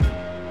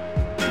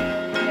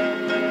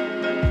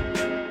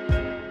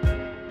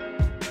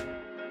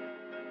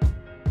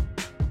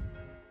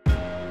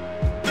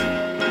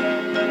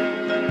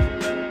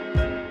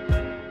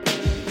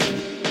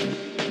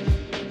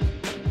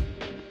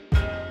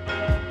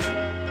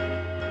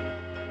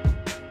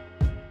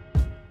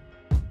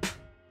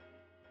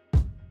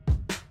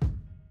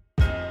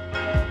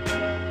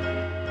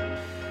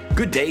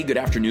Good day, good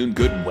afternoon,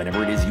 good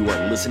whenever it is you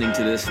are listening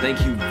to this.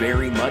 Thank you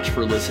very much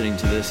for listening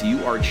to this.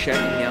 You are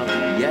checking out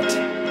yet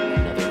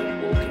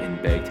another Woke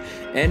and Baked.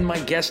 And my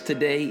guest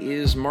today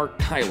is Mark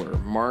Tyler.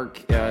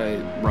 Mark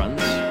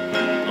owns,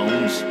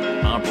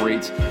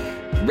 operates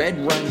Red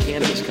Run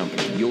Cannabis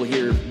Company. You'll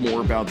hear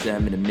more about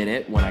them in a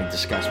minute when I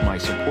discuss my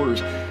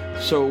supporters.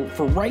 So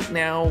for right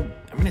now,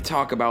 I'm going to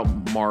talk about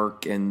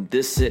Mark and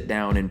this sit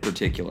down in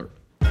particular.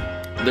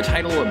 The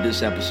title of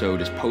this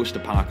episode is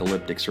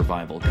Post-Apocalyptic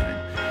Survival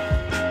Guide.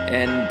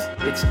 And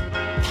it's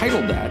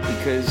titled that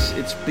because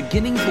it's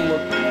beginning to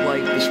look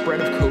like the spread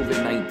of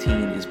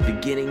COVID-19 is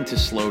beginning to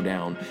slow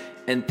down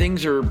and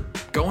things are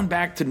going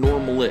back to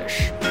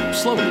normal-ish,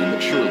 slowly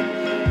but surely.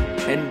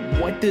 And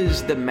what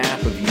does the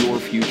map of your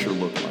future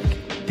look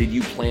like? Did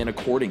you plan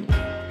accordingly?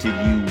 Did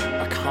you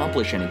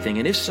accomplish anything?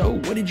 And if so,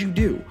 what did you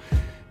do?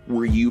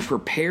 Were you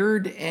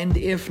prepared? And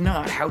if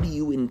not, how do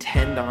you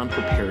intend on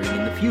preparing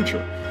in the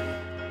future?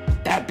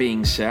 That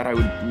being said, I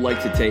would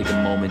like to take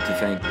a moment to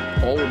thank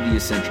all of the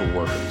essential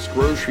workers,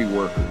 grocery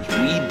workers,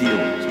 weed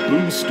dealers,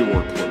 booze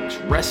store clerks,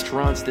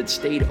 restaurants that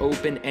stayed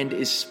open, and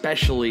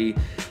especially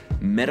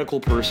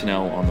medical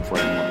personnel on the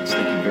front lines.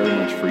 Thank you very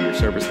much for your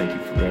service. Thank you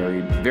for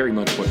very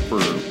much for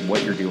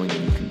what you're doing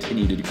and you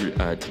continue to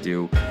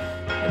do.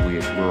 And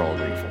we're all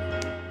grateful.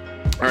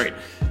 All right,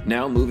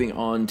 now moving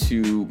on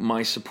to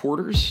my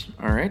supporters.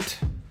 All right.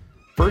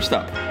 First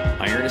up,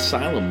 Iron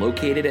Asylum,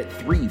 located at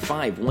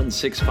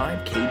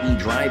 35165 KB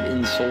Drive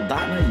in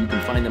Soldotna. You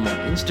can find them on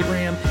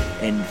Instagram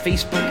and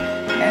Facebook,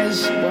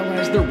 as well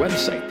as their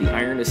website, the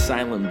Iron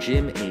Asylum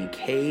Gym,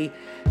 AK.com.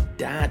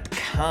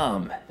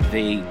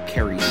 They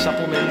carry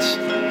supplements,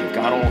 they've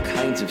got all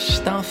kinds of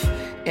stuff,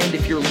 and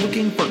if you're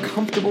looking for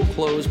comfortable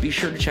clothes, be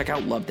sure to check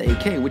out Love to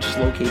AK, which is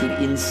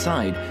located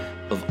inside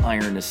of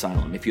Iron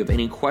Asylum. If you have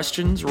any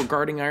questions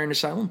regarding Iron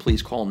Asylum,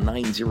 please call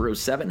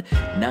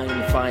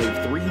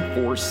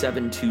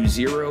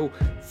 907-953-4720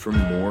 for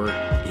more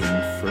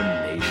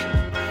information.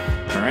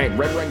 All right,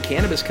 Red Run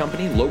Cannabis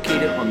Company,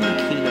 located on the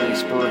Kenai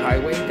Spur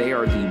Highway. They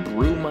are the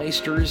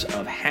brewmeisters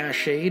of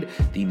Hashade,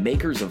 the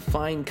makers of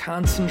fine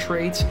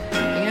concentrates,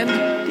 and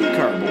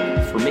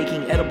Decarboy for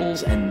making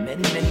edibles and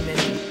many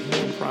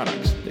more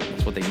products.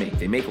 That's what they make.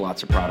 They make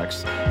lots of products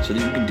so that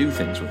you can do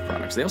things with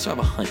products. They also have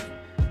a honey.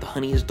 The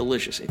honey is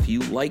delicious. If you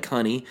like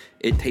honey,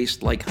 it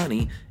tastes like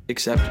honey,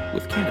 except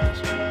with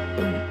cannabis.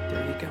 Boom,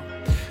 there you go.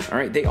 All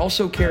right, they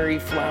also carry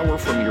flower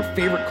from your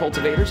favorite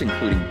cultivators,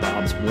 including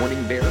Bob's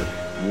Morning Bear,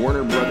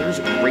 Warner Brothers,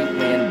 Great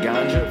Land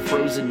Ganja,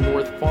 Frozen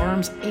North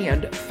Farms,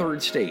 and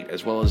Third State,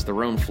 as well as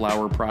their own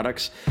flower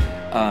products.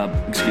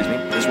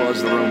 As well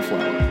as their own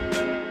flower.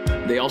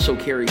 They also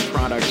carry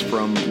products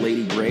from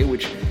Lady Grey,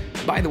 which,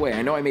 by the way,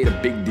 I know I made a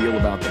big deal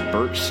about the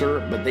birch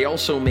syrup, but they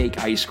also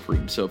make ice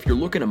cream. So if you're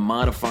looking to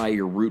modify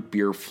your root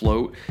beer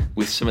float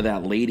with some of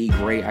that Lady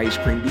Grey ice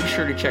cream, be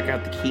sure to check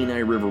out the Kenai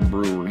River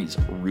Brewery's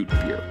root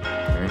beer.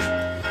 All right?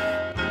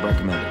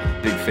 Recommend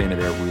it. Big fan of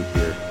their root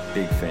beer.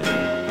 Big fan of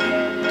it.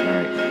 All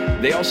right.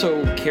 They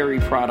also carry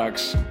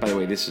products. By the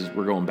way,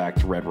 we're going back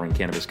to Red Run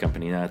Cannabis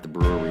Company, not at the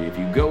brewery. If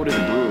you go to the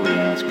brewery and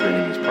that's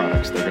creating these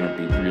products, they're going to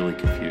be really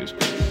confused.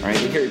 All right,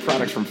 they carry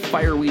products from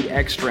Fireweed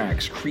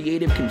Extracts,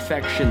 Creative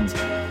Confections,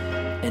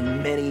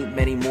 and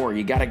many more.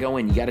 You got to go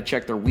in. You got to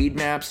check their weed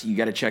maps. You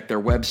got to check their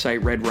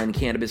website,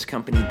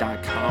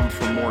 redruncannabiscompany.com,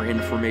 for more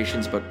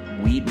information. But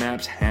Weed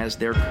Maps has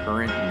their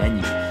current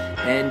menu.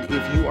 And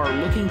if you are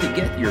looking to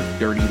get your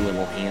dirty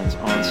little hands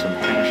on some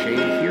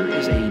Hashade, here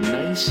is a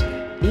nice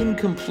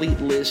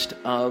incomplete list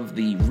of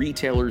the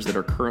retailers that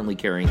are currently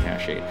carrying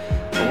Hashade.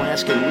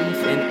 Alaskan Leaf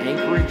in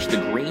Anchorage,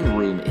 The Grain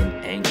Room in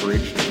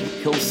Anchorage,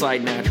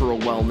 Hillside Natural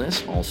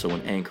Wellness, also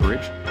in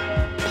Anchorage,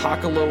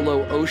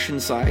 Pakalolo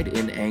Oceanside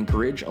in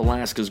Anchorage,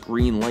 Alaska's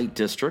Green Light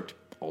District,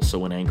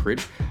 also in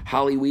Anchorage,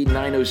 Hollyweed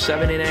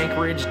 907 in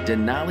Anchorage,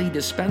 Denali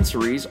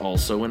Dispensaries,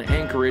 also in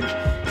Anchorage,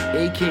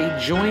 AK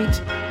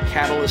Joint,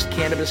 Catalyst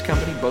Cannabis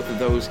Company, both of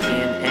those in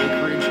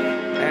Anchorage,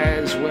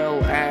 as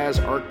well as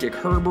Arctic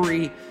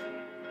Herbery,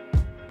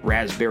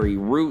 Raspberry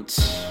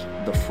Roots,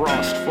 The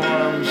Frost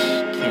Farms,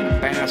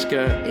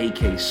 Canabaska,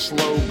 AK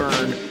Slow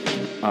Burn,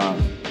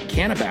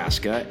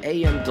 Canabaska,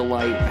 AM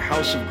Delight,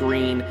 House of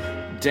Green,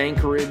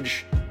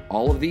 Dankerage,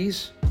 all of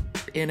these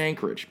in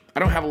Anchorage. I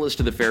don't have a list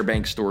of the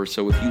Fairbanks stores,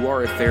 so if you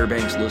are a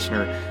Fairbanks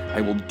listener,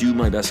 I will do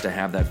my best to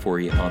have that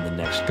for you on the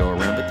next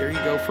go-around. But there you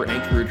go for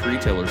Anchorage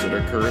retailers that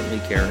are currently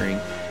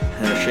carrying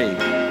Hashade.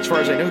 As far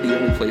as I know, the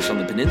only place on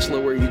the peninsula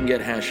where you can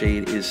get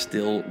Hashade is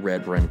still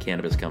Red Run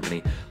Cannabis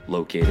Company,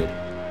 located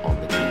on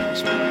the Kenai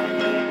Spur.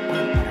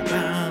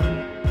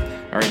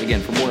 All right,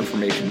 again, for more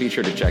information, be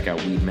sure to check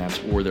out Weed Maps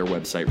or their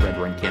website,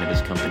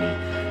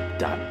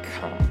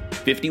 redruncannabiscompany.com.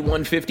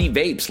 5150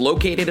 Vapes,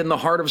 located in the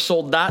heart of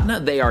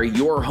Soldotna. They are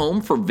your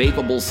home for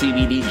vapable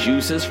CBD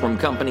juices from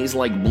companies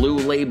like Blue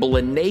Label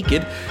and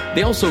Naked.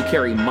 They also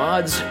carry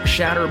mods,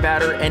 shatter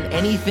batter, and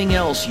anything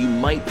else you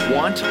might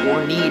want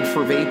or need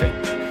for vaping.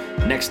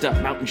 Next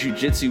up, Mountain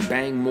Jiu-Jitsu,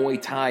 Bang Muay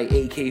Thai,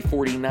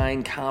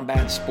 AK-49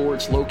 Combat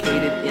Sports,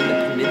 located in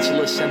the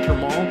Peninsula Center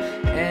Mall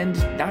and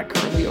not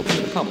currently open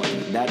to the public.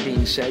 That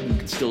being said, you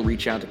can still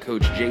reach out to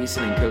Coach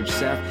Jason and Coach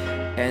Seth,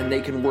 and they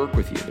can work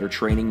with you. Their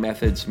training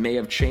methods may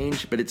have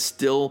changed, but it's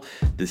still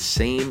the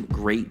same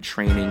great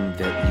training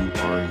that you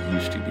are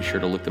used to. Be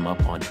sure to look them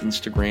up on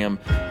Instagram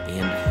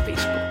and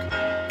Facebook.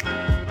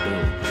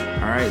 Boom.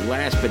 All right,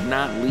 last but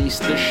not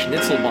least, the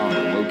Schnitzel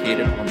Bomber,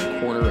 located on the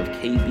corner of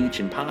K Beach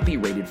and Poppy,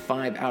 rated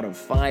 5 out of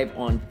 5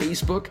 on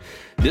Facebook.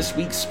 This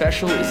week's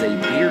special is a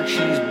beer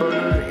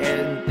cheeseburger,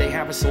 and they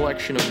have a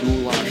selection of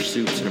goulash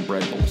soups and a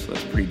bread bowl, so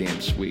that's pretty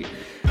damn sweet.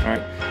 All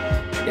right.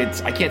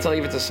 I can't tell you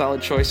if it's a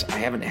solid choice. I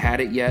haven't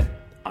had it yet.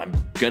 I'm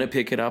going to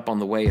pick it up on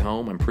the way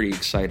home. I'm pretty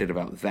excited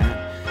about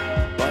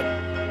that. But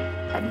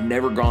I've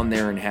never gone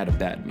there and had a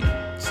bad meal.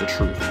 It's the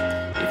truth.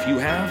 If you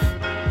have,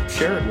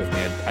 share it with me.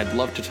 I'd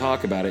love to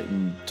talk about it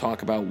and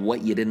talk about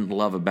what you didn't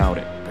love about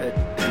it. But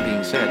that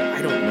being said,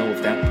 I don't know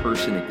if that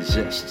person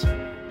exists.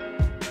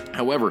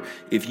 However,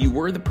 if you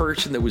were the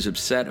person that was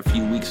upset a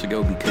few weeks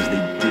ago because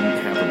they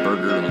didn't have a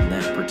burger on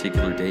that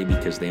particular day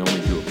because they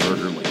only do a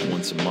burger like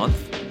once a month,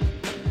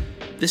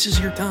 this is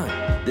your time.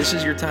 This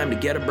is your time to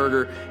get a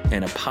burger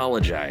and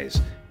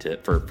apologize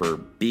for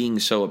being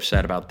so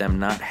upset about them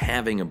not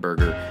having a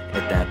burger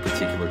at that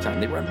particular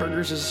time. They run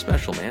burgers as a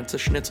special, man. It's a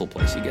schnitzel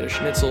place. You get a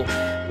schnitzel,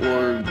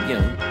 or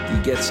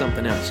you get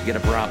something else. You get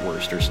a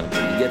bratwurst or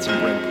something. You get some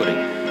bread pudding.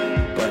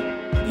 But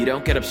you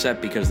don't get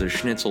upset because the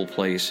schnitzel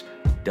place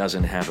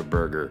doesn't have a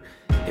burger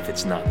if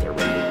it's not their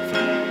regular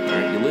thing. All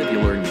right, you live, you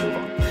learn, you move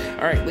on.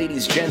 All right,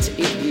 ladies, gents, it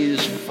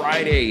is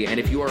Friday, and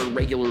if you are a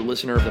regular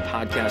listener of the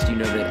podcast, you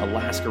know that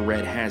Alaska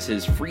Red has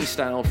his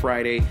Freestyle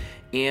Friday,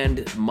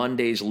 and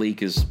Monday's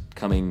leak is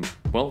coming,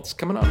 well, it's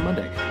coming on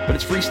Monday, but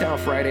it's Freestyle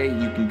Friday.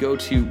 You can go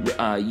to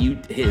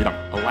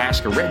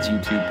Alaska Red's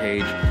YouTube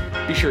page.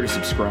 Be sure to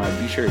subscribe.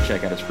 Be sure to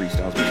check out his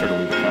freestyles. Be sure to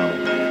leave a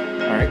comment.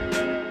 All right,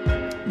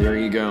 there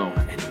you go.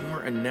 Any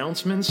more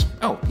announcements?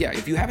 Oh, yeah,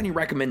 if you have any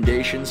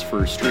recommendations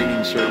for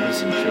streaming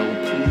service and show,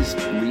 please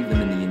leave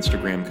them in the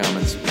Instagram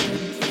comments.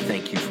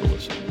 Thank you for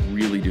listening.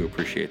 Really do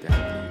appreciate the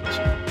help of you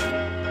listening.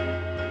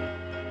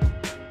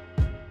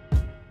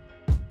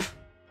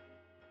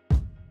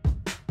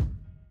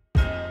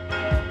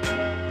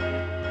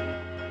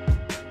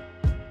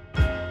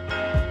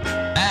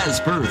 As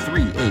per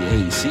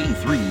 3AAC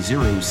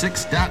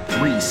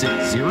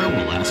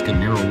 306.360, Alaska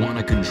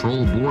Marijuana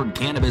Control Board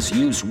Cannabis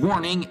Use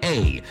Warning: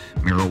 A.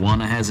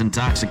 Marijuana has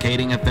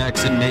intoxicating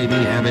effects and may be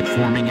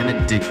habit-forming and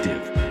addictive.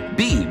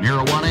 B.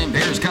 Marijuana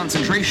impairs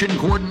concentration,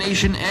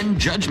 coordination, and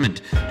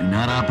judgment. Do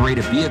not operate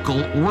a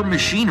vehicle or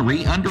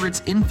machinery under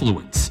its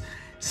influence.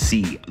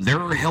 C. There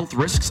are health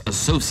risks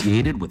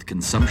associated with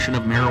consumption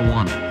of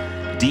marijuana.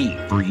 D.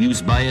 For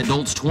use by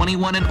adults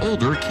 21 and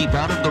older, keep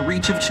out of the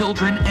reach of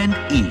children. And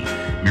E.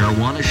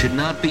 Marijuana should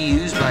not be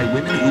used by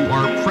women who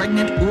are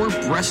pregnant or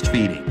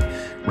breastfeeding.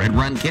 Red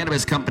Run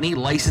Cannabis Company,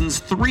 license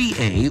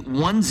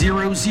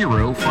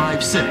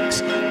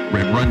 3A10056.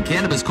 Red Run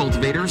Cannabis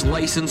Cultivators,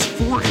 license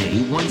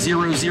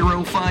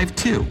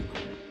 4A10052.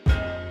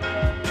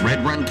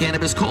 Red Run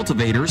Cannabis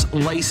Cultivators,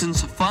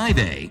 license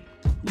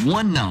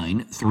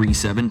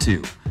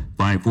 5A19372.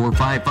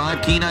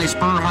 5455 Kenai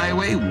Spur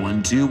Highway,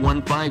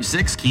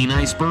 12156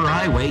 Kenai Spur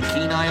Highway,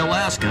 Kenai,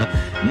 Alaska,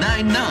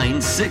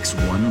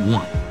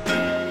 99611.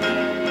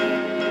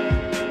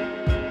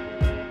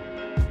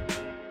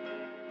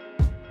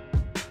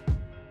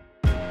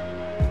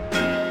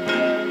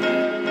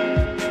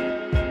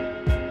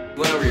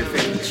 Whatever your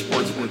favorite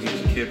sports movie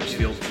as a kid was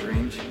Field of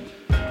Dreams. Do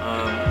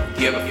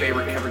you have a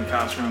favorite Kevin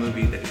Costner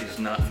movie that is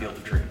not Field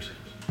of Dreams?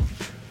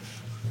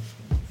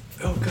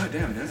 Oh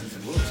goddamn, that's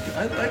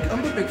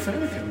I'm a big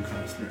fan of Kevin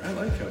Costner. I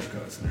like Kevin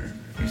Costner.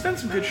 He's done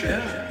some good shit.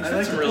 Yeah, He's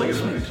done some really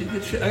good movies.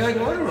 Good shit. I like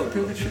Waterworld.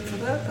 People get shit for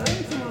that. I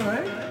think I'm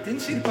alright.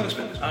 Didn't see The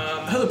Postman.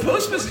 The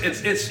Postman,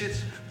 it's.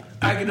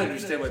 I can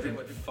understand why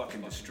people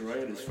fucking destroy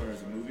it as far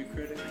as a movie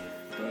critic,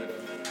 but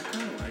I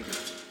kind of like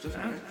it.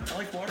 I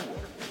like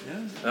Waterworld.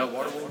 Yeah.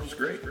 Waterworld was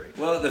great.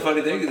 Well, the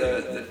funny thing,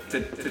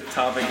 the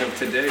topic of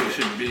today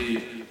should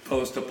be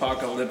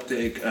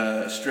post-apocalyptic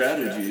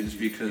strategies,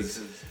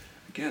 because,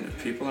 again,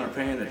 if people aren't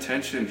paying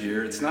attention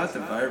here, it's not the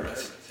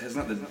virus. It has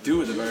nothing to do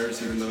with the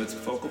virus, even though it's a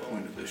focal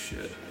point of this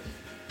shit.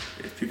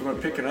 If people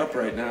aren't picking up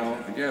right now,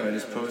 again, I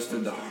just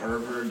posted the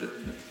Harvard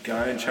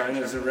guy in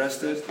China is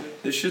arrested.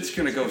 This shit's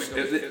gonna go.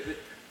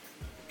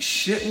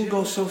 Shit will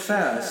go so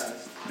fast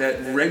that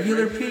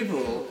regular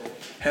people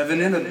have an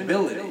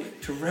inability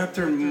to wrap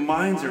their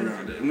minds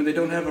around it. And when they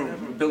don't have an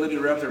ability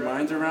to wrap their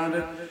minds around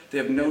it, they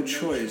have no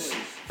choice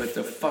but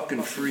to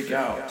fucking freak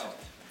out.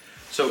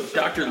 So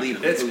Dr. Lee,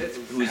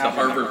 who's the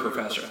Harvard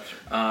professor,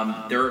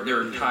 there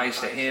are ties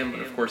to him,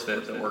 and of course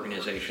the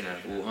organization out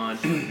of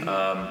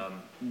Wuhan.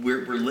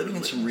 We're living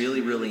in some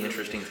really, really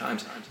interesting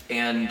times.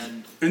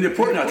 And the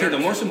important, I'll tell you,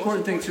 the most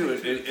important thing too,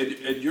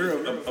 and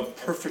you're a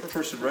perfect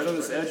person right on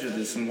this edge of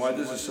this, and why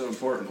this is so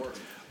important.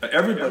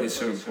 Everybody's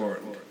so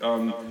important.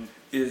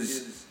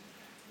 Is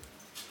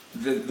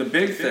the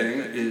big thing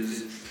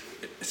is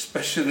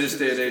especially in this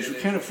day and age, we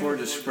can't afford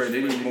to spread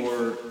any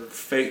more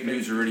fake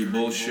news or any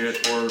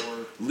bullshit or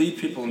lead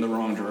people in the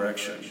wrong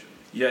direction.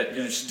 Yet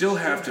you still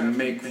have to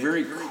make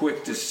very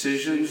quick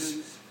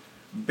decisions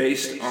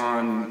based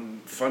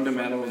on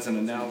fundamentals and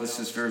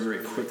analysis very,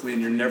 very quickly,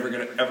 and you're never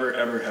going to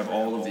ever have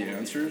all of the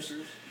answers.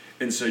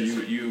 And so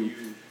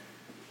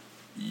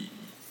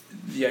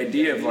the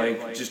idea of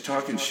like just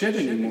talking shit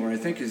anymore, I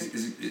think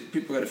is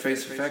people got to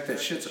face the fact that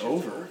shit's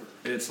over.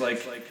 It's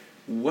like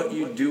what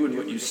you do and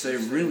what you say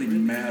really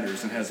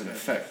matters and has an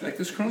effect. Like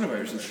this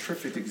coronavirus is a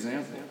perfect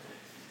example.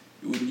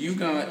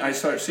 When I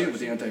started seeing it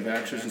with the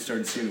anti-vaxxers and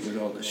started seeing it with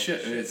all this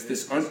shit, and it's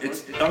it's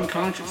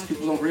unconscious.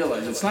 People don't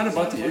realize it's not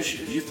about the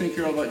issue. You think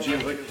you're all about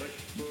GMOs.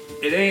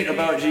 It ain't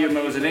about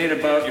GMOs. It ain't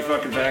about your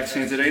fucking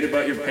vaccines. It ain't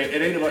about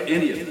it ain't about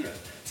any of that.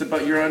 It's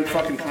about your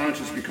unfucking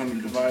conscious becoming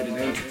a divided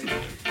entity.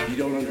 You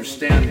don't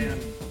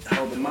understand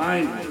how the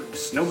mind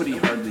works. Nobody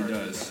hardly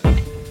does.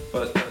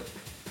 But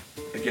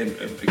again,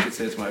 I could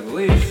say it's my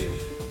belief,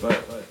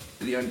 but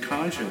the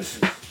unconscious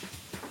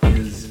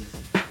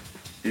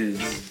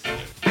is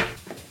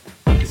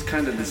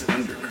kind of this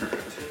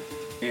undercurrent,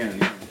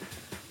 and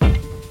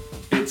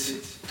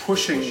it's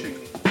pushing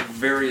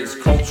various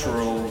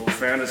cultural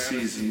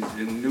fantasies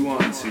and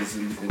nuances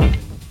and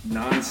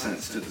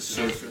nonsense to the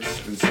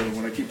surface. And so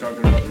when I keep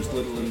talking about there's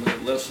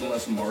less and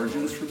less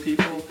margins for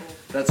people,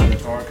 that's what I'm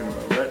talking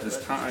about. We're at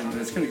this time,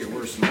 and it's going to get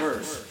worse and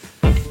worse,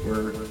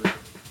 where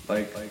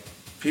like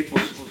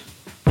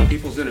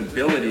people's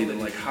inability to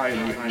like hide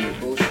behind their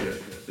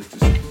bullshit is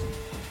just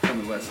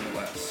becoming less and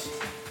less.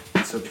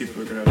 And so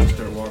people are going to have to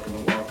start walking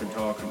the walk and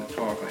talking the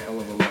talk a hell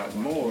of a lot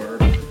more.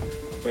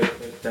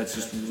 But that's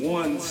just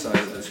one side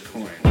of this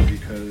coin,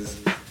 because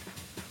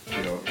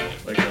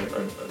like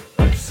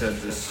I've said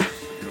this,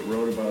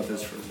 wrote about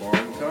this for a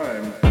long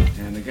time,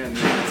 and again,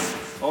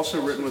 it's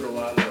also written with a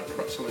lot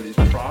of some of these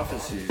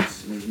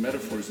prophecies, and there's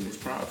metaphors in these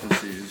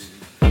prophecies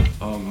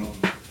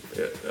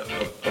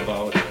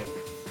about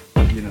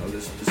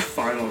this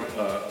final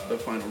the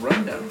final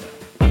rundown.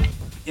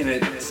 And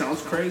it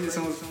sounds crazy, it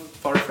sounds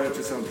far-fetched,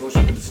 it sounds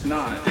bullshit, but it's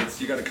not.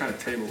 You got to kind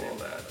of table all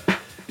that,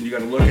 and you got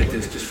to look at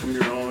this just from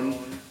your own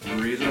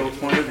reasonable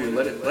point of view.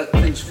 Let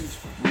things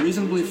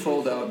reasonably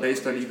fold out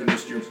based on even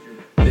just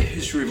the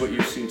history of what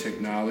you've seen: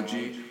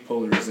 technology,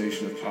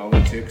 polarization of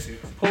politics,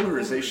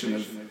 polarization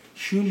of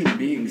human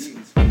beings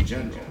in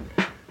general,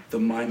 the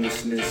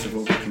mindlessness of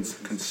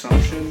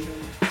overconsumption,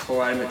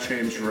 climate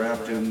change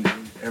wrapped in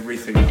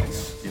everything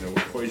else.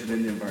 We're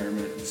poisoning the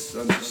environment. It's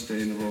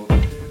unsustainable.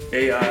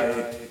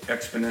 AI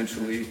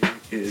exponentially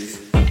is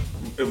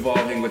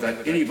evolving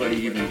without anybody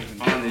even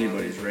on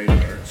anybody's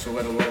radar. So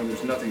let alone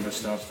there's nothing to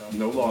stop,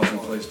 no laws in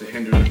place to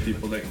hinder the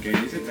people that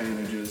gain these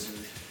advantages.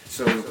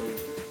 So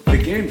the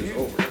game is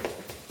over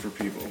for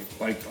people.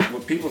 Like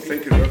what people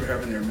think of ever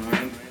have in their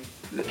mind,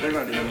 they're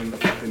not even on the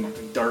fucking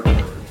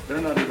dartboard.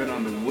 They're not even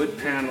on the wood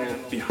panel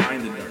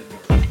behind the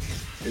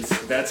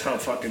dartboard. That's how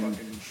fucking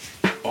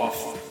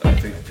off I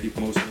think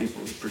most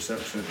people's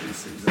perception of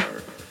these things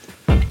are.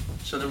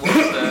 So then what's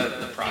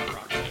the proper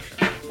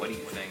perception? What do you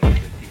think that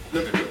people should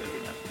be looking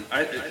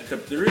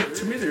at?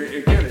 To me,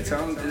 again, it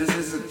sounds,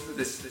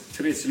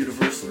 to me it's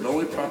universal. The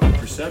only proper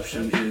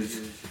perception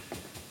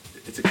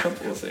it's a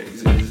couple of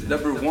things.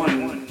 Number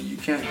one, you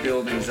can't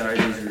build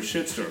anxieties or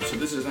shitstorms. So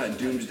this is not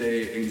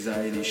doomsday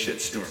anxiety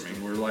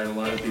shitstorming, where like a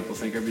lot of people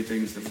think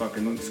everything's the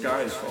fucking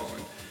sky is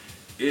falling.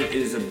 It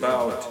is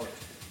about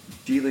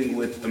dealing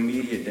with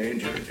immediate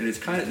danger, and this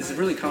is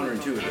really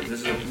counterintuitive.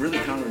 This is a really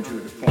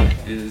counterintuitive point,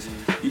 is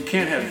you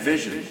can't have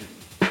vision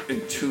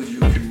until you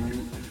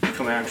can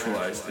become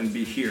actualized and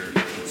be here.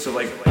 So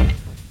like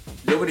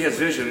nobody has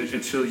vision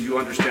until you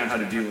understand how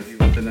to deal with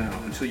the now,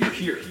 until you're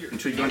here,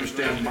 until you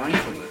understand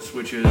mindfulness,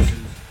 which is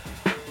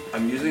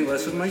I'm using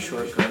less of my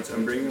shortcuts,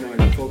 I'm bringing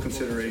my full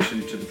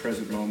consideration to the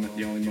present moment,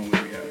 the only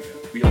moment we have.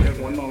 We only have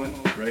one moment,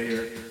 right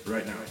here,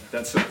 right now.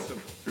 That's simple.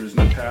 There's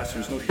no past,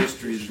 there's no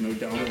history, there's no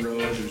down the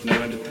road, there's no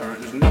end of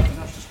time, there's nothing.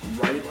 It's just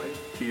right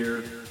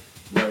here,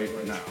 right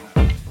now.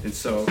 And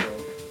so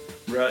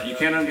you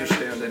can't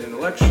understand that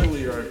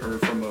intellectually or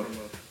from a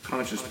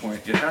conscious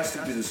point. It has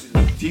to be this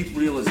deep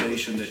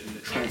realization that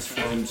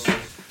transforms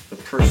the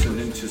person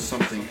into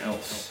something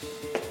else.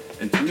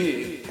 And to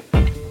me,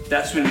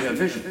 that's when you have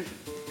vision.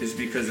 Is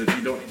because if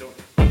you don't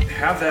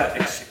have that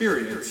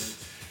experience,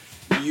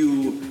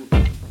 you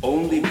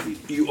only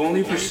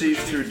perceive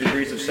through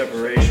degrees of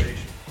separation,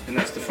 and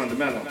that's the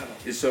fundamental.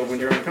 Is so when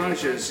you're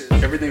unconscious,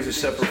 everything's a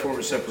separate form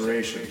of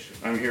separation.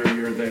 I'm here,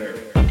 you're there.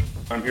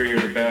 I'm here, you're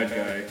the bad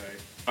guy.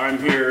 I'm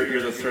here,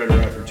 you're the threat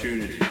or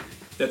opportunity.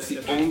 That's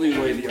the only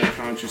way the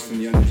unconscious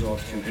and the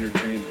unresolved can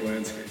entertain the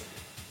landscape.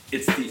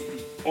 It's the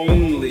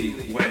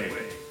only way.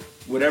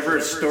 Whatever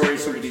story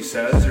somebody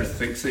says or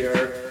thinks they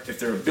are, if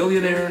they're a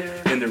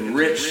billionaire and they're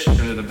rich and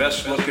they're the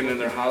best looking and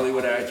they're a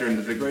Hollywood actor and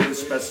they're the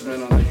greatest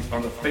specimen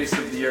on the face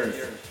of the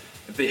earth,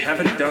 if they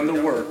haven't done the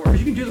work, or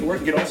you can do the work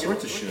and get all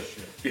sorts of shit.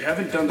 If you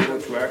haven't done the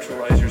work to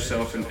actualize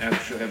yourself and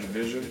actually have a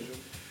vision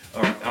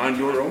on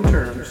your own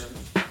terms,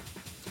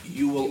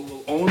 you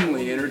will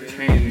only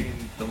entertain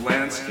the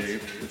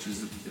landscape, which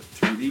is the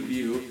 3D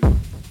view,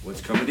 what's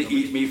coming to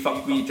eat me,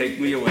 fuck me, take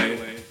me away,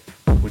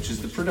 which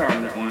is the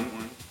predominant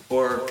one,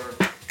 or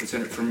what's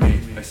in it for me.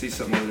 I see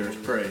something over there as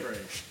prey.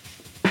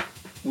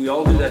 We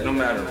all do that no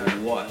matter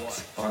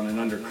what on an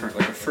undercurrent,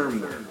 like a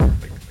firmware,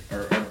 like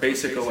our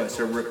basic OS,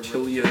 our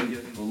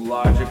reptilian,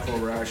 logical,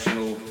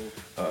 rational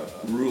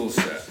rule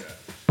set.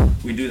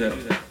 We do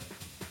that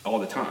all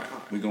the time.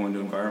 We go into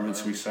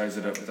environments, we size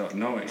it up without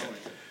knowing it.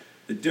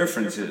 The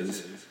difference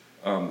is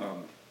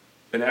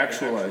an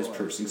actualized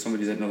person,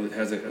 somebody that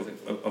has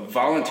a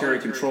voluntary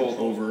control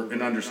over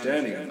an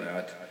understanding of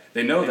that.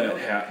 They know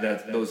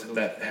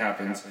that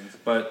happens,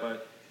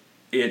 but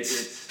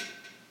it's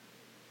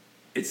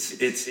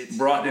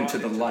brought into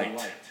the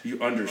light.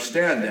 You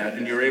understand that,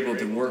 and you're able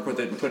to work with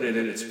it and put it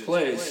in its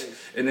place.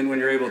 And then when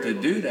you're able to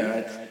do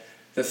that,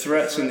 the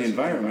threats in the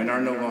environment are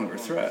no longer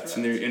threats,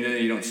 and then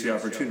you don't see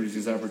opportunities.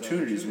 These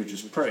opportunities, which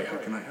is prey. How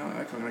can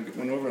I get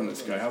one over on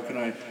this guy? How can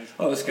I?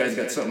 Oh, this guy's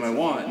got something I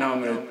want. Now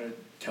I'm going to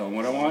tell him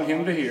what I want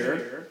him to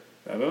hear,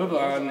 blah blah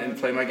blah, and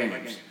play my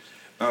games.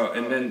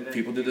 And then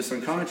people do this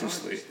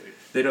unconsciously.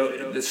 They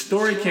don't. The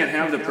story can't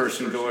have the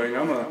person going,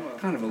 I'm a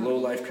kind of a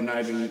low-life,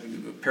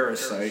 conniving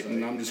parasite,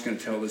 and I'm just going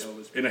to tell this,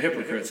 in a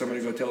hypocrite, so I'm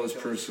going to go tell this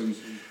person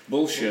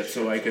bullshit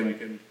so I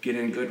can get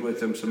in good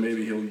with him, so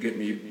maybe he'll get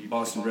me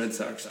Boston Red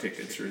Sox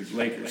tickets or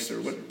Lakers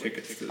or what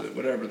tickets to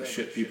whatever the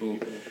shit people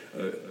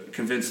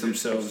convince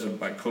themselves of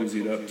by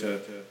cozied up to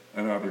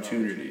an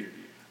opportunity.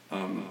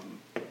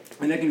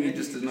 And that can be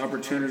just an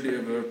opportunity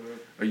of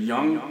a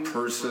young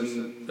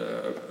person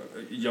that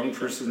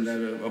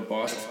a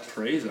boss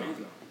preys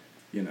on.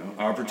 You know,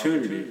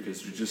 opportunity,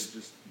 because you're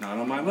just not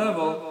on my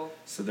level,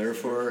 so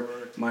therefore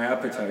my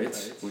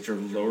appetites, which are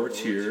lower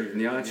tier, and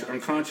the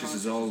unconscious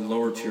is all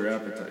lower tier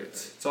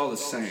appetites. It's all the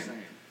same.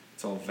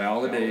 It's all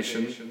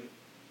validation.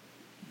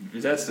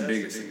 That's the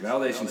biggest thing.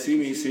 Validation, see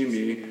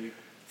me,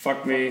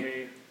 fuck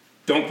me,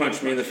 don't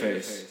punch me in the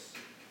face.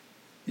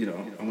 You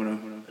know,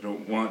 I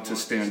don't want to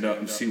stand up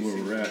and see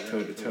where we're at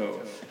toe to toe.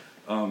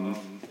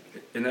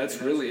 And that's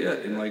really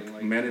it. And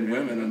like men and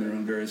women on their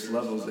own various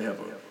levels, they have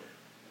a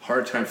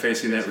hard time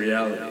facing that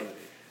reality.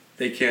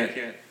 They can't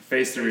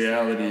face the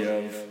reality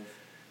of,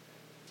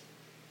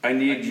 I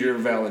need your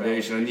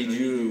validation. I need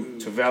you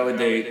to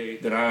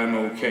validate that I'm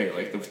okay.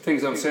 Like the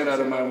things I'm saying out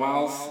of my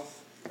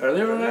mouth, are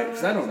they all right?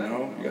 Because I don't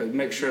know. You got to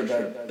make sure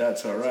that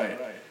that's all right.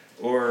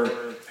 Or,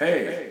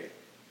 hey,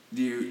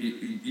 do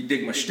you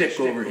dig my shtick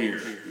over here?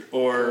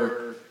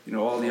 Or, you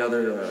know, all the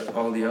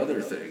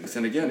other things.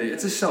 And again,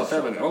 it's a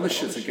self-evident. All this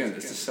shit's, again,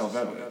 it's just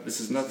self-evident. This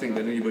is nothing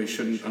that anybody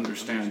shouldn't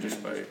understand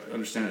just by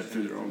understanding it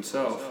through their own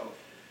self.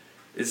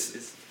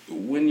 It's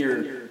when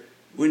you're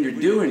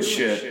doing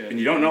shit and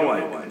you don't know why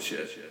you're doing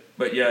shit,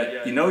 but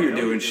yet you know you're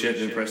doing shit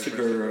to impress the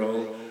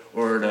girl,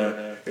 or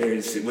to,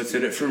 hey, what's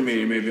in it for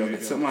me? Maybe I'll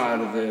get something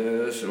out of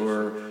this,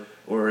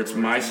 or it's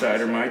my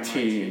side or my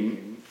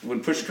team.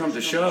 When push comes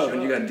to shove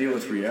and you got to deal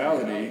with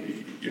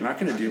reality, you're not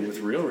going to deal with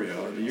real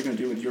reality. You're going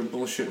to deal with your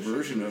bullshit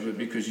version of it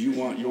because you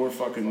want your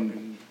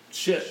fucking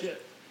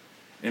shit.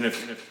 And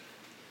if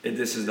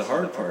this is the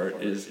hard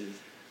part, is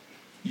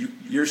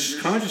your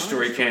conscious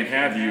story can't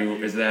have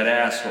you as that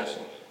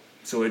asshole.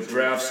 So it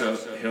drafts a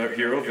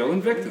hero,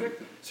 villain, victim.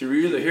 So you're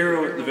either the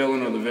hero, the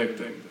villain, or the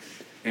victim.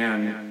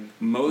 And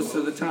most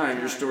of the time,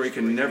 your story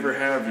can never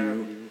have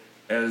you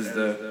as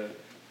the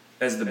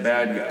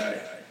bad guy.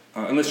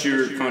 Unless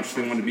you're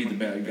consciously want to be the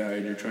bad guy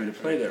and you're trying to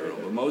play that role.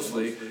 But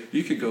mostly,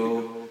 you could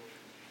go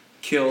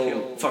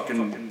kill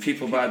fucking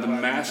people by the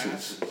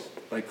masses,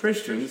 like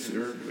Christians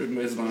or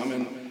Islam,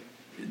 and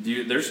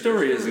their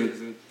story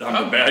isn't,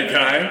 I'm the bad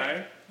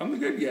guy, I'm the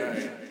good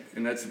guy.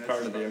 And that's a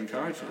part of the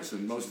unconscious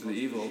and most of the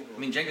evil. I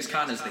mean, Genghis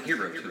Khan is the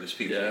hero to his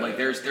people. Yeah. Like,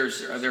 there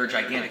are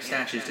gigantic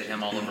statues to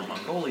him all over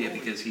Mongolia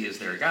because he is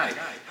their guy.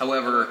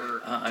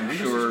 However, I'm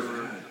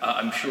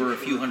sure a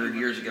few hundred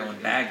years ago in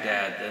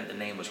Baghdad, the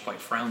name was quite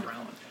frowned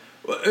upon.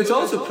 Well, it's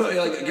also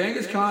like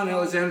Genghis Khan,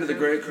 Alexander the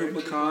Great,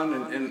 Kublai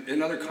Khan,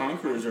 and other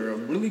conquerors are a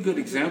really good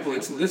example.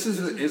 This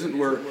isn't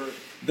where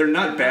they're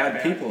not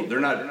bad people. They're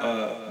not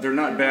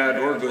bad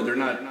or good. They're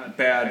not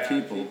bad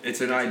people.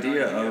 It's an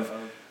idea of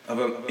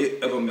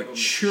a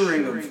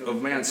maturing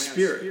of man's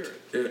spirit.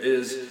 It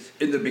is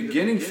in the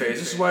beginning phase.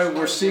 This is why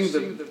we're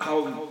seeing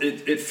how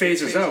it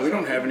phases out. We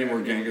don't have any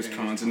more Genghis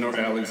Khans and nor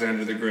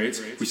Alexander the Greats.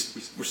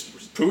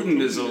 Putin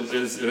is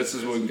this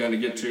is what we've got to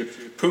get to.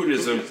 Putin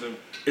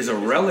is a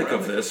relic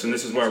of this, and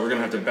this is why we're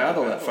going to have to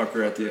battle that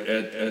fucker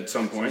at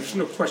some point. There's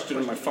no question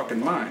in my fucking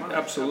mind.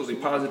 Absolutely,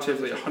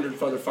 positively,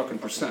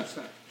 100%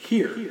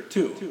 Here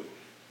too.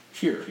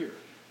 Here.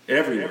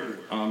 Everywhere.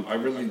 I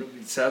really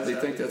sadly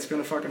think that's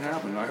going to fucking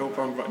happen. I hope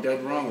I'm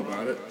dead wrong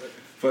about it.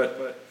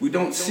 But we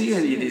don't see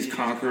any of these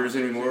conquerors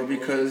anymore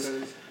because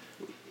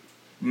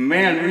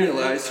man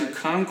realized through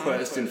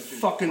conquest and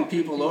fucking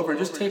people over and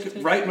just take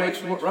it, right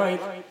makes right.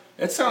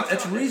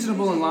 It's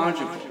reasonable and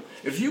logical.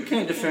 If you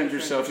can't defend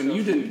yourself and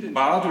you didn't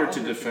bother to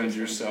defend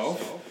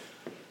yourself,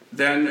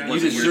 then you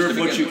deserve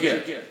what you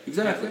get.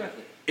 Exactly.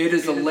 It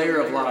is a layer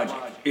of logic.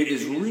 It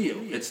is real.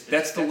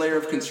 That's the layer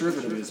of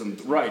conservatism.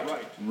 Right.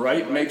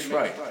 Right makes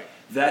right.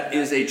 That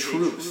is a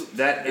truth.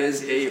 That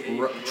is a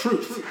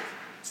truth.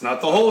 It's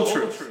not the whole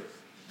truth.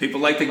 People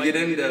like to get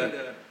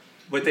into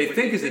what they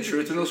think is the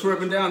truth, and they'll swear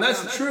up and down,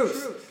 that's the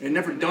truth. It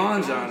never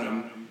dawns on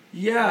them.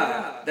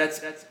 Yeah,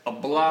 that's a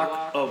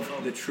block of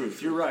the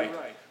truth. You're right.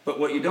 But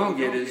what you don't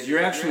get is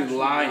you're actually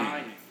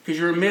lying, because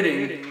you're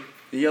omitting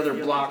the other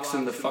blocks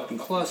in the fucking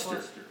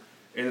cluster.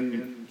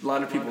 And a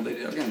lot of people,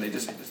 they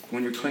just,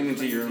 when you're clinging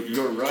to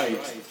your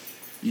right,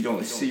 you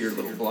don't see your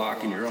little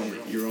block and your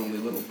only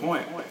little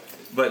point.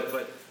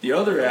 But the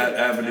other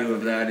avenue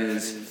of that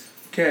is,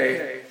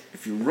 okay,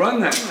 if you run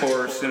that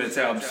course and it's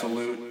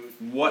absolute,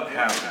 what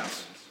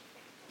happens?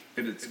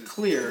 And it's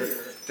clear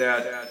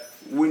that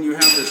when you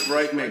have this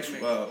right makes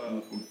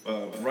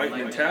right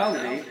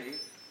mentality,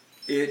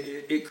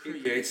 it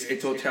creates a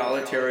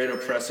totalitarian,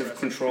 oppressive,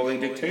 controlling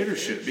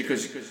dictatorship.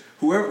 Because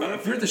whoever,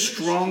 if you're the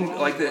strong,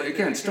 like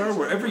again, Star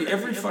Wars,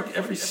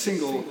 every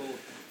single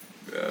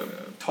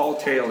tall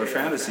tale or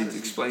fantasy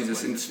explains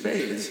this in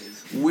spades.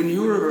 When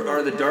you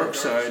are the dark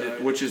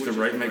side, which is the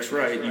right makes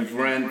right, you've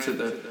ran to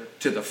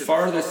the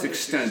farthest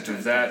extent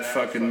of that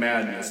fucking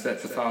madness, that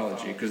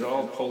pathology, because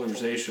all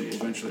polarization will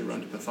eventually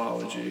run to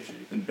pathology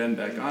and bend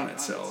back on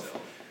itself.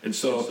 And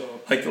so,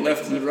 like the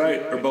left and the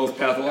right are both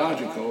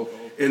pathological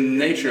in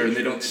nature, and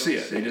they don't see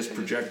it. They just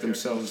project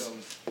themselves,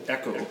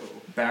 echo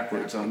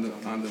backwards on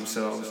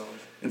themselves.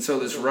 And so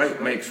this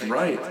right makes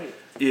right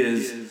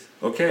is,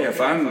 okay, if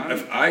I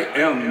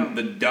am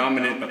the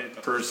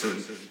dominant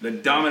person, the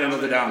dominant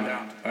of the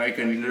dominant,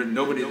 there's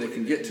nobody that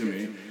can get to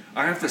me,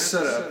 I have to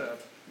set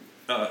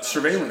up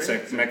surveillance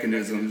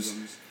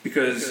mechanisms,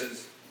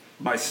 because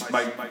my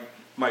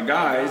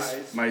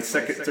guys, my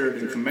second, third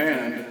in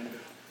command,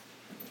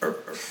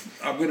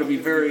 I'm going to be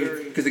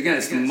very, because again,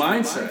 it's the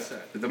mindset.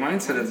 The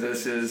mindset of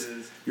this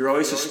is you're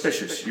always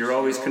suspicious, you're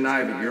always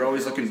conniving, you're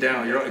always looking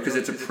down, because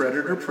it's a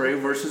predator-prey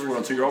versus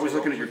world, so you're always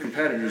looking at your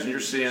competitors, and you're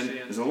seeing,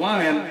 as a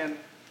lion,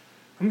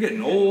 I'm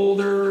getting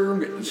older, I'm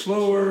getting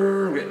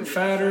slower, I'm getting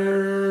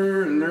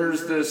fatter, and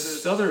there's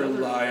this other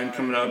lion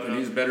coming up, and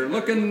he's better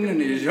looking,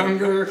 and he's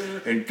younger,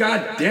 and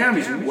goddamn,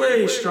 he's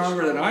way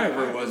stronger than I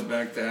ever was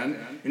back then,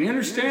 and he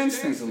understands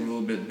things a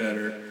little bit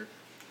better.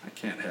 I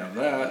can't have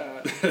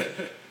that.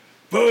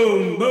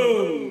 Boom,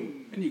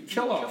 boom, and you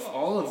kill off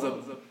all of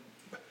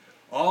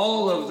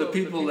the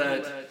people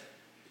that,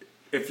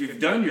 if you've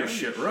done your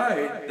shit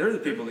right, they're the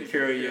people that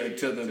carry you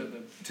to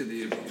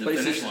the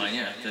places. Finish line,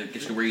 yeah, to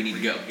get to where you need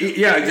to go.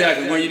 Yeah,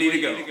 exactly, where you need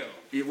to go.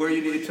 Where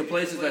you need to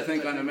places, I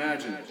think,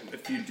 unimaginable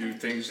if you do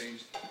things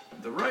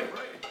the right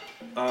way.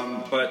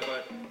 But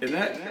in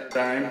that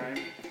time,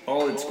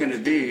 all it's going to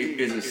be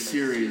is a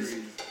series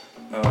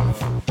of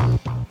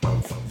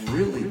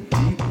really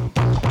deep,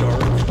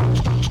 dark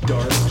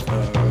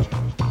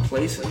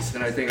places.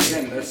 And I think,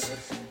 again,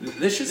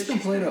 this shit's been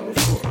played out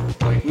before.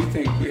 Like, we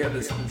think we have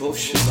this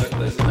bullshit, like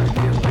this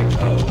idea, like,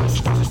 oh, this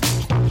is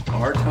just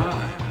our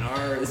time,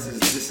 and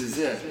this is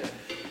it.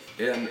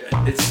 And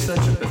it's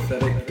such a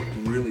pathetic,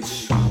 really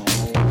small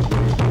way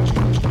of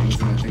doing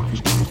things, and I think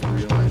people need to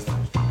realize,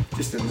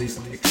 just at least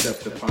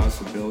accept the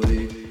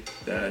possibility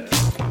that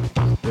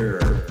there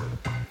are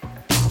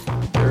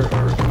a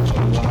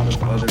lot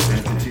of other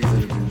entities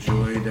that have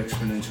enjoyed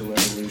exponential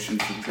evolution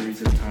for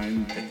periods of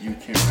time that you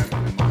can't wrap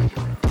your mind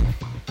around.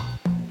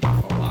 A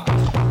lot.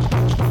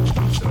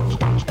 So,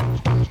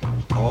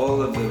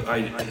 all of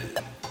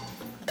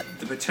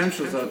the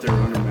potentials out there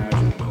are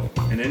unimaginable,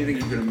 and anything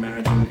you can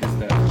imagine is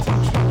that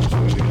potential. That's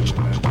why we have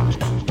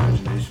imagination.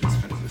 Imagination is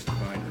kind of this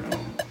divine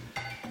realm,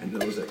 and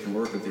those that can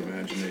work with the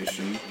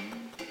imagination,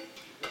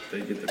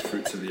 they get the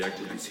fruits of the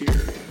equities here.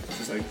 It's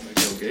just like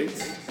Bill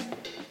Gates.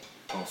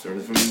 All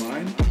started from the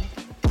mind.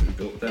 We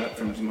built that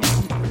from the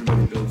mind.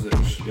 Everybody builds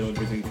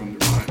everything from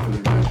their mind, from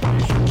their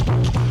imagination.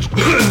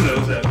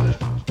 Those that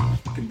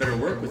can better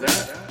work with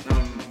that,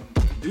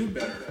 do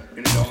better.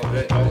 And it all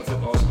get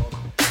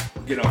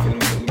off a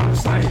little bit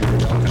aside here.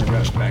 It all kind of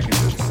wraps back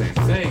into the same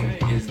thing.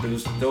 Is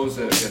those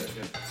that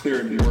have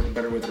cleared and work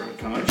better with their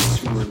unconscious,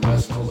 who are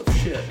less full of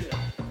shit,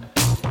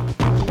 work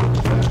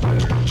with that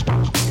better.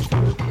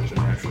 Work with the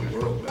natural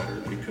world better,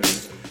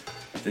 because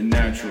the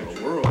natural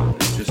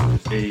world is just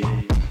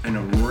an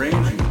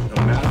arrangement,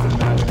 a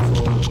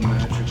mathematical,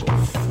 magical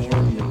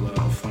formula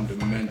of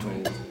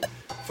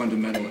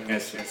fundamental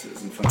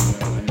essences and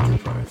fundamental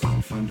enterprises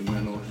and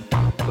fundamental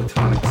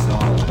platonic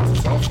solids.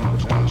 It's all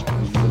fundamental.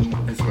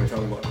 And that's why I talk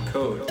about the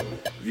code.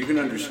 If you can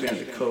understand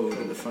the code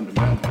and the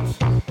fundamentals,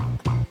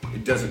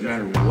 it doesn't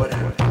matter what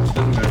happens. It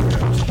doesn't matter what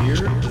happens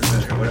here. It doesn't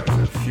matter what happens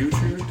in the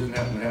future. It doesn't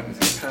matter what happens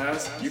in the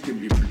past. You can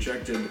be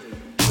projected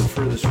to the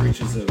furthest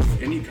reaches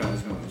of any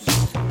cosmos.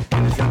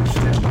 And if you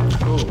understand the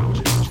code,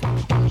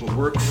 what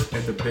works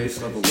at the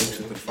base level works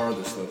at the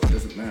farthest level. It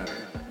doesn't matter.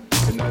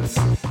 And that's,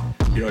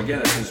 again,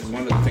 that's just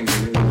one of the things I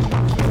really want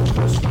to develop the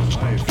rest of my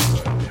life.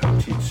 But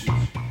teach,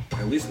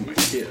 at least my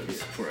kids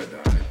before I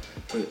die,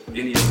 but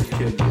any other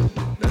kid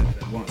that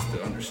wants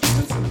to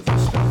understand some of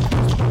this stuff, the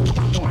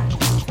whole point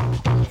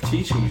of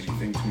teaching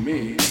anything to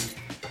me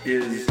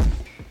is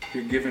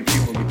you're giving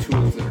people the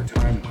tools that are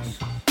timeless.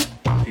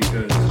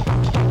 Because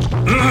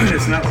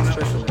it's not like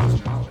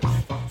specialized knowledge.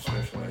 Fuck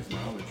specialized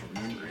knowledge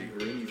or memory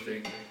or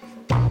anything.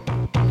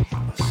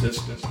 A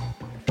system.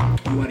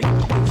 You want to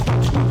give kids the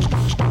tools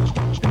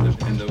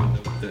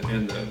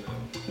and the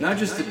not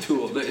just the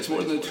tool. It's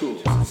more than the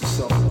tools. It's the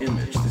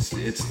self-image.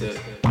 It's the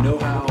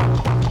know-how.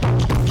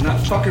 Not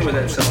fucking with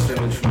that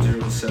self-image from 0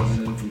 to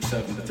 7 and from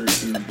 7 to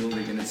 13 and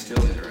building and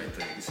instilling the right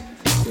things.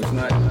 So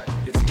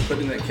it's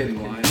putting that kid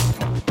in line,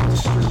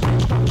 disturbing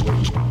the way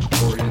he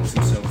orients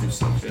himself through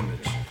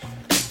self-image.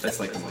 That's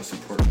like the most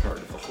important part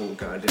of the whole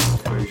goddamn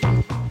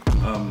equation.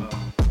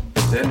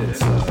 But then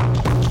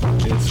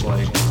it's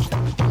like,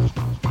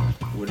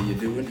 what are you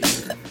doing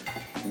here?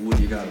 What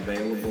do you got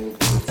available?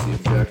 What's the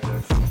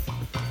objective?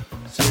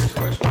 Serious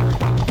question.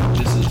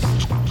 This is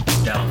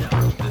down the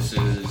road. This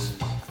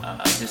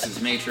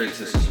is Matrix.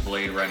 This is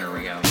Blade Runner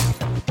reality.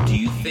 Do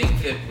you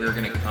think that we're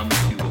going to come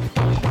to a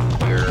point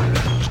where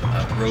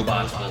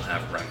robots will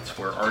have rights,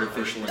 where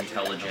artificial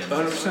intelligence?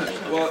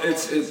 100%. Well,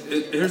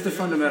 here's the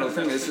fundamental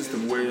thing. This is the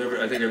way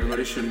I think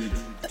everybody should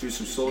do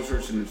some soul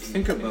searching and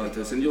think about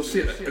this. And you'll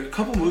see a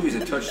couple movies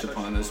that touched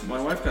upon this. My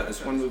wife got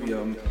this one movie.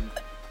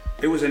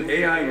 It was an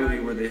AI movie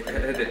where they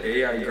had an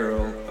AI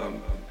girl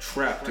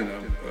trapped in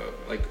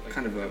a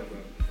kind of a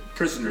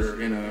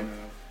prisoner in a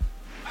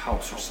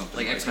house or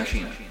something. Like Ex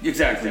Machina.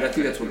 Exactly. I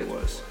think that's what it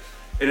was.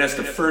 And that's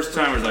the first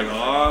time I was like,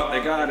 oh,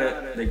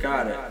 they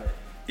got it.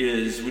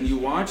 Is when you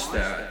watch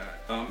that,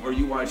 or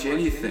you watch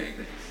anything,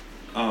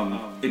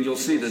 and you'll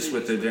see this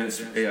with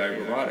advanced AI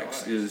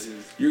robotics, is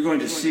you're going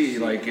to see,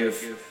 like,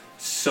 if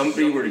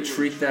somebody were to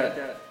treat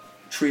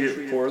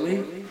it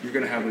poorly, you're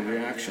going to have a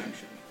reaction.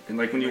 And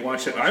like when you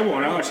watch it, I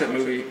watch that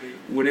movie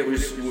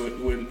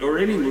or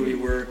any movie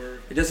where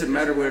it doesn't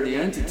matter where the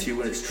entity,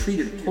 when it's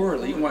treated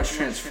poorly. You can watch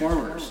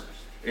Transformers,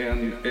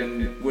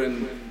 and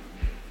when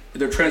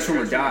the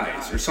Transformer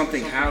dies or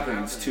something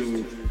happens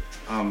to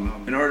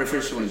an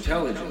artificial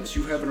intelligence,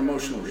 you have an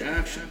emotional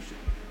reaction.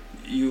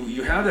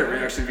 You have that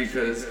reaction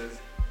because,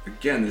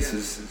 again, this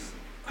is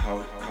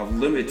how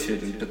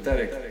limited and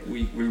pathetic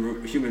we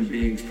human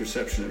beings'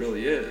 perception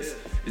really is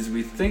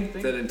we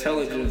think that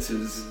intelligence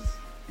is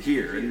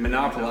here and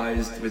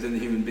monopolized within the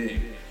human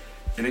being.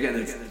 And again,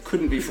 it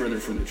couldn't be further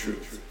from the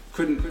truth.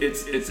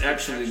 It's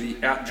actually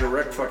the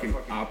direct fucking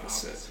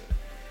opposite.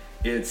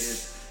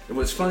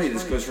 What's funny,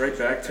 this goes right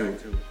back to,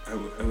 I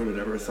would have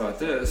never thought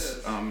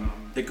this,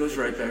 it goes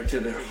right back to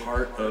the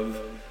heart of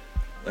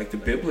like the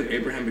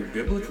Abrahamic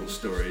biblical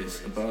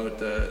stories about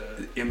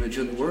the image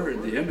and the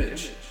word, the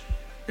image.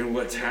 And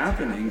what's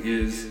happening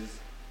is,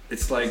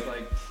 it's like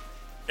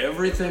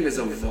everything is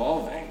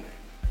evolving,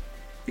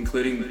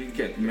 including,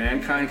 again,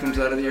 mankind comes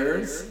out of the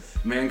earth,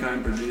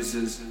 mankind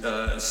produces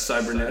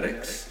cybernetic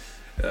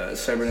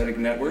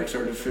networks,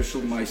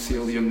 artificial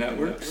mycelium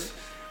networks.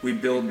 We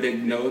build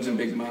big nodes and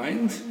big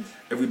minds.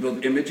 If we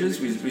build images,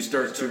 we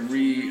start to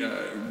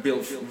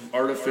build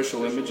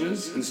artificial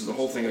images. And this is the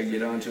whole thing I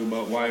get onto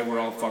about why we're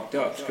all fucked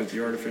up. It's because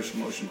the artificial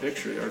motion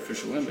picture, the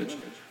artificial image.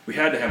 We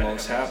had to have all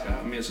this happen.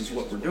 I mean, this is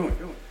what we're doing.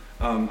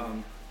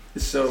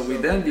 So we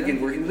then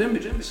begin working with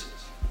images.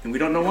 And we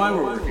don't know why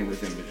we're working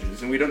with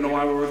images. And we don't know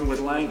why we're working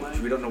with language.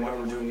 We don't know why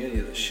we're doing any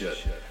of this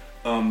shit.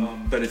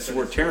 But it's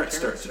where Terrence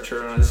starts to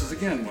turn on. This is,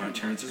 again, why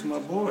Terrence is my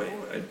boy.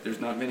 There's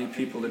not many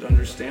people that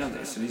understand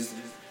this. And he's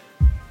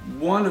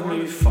one of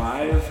maybe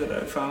 5 that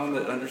I found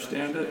that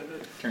understand it.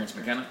 Terrence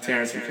McKenna.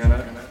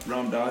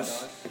 Ram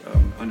Dass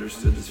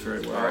understood this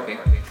very well. Okay.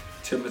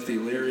 Timothy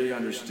Leary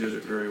understood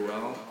it very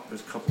well.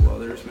 There's a couple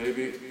others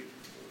maybe.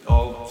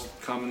 All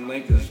common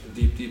link is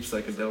deep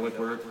psychedelic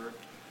work.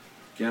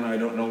 Again, I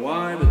don't know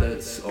why, but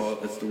that's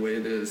the way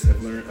it is.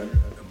 I've learned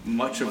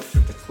much of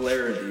the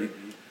clarity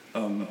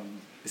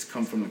has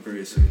come from the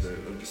grace of the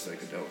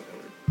psychedelic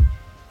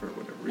work, or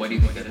whatever. What do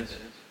you think it is?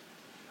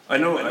 I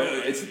know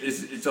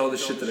it's all the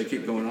shit that I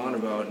keep going on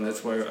about, and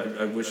that's why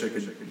I wish I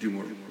could do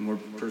more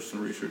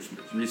personal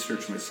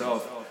research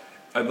myself.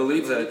 I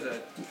believe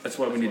that's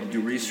why we need to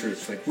do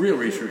research, like real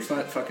research,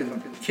 not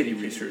fucking kiddie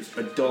research,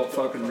 adult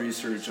fucking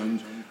research on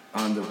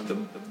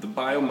the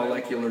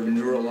biomolecular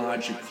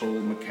neurological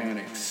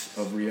mechanics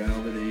of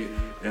reality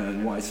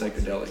and why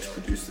psychedelics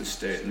produce this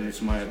state. And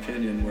it's my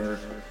opinion where,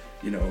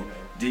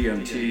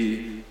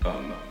 DMT,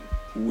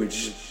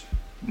 which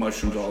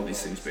mushrooms all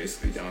these things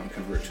basically down,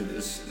 convert to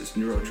this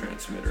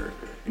neurotransmitter,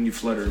 and you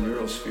flood our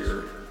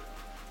neurosphere,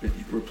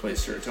 you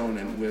replace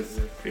serotonin with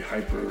a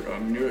hyper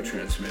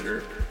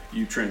neurotransmitter,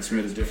 you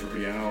transmit a different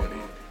reality.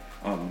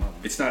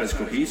 It's not as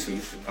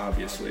cohesive,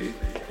 obviously,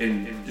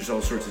 and there's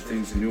all sorts of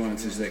things and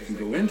nuances that can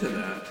go into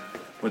that,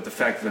 but the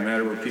fact of the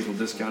matter where people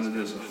discount it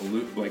as a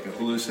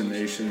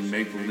hallucination and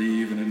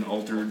make-believe and an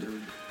altered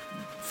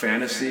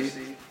fantasy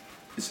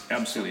is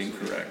absolutely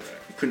incorrect.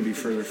 It couldn't be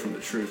further from the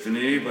truth. And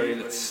anybody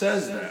that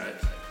says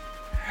that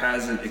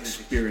hasn't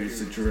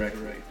experienced it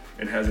directly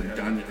and hasn't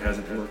done it,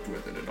 hasn't worked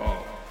with it at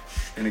all.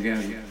 And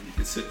again, you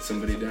can sit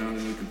somebody down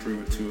and you can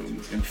prove it to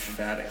them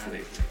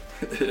emphatically.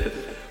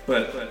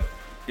 But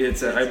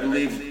it's, I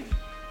believe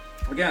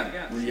again,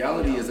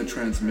 reality is a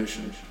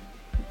transmission.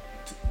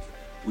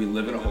 We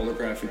live in a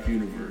holographic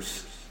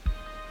universe.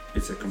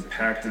 It's a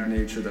compacted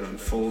nature that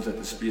unfolds at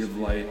the speed of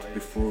light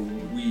before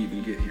we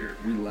even get here.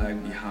 We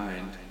lag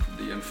behind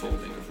the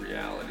unfolding of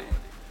reality.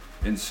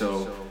 And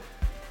so,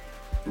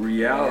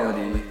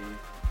 reality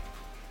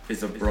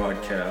is a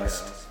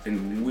broadcast,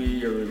 and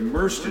we are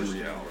immersed in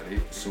reality,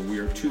 so we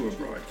are too a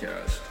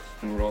broadcast,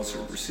 and we're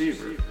also a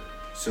receiver.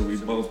 So we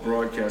both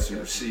broadcast and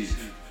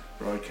receive.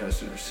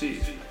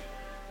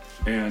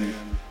 And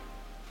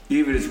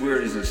even as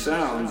weird as it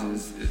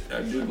sounds,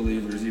 I do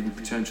believe there's even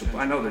potential.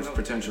 I know there's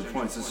potential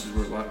points. This is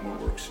where a lot more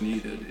work's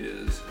needed.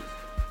 Is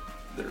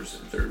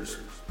there's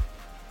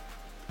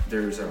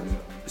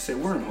say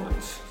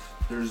wormholes.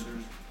 There's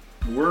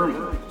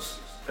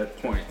wormholes at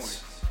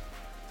points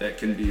that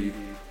can be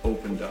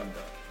opened up.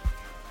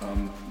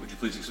 Would you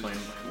please explain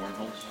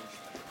wormholes?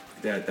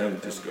 That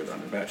would just go down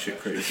to batshit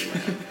crazy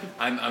land.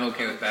 I'm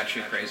okay with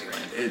batshit crazy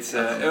land. It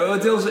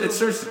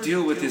starts to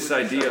deal with this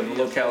idea of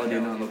locality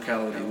and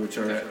non-locality, which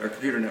our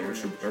computer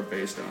networks are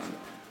based on,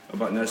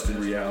 about nested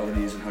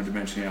realities and how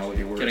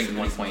dimensionality works. Getting to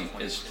one point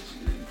is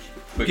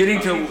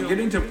getting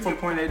to from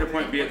point A to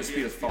point B at the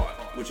speed of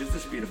thought, which is the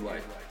speed of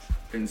light.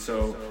 And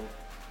so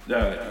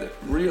the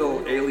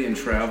real alien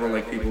travel,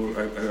 like people,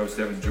 I was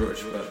telling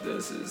George about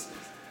this, is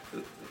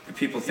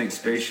people think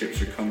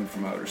spaceships are coming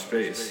from outer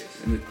space,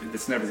 and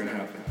it's never going to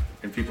happen.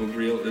 And people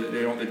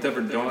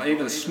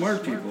even the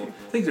smart people,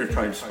 I think there's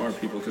probably smart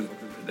people because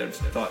they've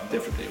thought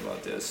differently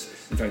about this.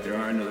 In fact,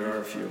 I know there are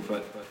a few,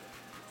 but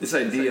this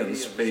idea of the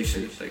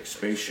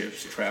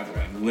spaceships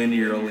traveling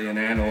linearly and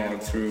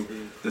analog through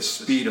the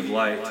speed of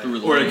light,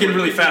 or getting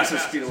really fast at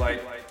the speed of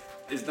light,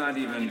 is not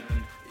even.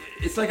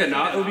 It's like it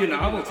would be a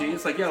novelty.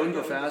 It's like, yeah, we can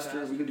go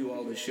faster, we can do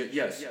all this shit.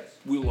 Yes,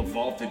 we'll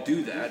evolve to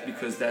do that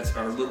because that's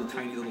our little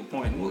tiny little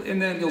point.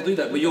 And then you'll do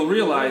that, but you'll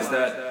realize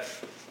that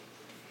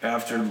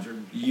after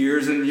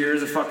years and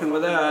years of fucking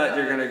with that,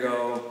 you're gonna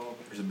go,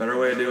 there's a better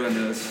way of doing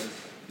this.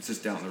 It's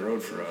just down the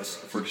road for us.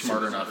 We're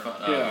smarter, not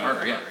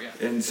harder. Yeah.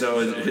 And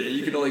so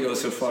you can only go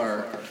so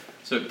far.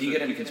 So do you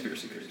get any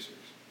conspiracy theories?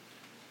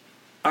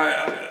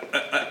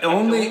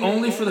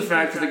 Only for the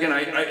fact that, again,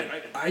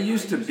 I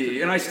used to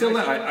be, and I still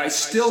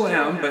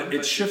am, but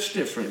it shifts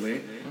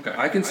differently. Okay.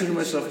 I consider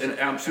myself an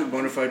absolute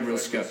bona fide real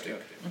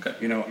skeptic. Okay.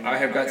 You know, I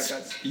have got,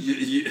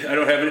 I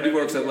don't have it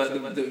anymore because I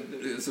let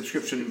the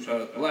subscription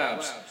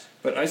lapse,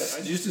 but I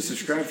used to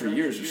subscribe for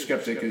years to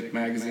Skeptic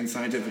Magazine,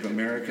 Scientific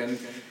American,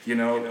 you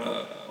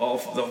know, all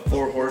the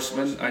Four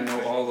Horsemen. I know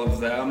all of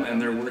them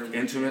and their work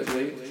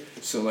intimately.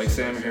 So like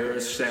Sam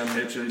Harris, Sam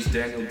Hitchens,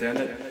 Daniel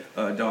Dennett,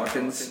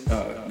 Dawkins,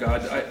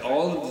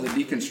 all of the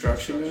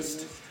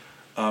deconstructionists,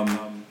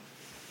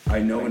 I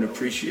know and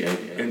appreciate,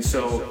 and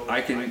so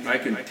I can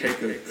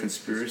take a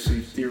conspiracy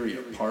theory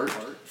apart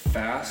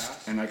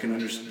fast, and I can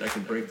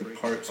break the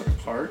parts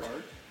apart.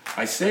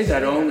 I say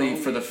that only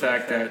for the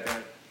fact that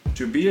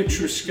to be a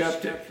true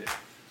skeptic,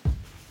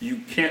 you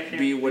can't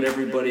be what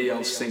everybody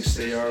else thinks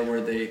they are,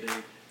 where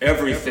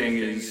everything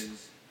is.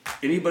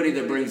 Anybody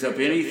that brings up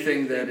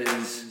anything that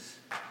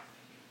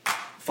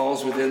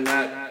falls within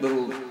that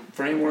little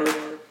framework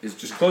is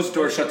just close the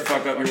door, shut the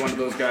fuck up. You're one of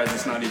those guys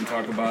that's not even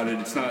talk about it.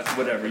 It's not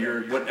whatever.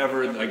 You're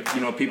whatever, like,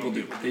 you know, people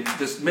do. They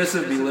dismiss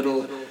it,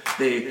 belittle.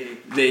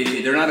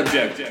 They're not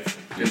objective,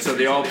 and so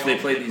they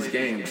play these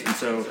games. And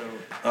so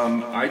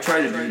I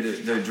try to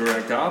do the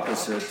direct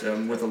opposite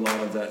with a lot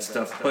of that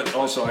stuff. But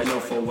also I know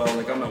full well,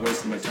 like, I'm not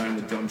wasting my time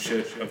with dumb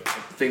shit of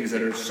things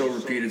that are so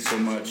repeated so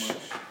much.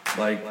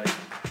 Like,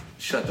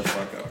 shut the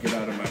fuck up. Get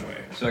out of my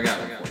way. So I got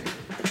one for you.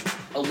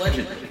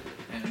 Allegedly,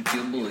 and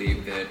people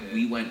believe that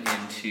we went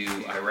into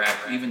Iraq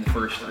even the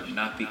first time,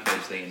 not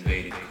because they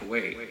invaded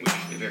Kuwait, which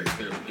they very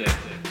clearly did,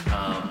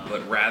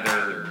 but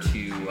rather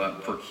to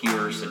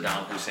procure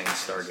Saddam Hussein's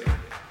Stargate.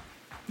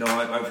 No,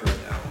 I've heard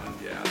that one.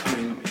 Yeah, I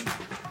mean,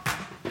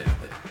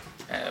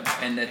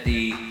 and that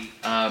the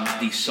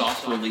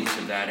soft release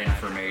of that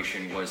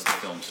information was the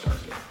film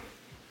Stargate.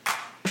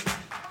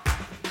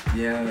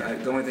 Yeah,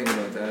 the only thing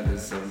about that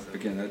is,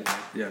 again,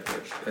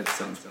 that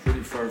sounds pretty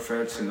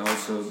far-fetched, and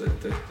also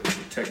that the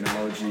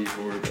technology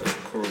or the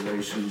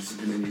correlations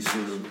in any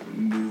sort of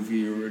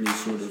movie or any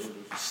sort of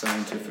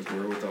scientific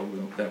wherewithal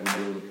that would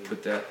be able to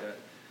put that,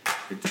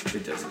 it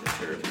doesn't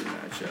terribly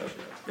match up.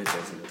 It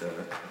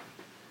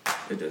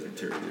doesn't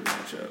terribly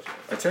match up.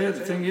 I tell you,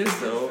 the thing is,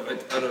 though, I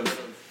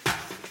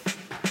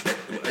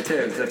tell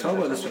you, as I talked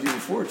about this with you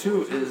before,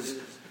 too, is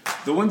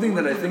the one thing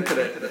that I think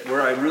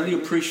where I really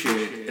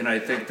appreciate, and I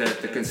think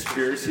that the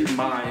conspiracy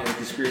mind, the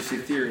conspiracy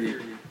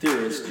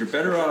theorist, you're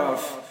better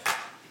off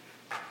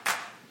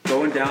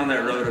going down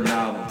that road of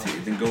novelty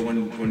than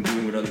going when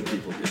doing what other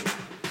people do,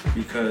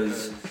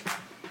 because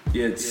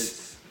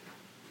it's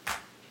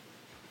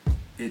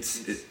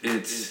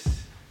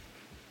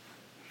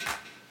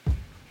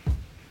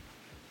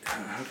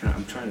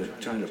I'm trying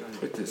to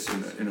put this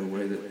in a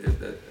way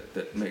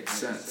that makes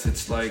sense.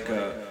 It's like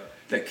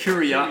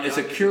it's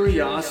a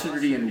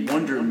curiosity and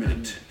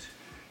wonderment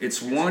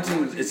It's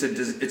wanting. It's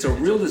a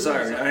real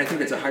desire, and I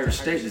think it's a higher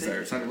state desire.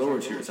 It's not a lower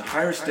tier. It's a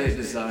higher state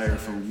desire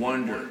for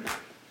wonder,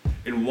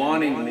 and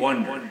wanting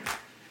wonder,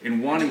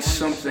 and wanting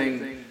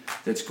something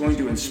that's going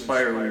to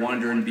inspire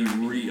wonder and be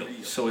real.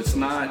 So it's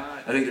not.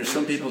 I think there's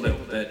some people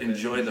that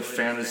enjoy the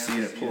fantasy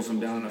and it pulls them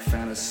down a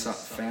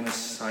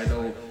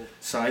fantasicidal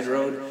side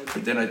road.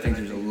 But then I think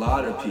there's a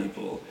lot of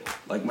people,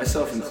 like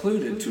myself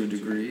included to a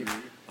degree,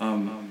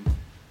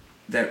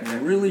 that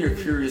really are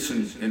curious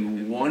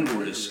and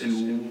wondrous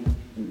and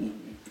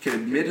can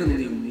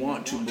admittedly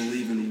want to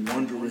believe in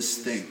wondrous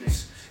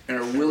things and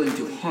are willing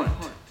to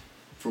hunt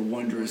for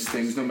wondrous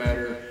things, no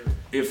matter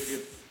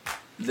if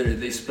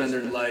they spend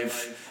their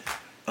life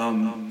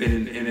and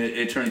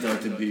it turns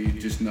out to be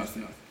just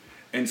nothing.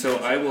 And so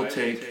I will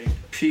take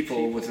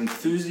people with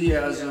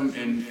enthusiasm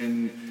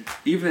and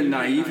even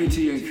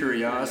naivety and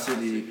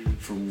curiosity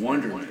for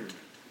wonderment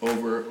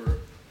over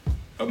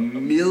a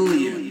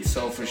million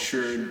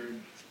self-assured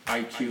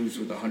IQs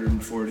with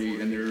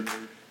 140, and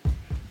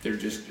they're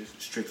just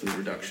strictly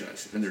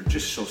reductionist, and they're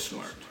just so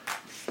smart.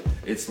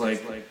 It's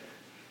like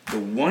the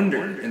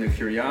wonder and the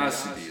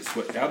curiosity is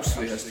what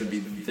absolutely has to be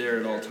there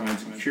at all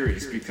times and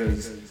curious,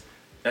 because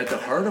at the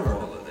heart of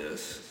all of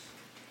this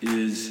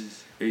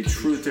is a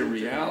truth and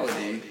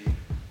reality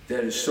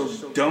that is so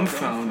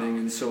dumbfounding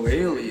and so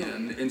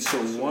alien and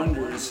so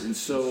wondrous and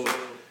so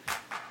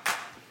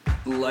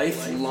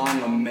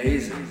lifelong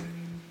amazing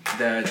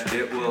that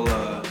it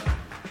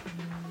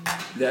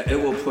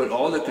will put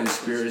all the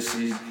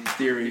conspiracy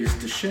theories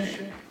to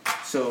shame.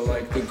 So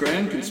like the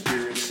grand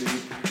conspiracy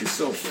is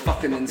so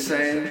fucking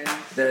insane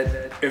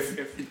that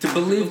if to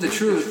believe the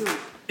truth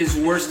is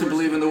worse to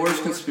believe in the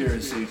worst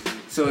conspiracy.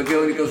 So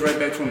again, it goes right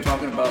back to what I'm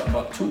talking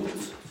about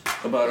tools.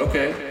 About,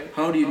 okay,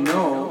 how do you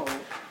know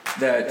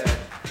that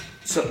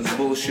something's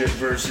bullshit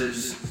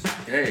versus,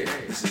 hey,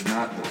 this is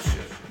not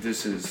bullshit.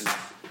 This is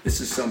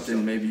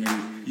something maybe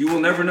you will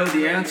never know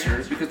the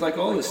answer, because like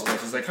all this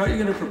stuff is like, how are you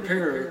going to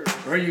prepare, or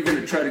how are you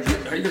going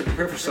to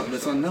prepare for something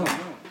that's unknown?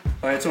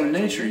 By its own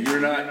nature, you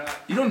don't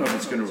know if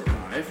it's going to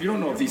arrive. You don't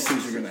know if these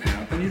things are going to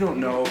happen. You don't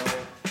know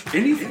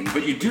anything,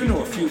 but you do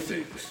know a few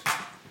things.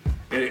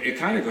 It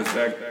kind of goes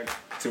back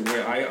to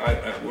where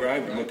I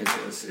look at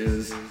this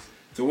is,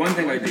 the one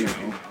thing I do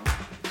know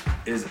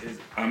is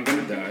I'm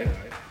going to die.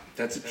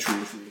 That's the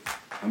truth.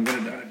 I'm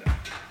going to die.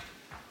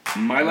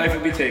 My life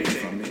will be taken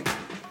from me.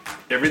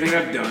 Everything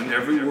I've done,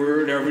 every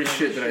word, every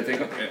shit that I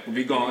think will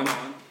be gone,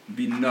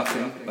 be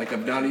nothing, like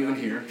I'm not even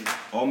here.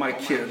 All my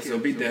kids, they'll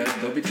be dead,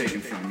 they'll be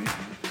taken from me.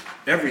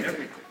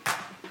 Everything.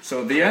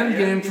 So the end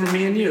game for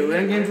me and you,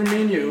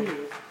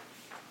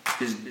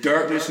 is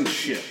darkness and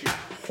shit.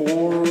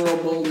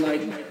 Horrible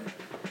nightmare.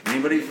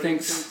 Anybody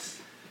thinks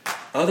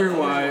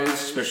otherwise,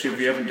 especially if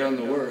you haven't done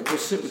the work, go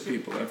sit with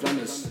people. I've done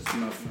this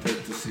enough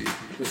to see.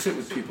 Go sit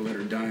with people that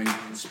are dying,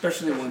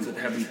 especially the ones that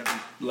haven't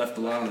left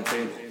a lot on the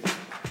table.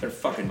 They're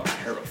fucking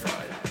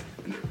terrified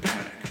and they're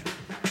panicking,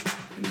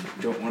 and you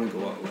don't want to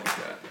go out like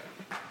that.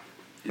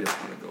 You don't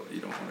want to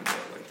go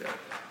out like that.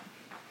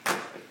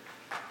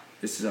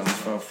 This sounds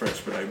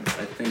far-fetched, but I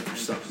think there's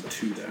something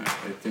to that.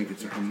 I think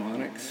it's a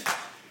harmonics,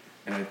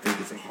 and I think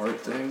it's a heart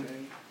thing,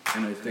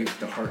 and I think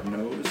the heart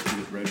knows because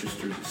it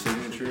registers a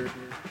signature.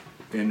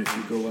 And if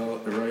you go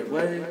out the right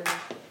way,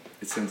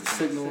 it sends a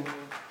signal.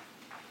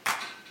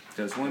 It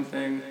does one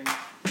thing,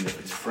 and if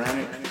it's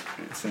frantic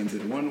and it sends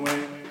it one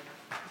way,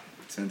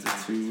 sends it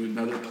to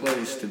another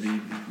place to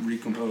be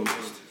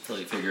recomposed. So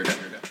you figured it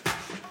out.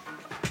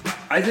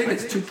 I think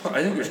there's two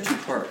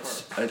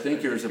parts. I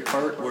think there's a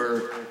part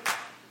where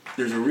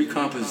there's a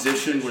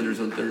recomposition, where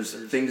there's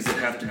things that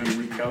have to be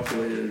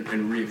recalculated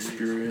and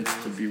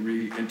re-experienced to be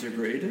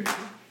reintegrated. I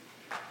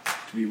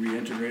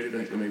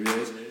think maybe it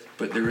is.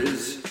 But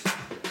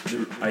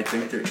I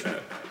think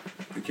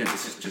again,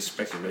 this is just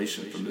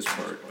speculation from this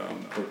part,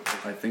 but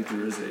I think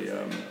there is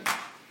a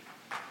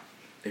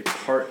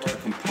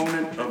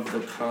component of the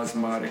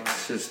cosmotic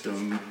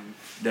system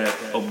that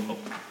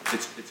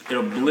it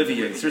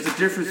obliviates. There's a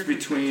difference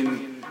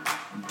between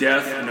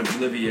death and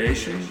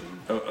obliviation.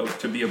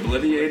 To be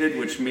obliviated,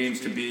 which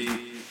means to be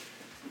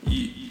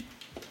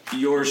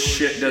your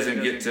shit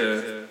doesn't get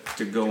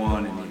to go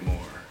on anymore.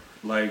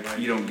 Like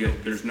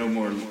there's no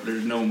more.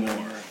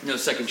 No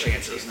second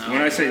chances. No.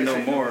 When I say no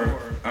more,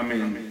 I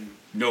mean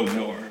no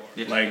more.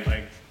 Yeah.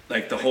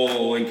 Like the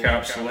whole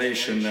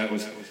encapsulation that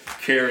was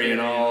carrying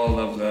all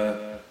of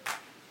the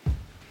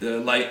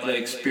light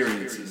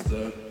experiences,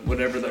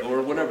 whatever the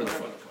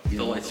fuck.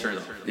 The lights turned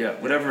off. Yeah,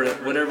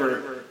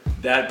 whatever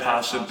that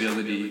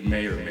possibility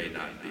may or may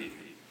not be.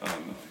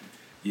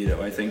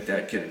 I think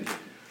that can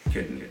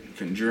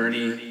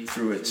journey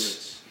through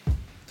its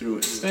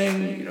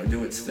thing,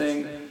 do its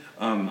thing.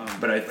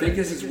 But I think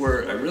this is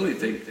where I really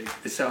think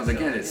it sounds a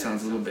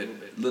little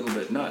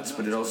bit nuts,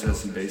 but it also has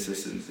some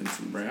basis in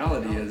some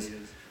reality.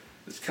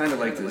 It's kind of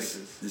like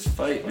this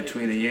fight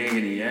between a yin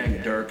and a yang,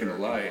 a dark and a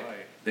light,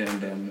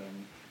 and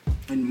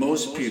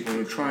most people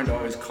are trying to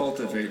always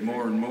cultivate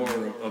more and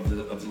more of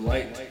the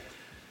light,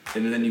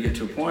 and then you get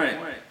to a point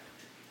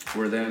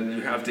where then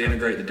you have to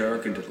integrate the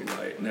dark into the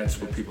light, and that's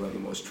where people have the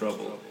most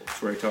trouble.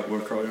 It's where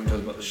Carl Jung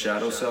talks about the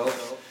shadow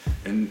self,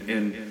 and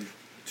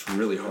it's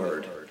really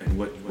hard. And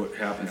what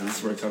happens, this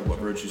is where I talk about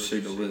virtue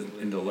signal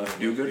in the left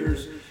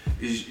do-gooders,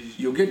 is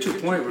you'll get to a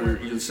point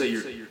where you'll say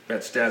you're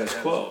at status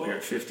quo, you're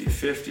at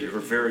 50-50, or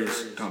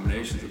various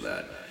combinations of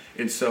that.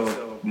 And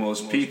so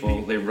most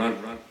people,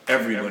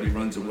 everybody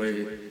runs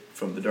away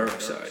from the dark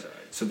side.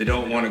 So they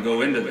don't want to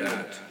go into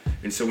that.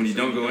 And so when you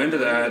don't go into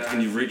that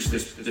and you reach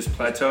this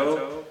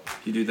plateau,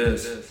 you do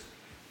this.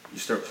 You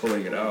start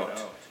pulling it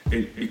out.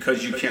 And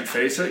because you can't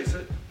face it,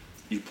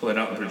 you pull it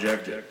out and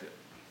project it.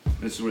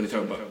 This is where they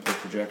talk about the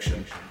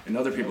projection. And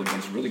other people have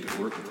done some really good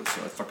work with this.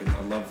 So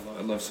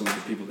I love some of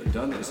the people that have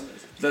done this.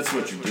 That's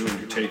what you're doing.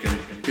 You're taking,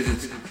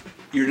 because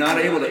you're not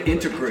able to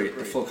integrate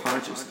the full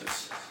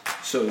consciousness.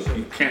 So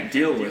you can't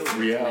deal with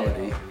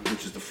reality,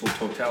 which is the full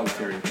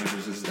totalitarian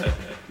consciousness, that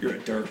you're a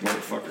dark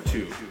motherfucker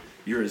too.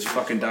 You're as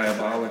fucking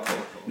diabolical.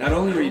 Not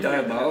only are you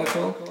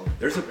diabolical,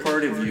 there's a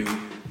part of you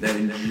that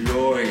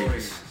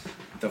enjoys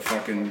the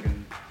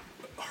fucking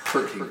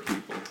hurting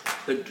people.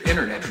 The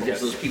internet trolls,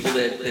 those people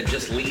that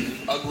just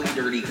leave ugly,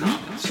 dirty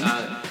comments.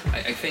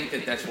 I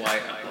think that's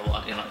why a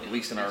lot, at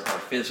least in our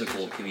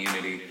physical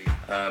community,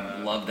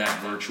 love that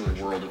virtual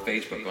world of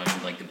Facebook. I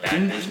mean, like the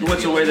bad business.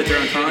 What's a way that their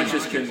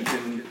unconscious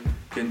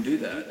can do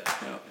that?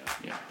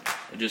 Yeah.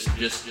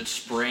 Just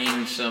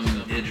spraying some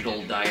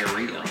digital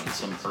diarrhea on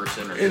some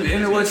person. Or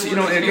and what's,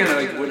 again,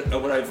 like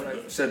what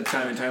I've said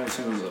time and time with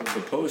some of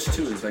the posts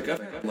too, is like I've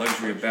had the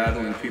luxury of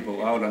battling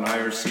people out on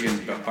IRC and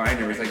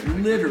binaries, like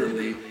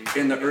literally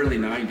in the early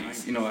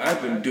 90s.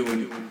 I've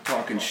been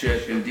talking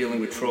shit and dealing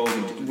with trolls,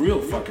 and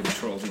real fucking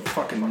trolls, and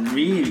fucking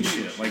mean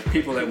shit, like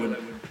people that would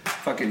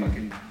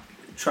fucking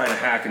try to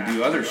hack and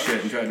do other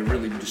shit and try to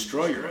really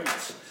destroy your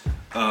ass.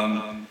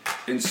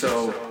 And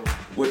so,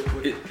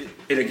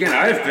 and again,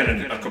 I've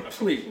been a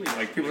complete,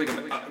 like, people think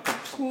I'm a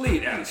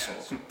complete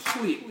asshole,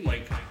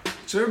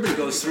 so everybody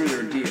goes through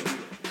their deal.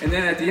 And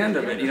then at the end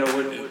of it,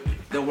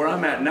 where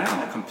I'm at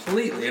now,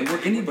 completely, and where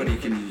anybody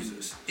can use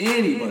this.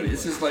 Anybody.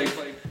 This is like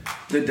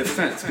the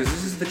defense, because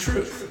this is the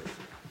truth.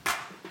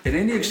 In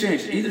any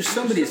exchange, either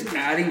somebody is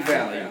adding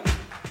value,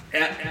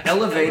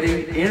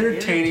 elevating,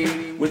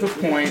 entertaining with a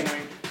point,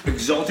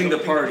 exalting the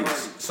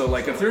parties. So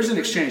like if there's an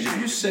exchange,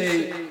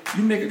 if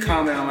you make a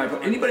comment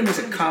on anybody makes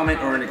a comment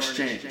or an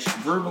exchange,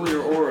 verbally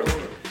or orally,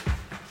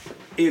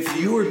 if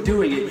you are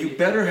doing it, you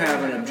better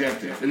have an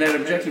objective. And that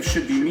objective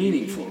should be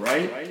meaningful,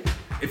 right?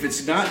 If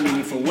it's not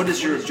meaningful, what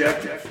is your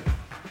objective?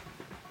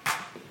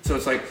 So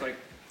it's like,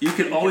 you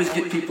can always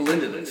get people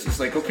into this. It's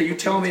like, okay, you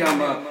tell me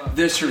I'm a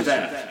this or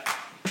that.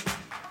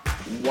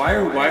 Why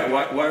are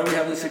we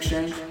having this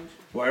exchange?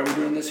 Why are we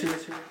doing this here?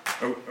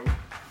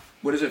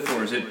 What is it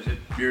for? Is it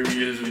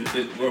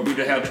are we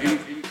to have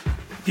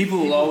people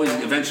will always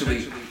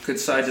eventually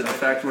coincide to the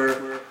fact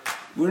where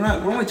we're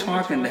only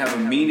talking to have a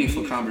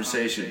meaningful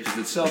conversation, because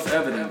it's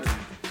self-evident.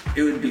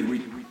 It would be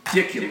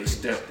ridiculous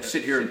to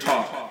sit here and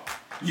talk.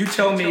 You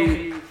tell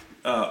me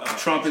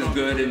Trump is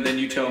good, and then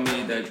you tell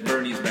me that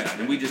Bernie's bad,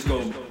 and we just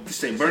go to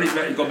say Bernie's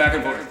bad and go back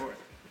and forth.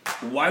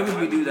 Why would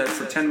we do that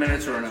for 10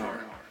 minutes or an hour?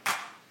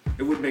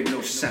 It would make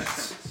no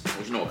sense.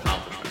 There's no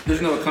accomplishment.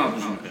 There's no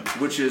accomplishment,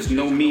 which is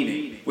no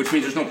meaning, which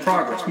means there's no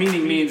progress.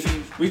 Meaning means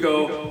we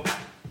go,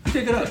 you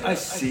take it up. I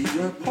see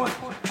your point.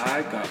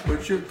 I got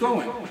what you're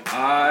going.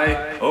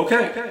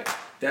 Okay.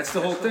 That's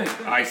the whole thing.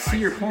 I see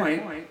your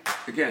point.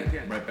 Again,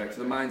 right back to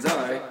the mind's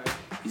eye.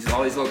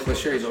 All these little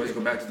cliches always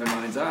go back to the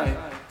mind's eye.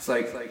 It's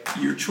like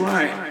you're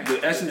trying,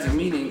 the essence of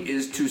meaning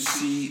is to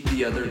see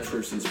the other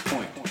person's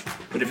point.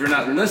 But if you're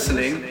not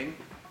listening,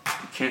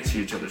 you can't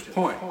see each other's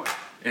point.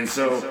 And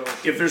so,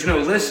 if there's no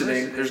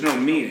listening, there's no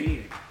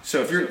meaning. So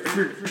if you're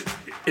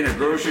in a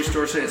grocery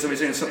store somebody's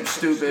saying something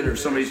stupid, or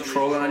somebody's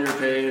trolling on your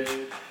page,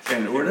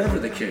 and whatever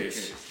the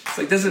case, it's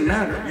like, doesn't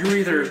matter. You're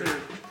either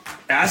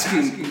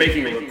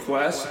making a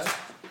request,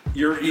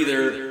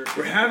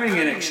 we're having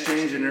an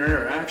exchange and an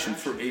interaction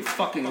for a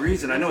fucking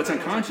reason. I know it's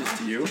unconscious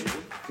to you,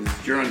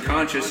 because you're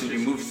unconscious and you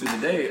move through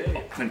the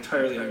day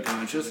entirely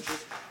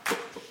unconscious.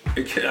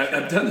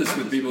 I've done this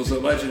with people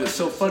so much, and it's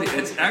so funny.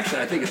 It's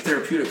actually, I think it's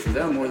therapeutic for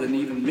them more than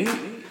even me.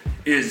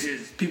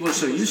 Is people are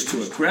so used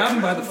to it. Grab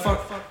them by the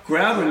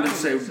grab them and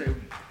say,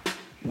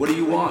 "What do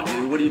you want,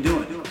 dude? What are you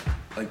doing?"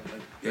 Like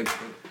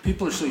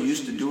people are so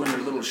used to doing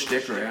their little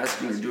shtick or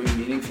asking or doing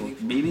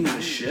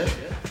meaningless shit.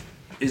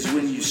 Is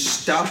when you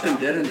stop them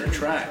dead in their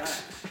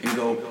tracks and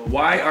go,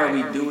 "Why are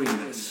we doing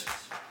this?"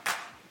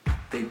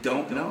 They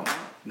don't know.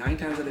 9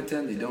 times out of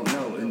 10, they don't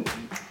know, and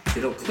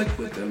it'll click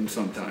with them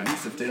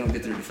sometimes if they don't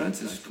get their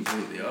defenses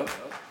completely up.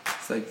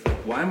 It's like,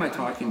 why am I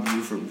talking to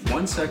you for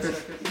 1 second,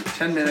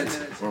 10 minutes,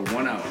 or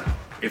 1 hour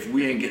if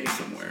we ain't getting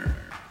somewhere?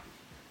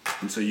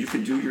 And so you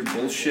can do your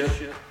bullshit,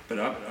 but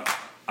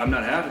I'm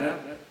not having it.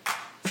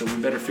 So we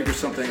better figure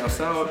something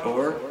else out,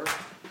 or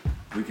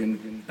we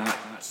can not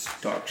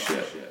talk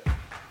shit.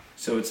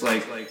 So it's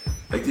like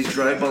these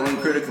dry-bulling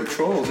critical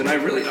trolls, and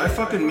I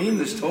fucking mean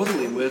this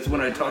totally with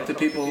when I talk to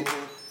people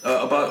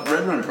about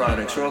Red Run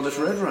products or all this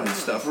Red Run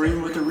stuff, or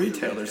even with the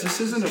retailers. This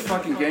isn't a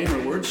fucking game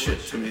or word shit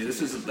to me.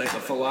 This is like a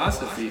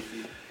philosophy.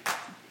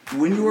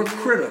 When you are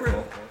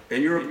critical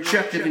and you're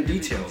objective and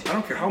detailed, I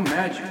don't care how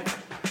mad you are.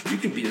 You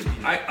can be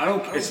I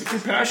don't. If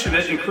you're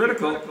passionate and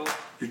critical,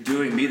 you're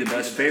doing me the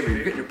best favor.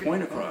 You're getting your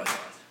point across.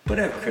 But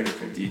have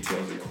critical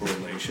details and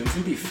correlations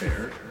and be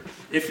fair.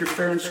 If you're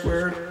fair and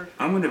square,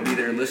 I'm going to be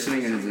there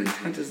listening and as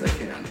intent as I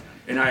can.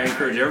 And I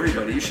encourage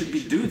everybody, you should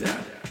do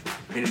that.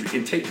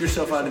 And take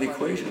yourself out of the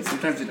equation.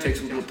 Sometimes it takes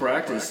a little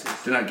practice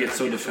to not get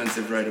so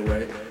defensive right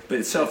away. But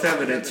it's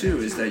self-evident too,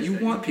 is that you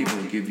want people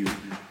to give you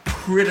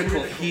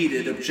critical,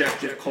 heated,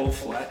 objective, cold,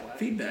 flat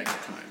feedback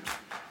at times.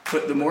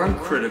 But the more I'm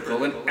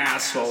critical, an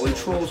asshole, and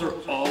trolls are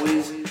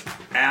always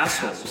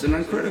assholes and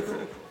uncritical.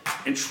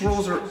 And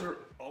trolls are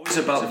always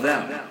about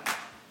them.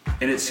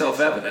 And it's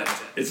self-evident.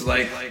 It's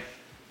like,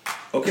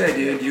 okay,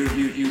 dude,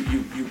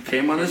 you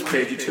came on this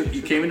page,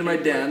 you came into my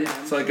den.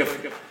 It's like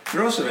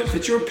if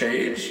it's your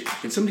page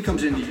and somebody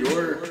comes into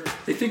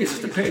they think it's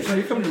just a page. No,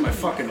 you're coming to my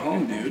fucking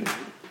home, dude.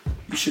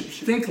 You should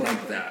think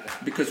like that,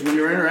 because when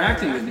you're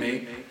interacting with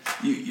me,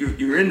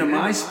 you're into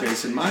my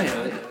space in my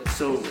head.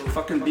 So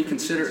fucking be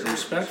considerate and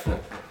respectful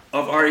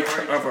of our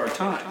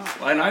time,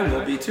 and I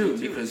will be too,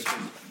 because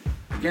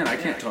again, I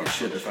can't talk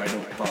shit if I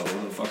don't follow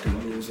the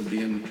fucking rules of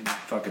being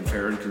fucking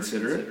fair and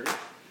considerate.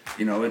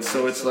 You know, it's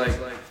like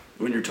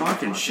when you're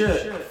talking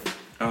shit,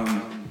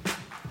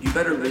 you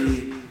better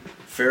be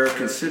fair,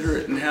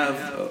 considerate, and have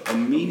a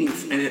meaning,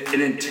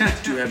 an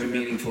intent to have a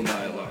meaningful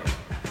dialogue.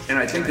 And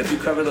I think if you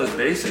cover those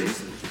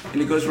bases,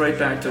 and it goes right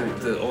back to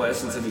the whole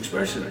essence of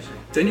expression,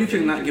 then you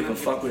can not give a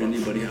fuck what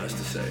anybody has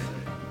to say.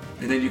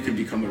 And then you can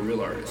become a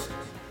real artist.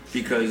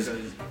 Because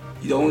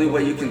the only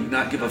way you can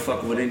not give a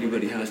fuck what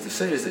anybody has to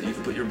say is that you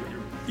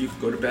can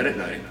go to bed at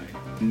night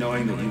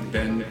knowing that you've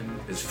been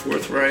as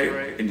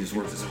forthright and you've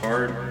worked as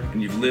hard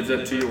and you've lived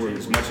up to your word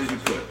as much as you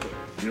could.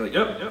 And you're like,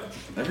 yep,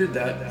 I did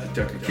that. You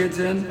tuck your kids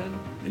in,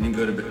 and you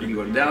can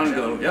go down and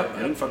go, yep,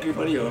 I didn't fuck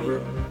anybody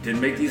over.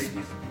 Didn't make these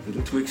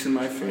little tweaks in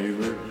my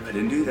favor. I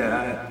didn't do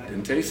that.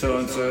 Didn't take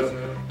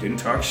so-and-so. Didn't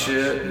talk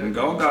shit. Didn't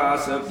go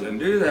gossip. Didn't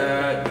do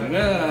that. Didn't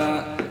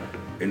that.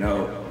 You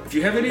know, if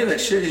you have any of that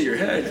shit in your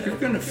head, you're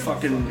gonna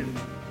fucking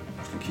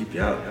keep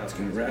you up. It's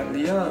gonna rattle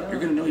you up. You're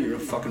gonna know you're a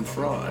fucking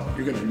fraud.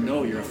 You're gonna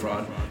know you're a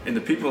fraud. And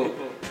the people,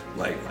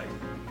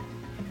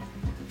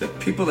 the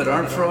people that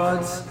aren't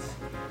frauds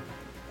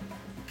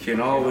can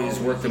always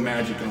work the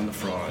magic on the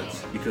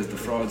frauds, because the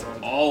frauds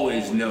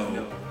always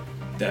know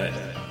that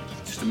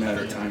it's just a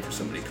matter of time for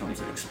somebody comes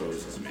and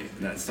exposes me, and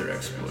that's their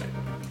exploit.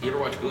 You ever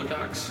watch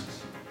Boondocks?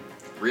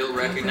 Real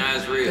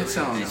recognize real. That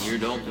sounds... And you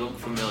don't look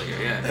familiar,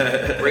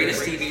 yeah.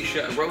 Greatest TV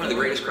show, one of the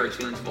greatest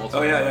cartoons of all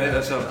time. Oh yeah,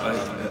 that's how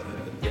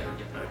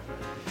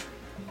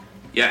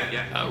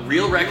Yeah.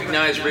 Real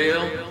recognize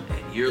real,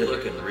 and you're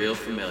looking real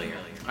familiar.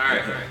 All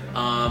right.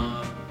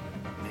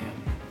 Man,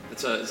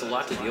 it's a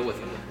lot to deal with.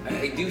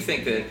 I do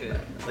think that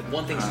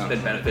one thing that's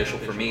been beneficial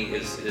for me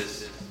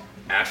is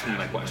asking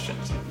my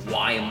questions.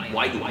 Why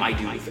do I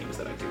do the things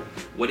that I do?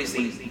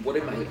 What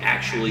am I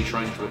actually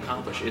trying to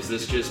accomplish? Is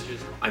this just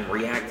I'm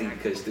reacting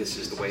because this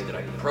is the way that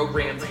I'm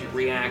programmed to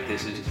react?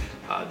 This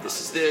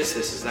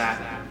is that.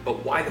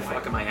 But why the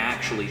fuck am I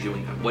actually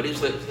doing that?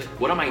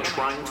 What am I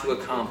trying to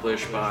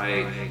accomplish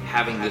by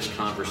having this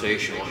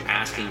conversation or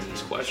asking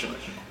these questions?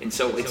 And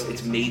so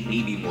it's made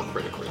me be more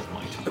critical of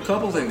my time. A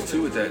couple things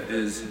too with that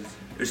is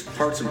there's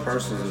parts and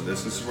parcels of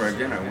this. This is where,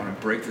 again, I want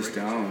to break this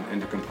down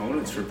into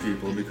components for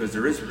people, because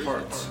there is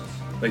parts.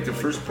 Like the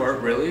first part,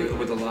 really,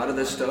 with a lot of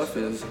this stuff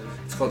it's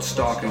called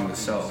stalking the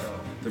self.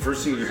 The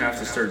first thing you have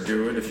to start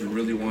doing if you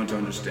really want to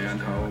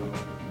understand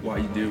why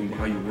you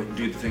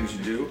do the things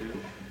you do,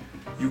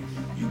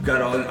 you got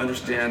to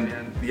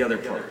understand the other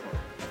part.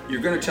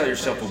 You're going to tell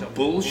yourself a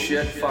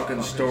bullshit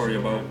fucking story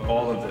about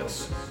all of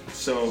this.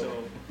 So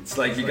it's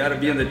like you got to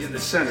be in the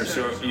center.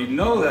 So if you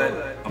know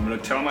that I'm going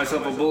to tell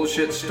myself a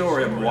bullshit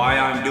story of why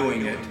I'm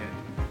doing it,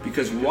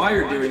 because why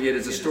you're doing it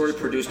is a story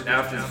produced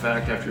after the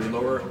fact, after your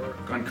lower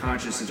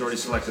unconscious has already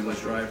selected those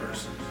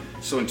drivers.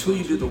 So until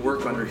you do the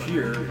work under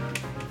here,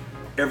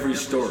 every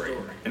story,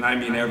 and I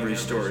mean every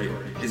story,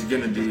 is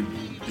going to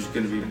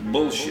be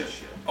bullshit.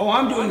 Oh,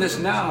 I'm doing this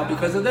now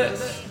because of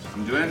this.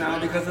 I'm doing it now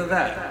because of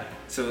that.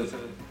 So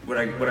what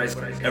I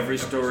say, every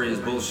story is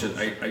bullshit.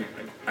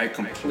 I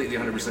completely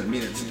 100%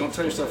 mean it. So don't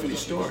tell yourself any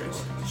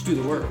stories. Just do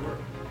the work.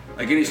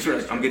 Like any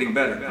story, I'm getting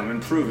better. I'm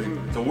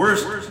improving. The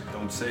worst,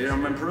 don't say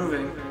I'm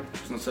improving.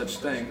 There's no such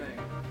thing.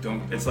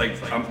 It's like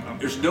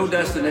there's no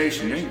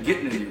destination. You ain't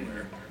getting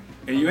anywhere,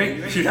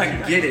 and you're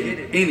not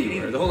getting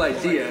anywhere. The whole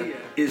idea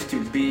is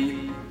to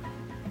be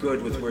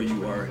good with where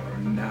you are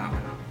now,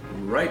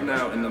 right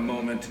now in the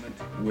moment,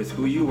 with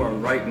who you are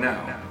right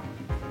now,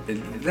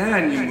 and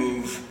then you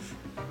move.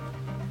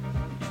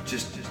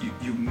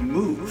 You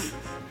move.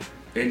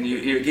 And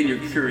you're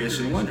curious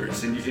and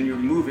wondrous, and you're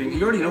moving.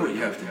 You already know what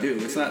you have to do.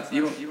 It's not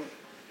you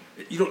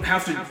don't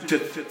have to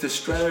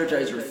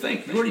strategize or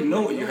think. You already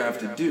know what you have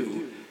to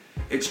do.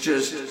 It's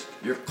just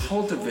you're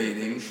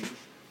cultivating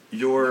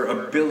your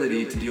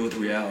ability to deal with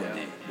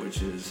reality,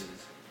 which is,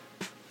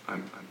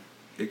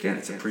 again,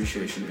 it's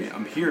appreciation.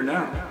 I'm here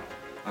now.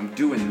 I'm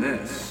doing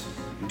this.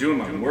 I'm doing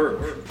my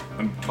work.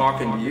 I'm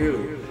talking to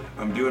you.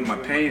 I'm doing my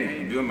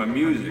painting. I'm doing my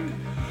music.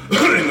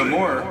 And the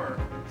more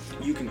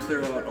you can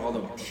clear out all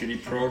the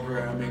shitty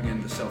programming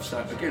and the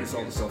self-sabotage, again, it's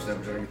all the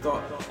self-sabotaging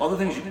thought, all the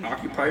things you can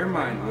occupy your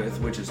mind with,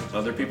 which is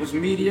other people's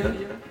media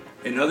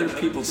and other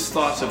people's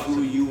thoughts of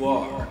who you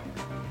are.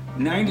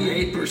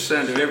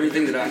 98% of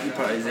everything that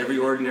occupies every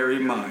ordinary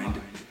mind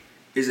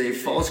is a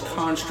false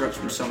construct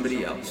from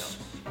somebody else.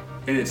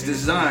 And it's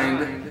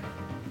designed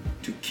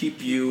to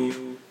keep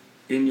you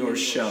in your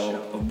shell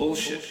of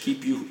bullshit,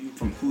 keep you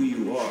from who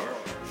you are.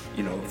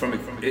 You know,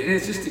 and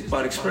it's just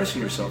about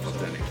expressing yourself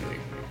authentically.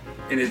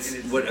 And it's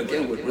what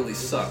really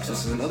sucks.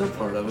 This is another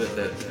part of it,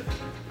 that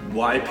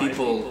why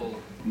people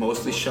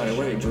mostly shy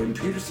away. Jordan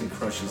Peterson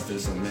crushes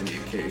this on many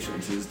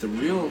occasions.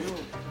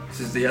 This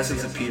is the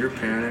essence of Peter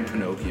Pan and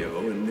Pinocchio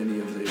and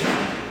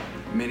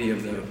many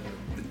of the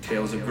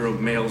tales of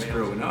males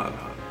growing up.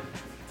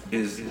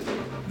 Is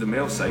the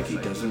male psyche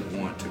doesn't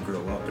want to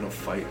grow up. It'll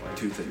fight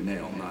tooth and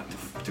nail not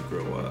to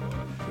grow up.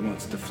 It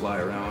wants to fly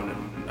around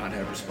and not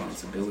have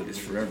responsibilities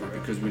forever.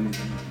 Because when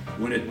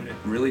it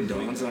really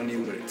dawns on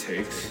you what it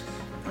takes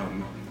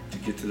to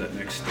get to that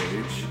next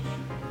stage,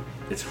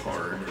 it's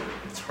hard.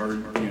 It's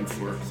hard being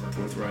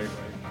forthright.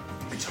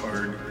 It's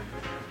hard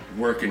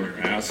working your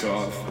ass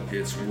off.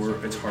 It's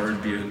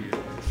hard being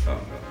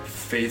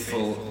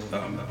faithful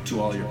to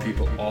all your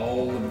people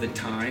all of the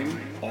time.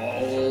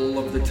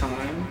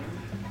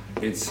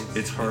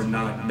 It's hard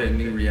not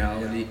bending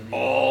reality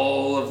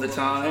all of the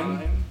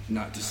time,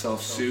 not to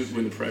self-suit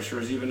when the pressure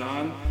is even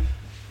on.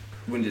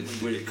 When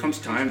it comes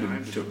time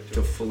to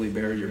fully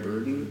bear your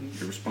burden,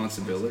 your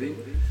responsibility,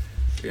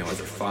 you know, as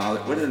a father,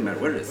 what doesn't matter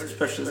what it is,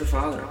 especially as a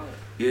father,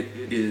 it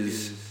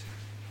is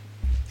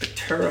a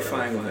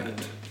terrifying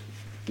event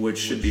which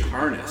should be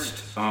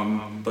harnessed,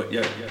 but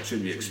yet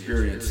should be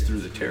experienced through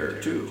the terror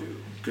too,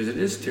 because it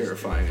is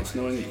terrifying. It's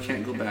knowing that you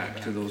can't go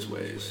back to those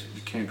ways.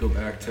 You can't go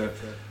back to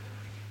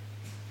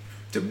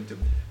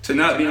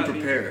not being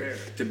prepared,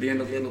 to being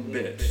a little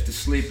bitch, to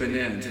sleeping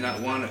in, to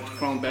not want to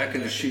crawl back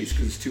in the sheets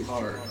because it's too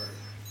hard.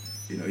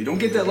 You know, you don't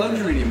get that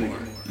luxury anymore.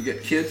 You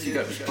got kids, you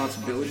got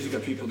responsibilities, you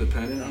got people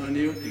dependent on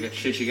you. You got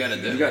shit you gotta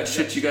do. You got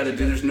shit you gotta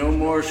do. There's no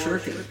more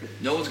shirking.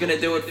 No one's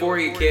gonna do it for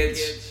you,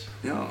 kids.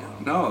 No.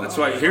 That's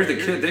why here's the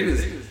kid thing.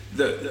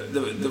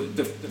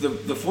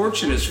 The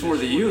fortune is for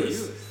the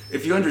youth.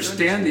 If you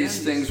understand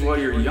these things while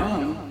you're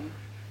young,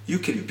 you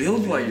can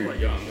build while you're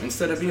young,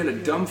 instead of being a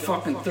dumb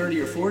fucking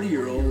 30 or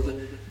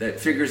 40-year-old that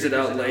figures it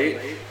out late,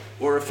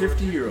 or a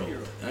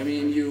 50-year-old. I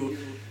mean, you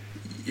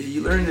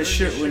learn this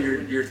shit when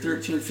you're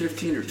 13,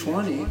 15, or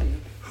 20.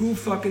 Who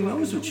fucking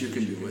knows what you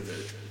can do with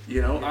it?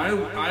 You know,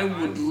 I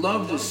would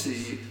love to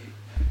see,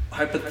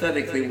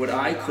 hypothetically, what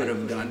I could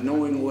have done,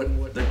 knowing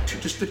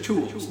just the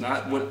tools,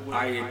 not what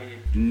I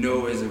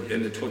know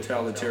in the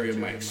totality of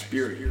my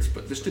experience,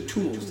 but just the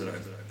tools that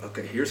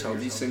okay, here's how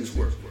these things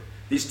work.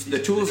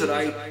 The tools that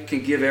I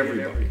can give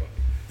everybody,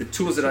 the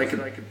tools that I can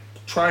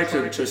try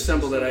to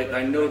assemble, that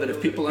I know that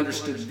if people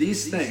understood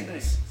these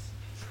things,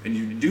 and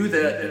you do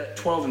that at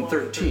 12 and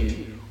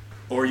 13,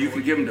 or you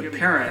can give them to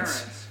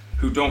parents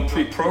who don't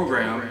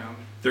pre-program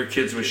their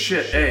kids with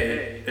shit,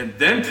 and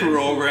then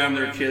program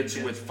their kids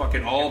with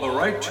fucking all the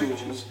right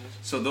tools,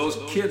 so those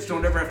kids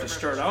don't ever have to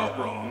start out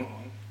wrong.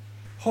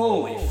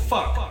 Holy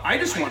fuck, I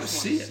just want to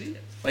see it.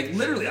 Like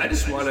literally, I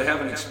just want to have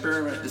an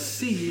experiment to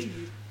see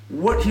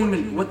what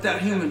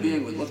that human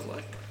being would look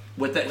like,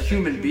 what that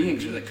human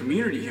beings or that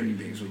community of human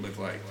beings would look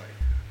like.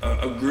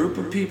 A group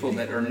of people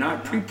that are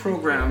not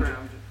pre-programmed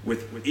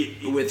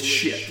with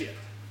shit,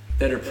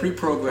 that are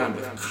pre-programmed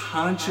with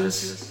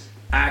conscious,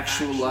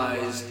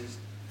 actualized,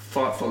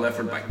 thoughtful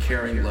effort by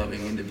caring,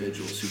 loving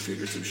individuals who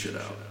figure some shit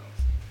out.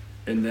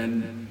 And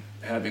then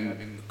having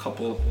a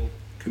couple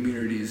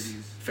communities,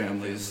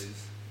 families,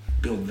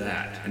 build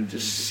that and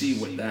just see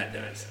what that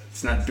does.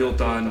 It's not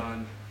built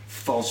on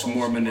false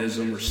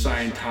Mormonism or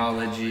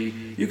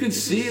Scientology. You can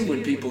see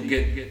when people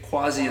get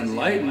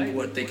quasi-enlightened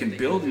what they can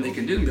build, and they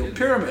can do. They can build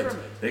pyramids.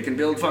 They can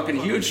build fucking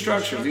huge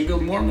structures. They can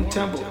build Mormon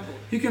temple.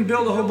 You can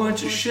build a whole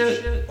bunch of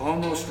shit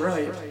almost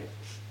right.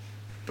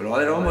 But all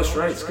that almost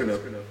right is gonna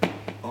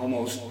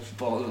almost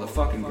fall to the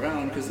fucking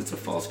ground because it's a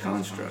false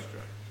construct.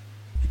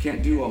 You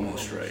can't do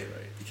almost right.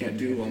 You can't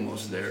do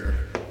almost there.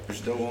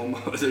 There's no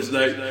almost. There's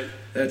like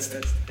that's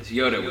as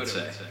Yoda would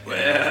say.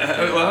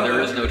 Well, there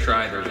is no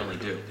try. There's only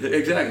do.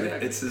 Exactly.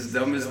 It's as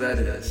dumb as that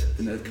is,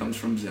 and that comes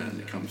from Zen.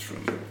 It comes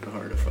from the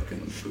heart of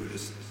fucking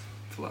Buddhist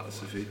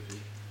philosophy.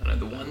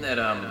 The one that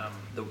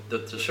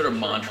the sort of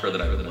mantra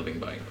that I've been living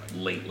by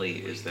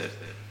lately is that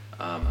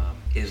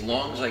as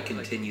long as I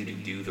continue to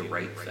do the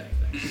right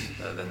things,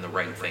 then the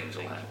right things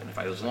will happen.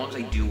 As long as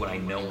I do what I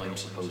know I'm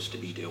supposed to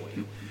be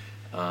doing,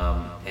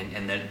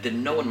 and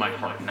then know in my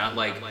heart, not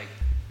like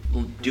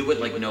do it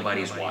like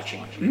nobody's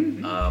watching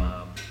me,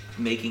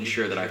 making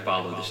sure that I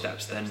follow the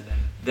steps. Then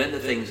the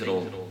things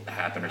that'll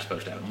happen or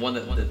supposed to happen. One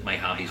that my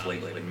hobbies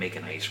lately have been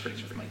making ice cream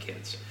with my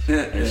kids.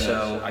 And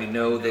so I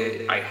know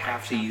that I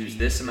have to use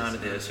this amount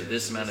of this, or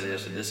this amount of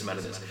this, or this amount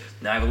of this.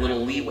 Now I have a little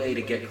leeway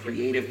to get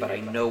creative, but I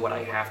know what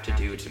I have to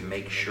do to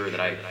make sure that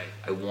I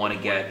want to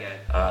get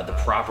the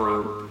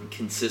proper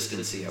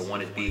consistency. I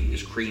want it to be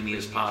as creamy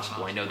as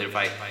possible. I know that if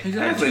I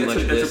add too much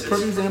of this... It's a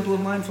perfect example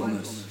of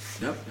mindfulness.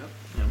 Yep.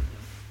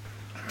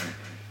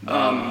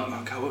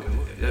 God,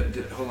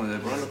 hold on,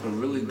 that brought up a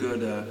really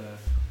good, God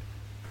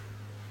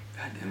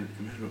damn it,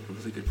 you made up a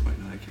really good point,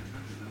 now I can't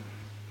remember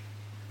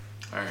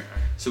that. All right,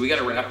 so we got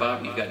to wrap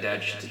up. You've got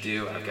dad shit to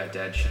do, I've got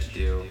dad shit to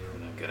do,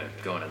 and I'm going to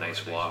go on a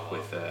nice walk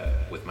with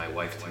my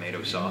wife,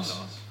 tomato sauce,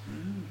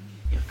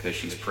 because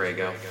she's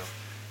prego.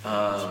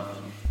 That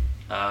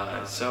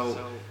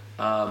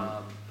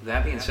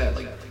being said,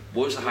 like,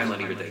 what was the highlight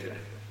of your day today?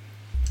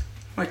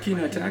 My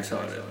Kenai tax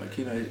audit, my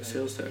Kenai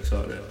sales tax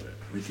audit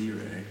with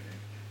D-Ray.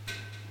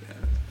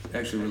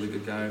 Actually, a really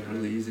good guy,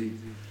 really easy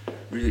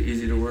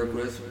to work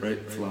with. Right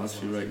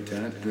philosophy, right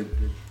intent,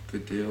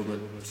 good deal. But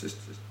it's just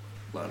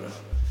a lot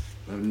of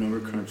number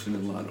crunching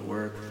and a lot of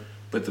work.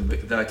 But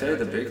I tell you,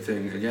 the big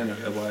thing again,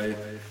 why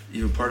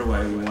part of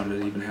why we wanted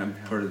to even have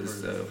part of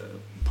this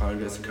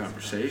podcast and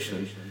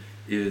conversation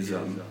is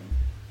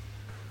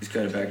it's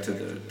kind of back to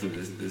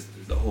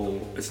the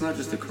whole. It's not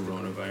just the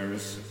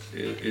coronavirus.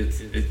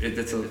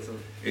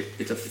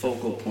 It's a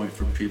focal point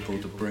for people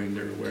to bring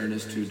their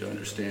awareness to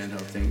understand how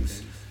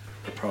things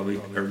how they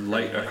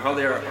are, and how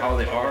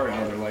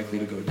they're likely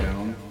to go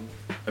down.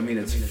 I mean,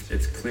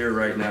 it's clear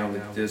right now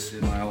with this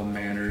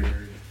mild-mannered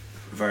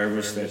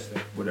virus that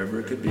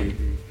whatever it could be,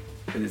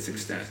 in its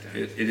extent,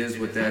 it is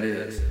what that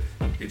is.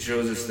 It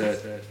shows us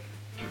that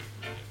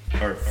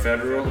our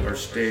federal, our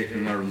state,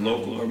 and our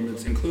local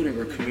governments, including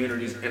our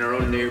communities in our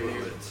own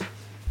neighborhoods,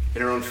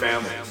 in our own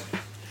families,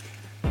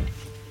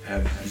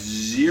 have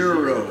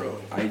zero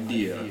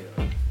idea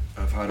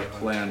of how to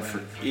plan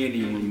for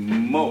any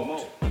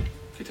remote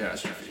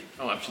catastrophe.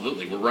 Oh,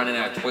 absolutely. We're running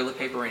out of toilet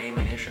paper and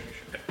ammunition.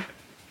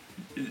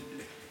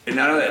 And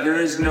now there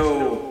is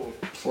no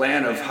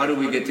plan of how do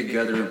we get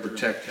together and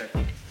protect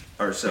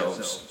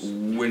ourselves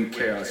when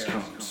chaos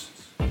comes.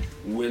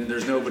 When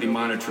there's nobody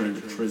monitoring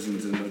the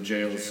prisons and the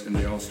jails and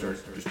they all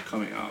start just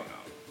coming out.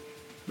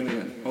 But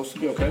again, most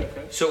will be okay.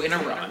 So in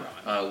Iran,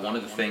 one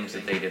of the things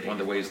that they did, one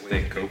of the ways that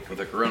they coped with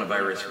the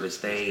coronavirus was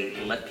they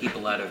let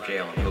people out of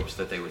jail in hopes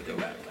that they would go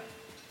back.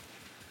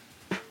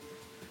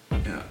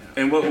 Yeah,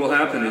 and what will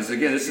happen is,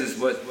 again, this is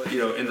what,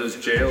 in those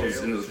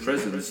jails, in those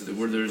prisons,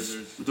 where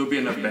there'll be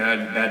enough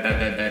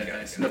bad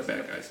guys, enough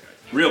bad guys.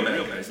 Real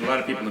bad guys. A lot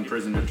of people in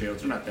prison or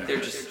jails are not bad. They're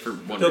just for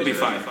one They'll be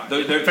reason. fine.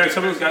 In fact,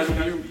 some of those guys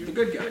will be the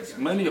good guys.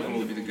 Many of them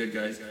will be the good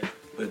guys.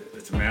 But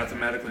it's a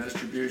mathematical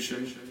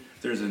distribution.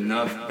 There's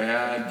enough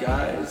bad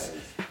guys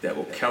that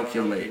will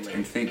calculate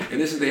and think.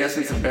 And this is the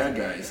essence of bad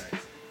guys.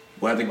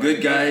 While the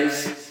good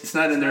guys, it's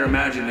not in their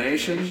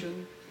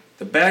imagination.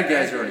 The bad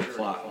guys are already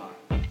plotting.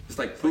 It's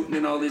like Putin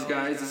and all these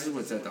guys. This is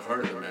what's at the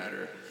heart of the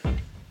matter.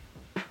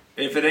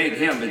 If it ain't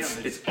him,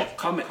 it's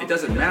coming. It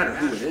doesn't matter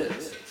who it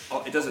is.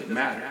 It doesn't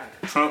matter.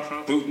 Trump,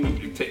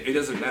 Putin, it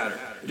doesn't matter.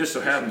 It just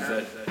so happens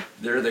that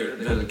they're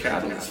the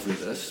catalyst for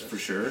this, for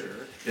sure.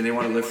 And they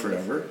want to live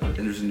forever. And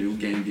there's a new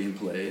game being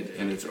played.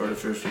 And it's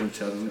artificial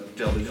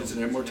intelligence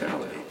and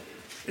immortality.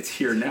 It's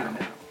here now.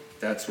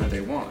 That's what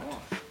they want.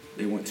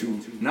 They want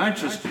to not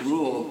just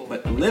rule,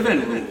 but live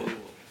and rule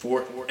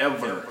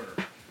forever.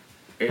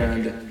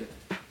 And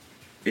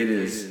it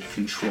is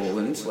control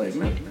and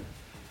enslavement.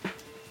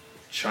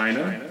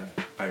 China,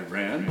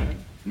 Iran,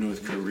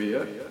 North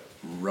Korea,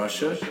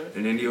 Russia,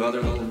 and any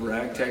other little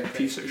ragtag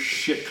piece of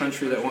shit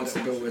country that wants to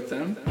go with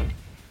them,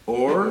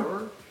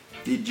 or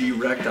the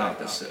direct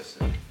opposite.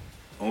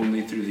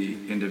 Only through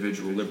the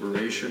individual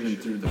liberation and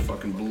through the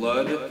fucking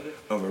blood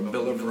of our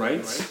Bill of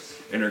Rights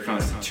and our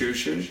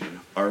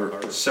Constitution,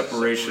 our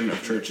separation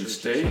of church and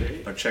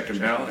state, our check and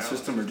balance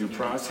system, our due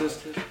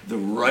process, the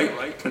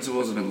right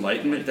principles of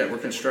enlightenment that were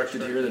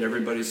constructed here that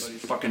everybody's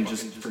fucking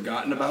just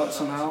forgotten about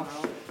somehow.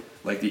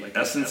 Like the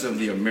essence of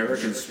the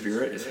American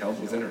spirit is held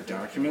within our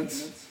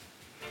documents,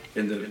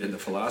 in the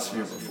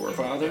philosophy of our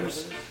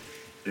forefathers.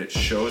 And it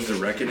shows the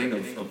reckoning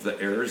of the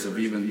errors of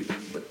even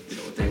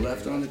what they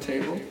left on the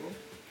table.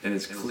 And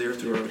it's clear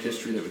through our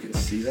history that we can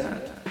see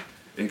that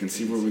and can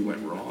see where we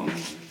went wrong.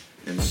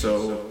 And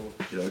so,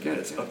 again,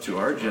 it's up to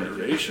our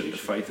generation to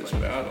fight this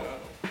battle.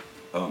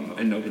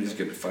 And nobody's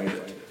going to fight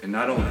it. And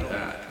not only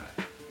that,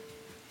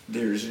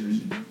 there's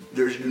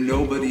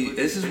nobody.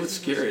 This is what's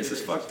scary. This is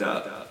fucked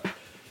up.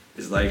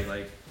 It's like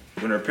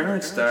when our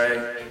parents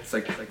die, it's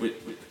like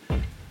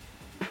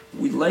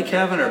we like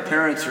having our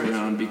parents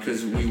around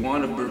because we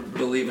want to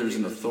believe there's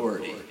an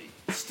authority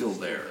still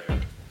there.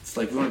 It's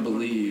like we want to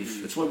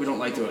believe. It's why we don't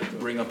like to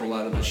bring up a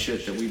lot of the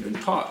shit that we've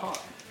been taught,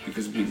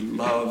 because we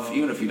love,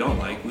 even if we don't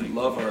like, we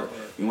want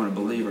to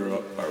believe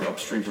our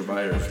upstream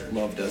providers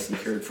loved us and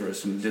cared for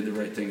us and did the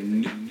right thing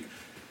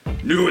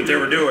and knew what they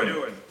were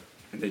doing.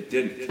 And they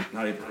didn't,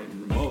 not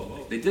even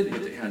remotely. They did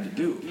what they had to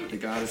do. They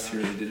got us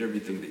here, they did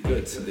everything they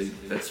could, so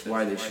that's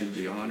why they should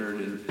be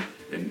honored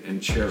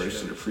and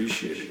cherished and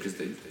appreciated because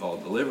they all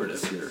delivered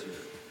us here.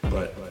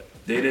 But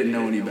they didn't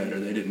know any better.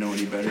 They didn't know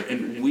any better,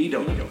 and we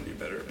don't know any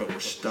better. But we're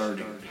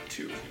starting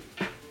to,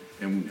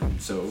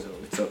 and so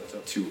it's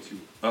up to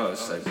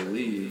us, I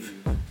believe.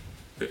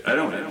 I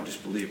don't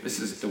just believe this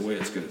is the way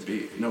it's going to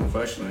be. No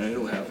question, and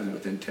it'll happen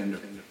within 10 to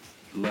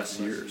less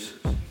years.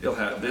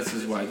 This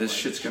is why this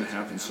shit's going to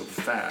happen so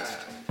fast.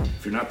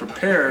 If you're not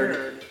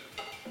prepared,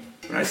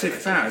 when I say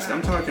fast,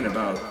 I'm talking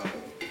about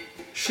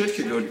shit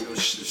could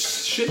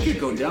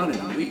go down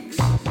in weeks,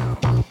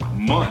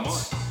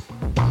 months,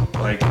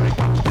 like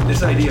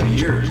this idea of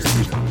years.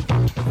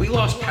 If we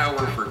lost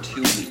power for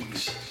 2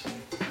 weeks,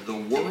 the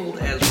world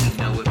as we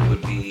know it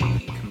would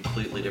be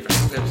completely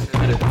different. That's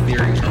kind of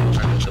theory of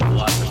the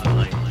philosophy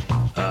behind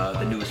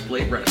the newest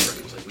Blade Runner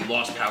movies. Like, we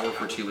lost power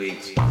for 2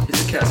 weeks.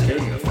 It's a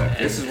cascading effect.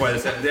 This is why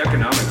the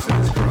economics of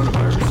this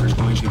coronavirus are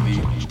going to be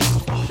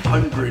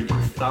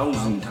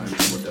 100,000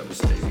 times more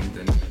devastating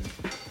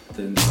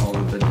than all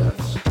of the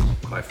deaths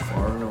by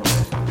far and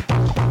away.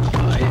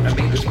 I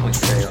made this point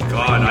today.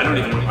 God, I don't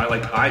even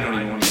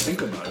want to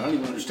think about it. I don't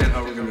even understand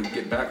how we're going to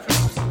get back from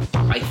this.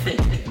 I think,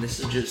 and this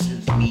is just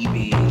me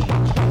being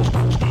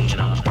an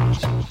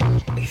optimist,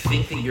 I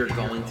think that you're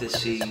going to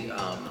see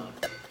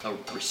a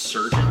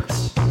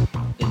resurgence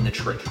in the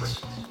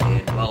trades,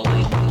 in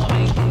welding,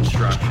 plumbing,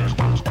 construction,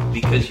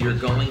 because you're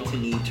going to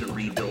need to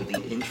rebuild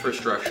the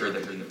infrastructure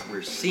that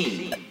we're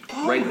seeing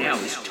right now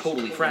is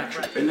totally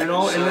fractured. And then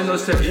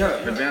those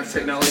advanced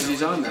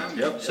technologies on that.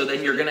 Yep. So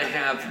then you're gonna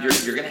have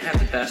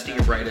the best and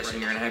your brightest,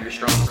 and you're gonna have your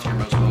strongest and your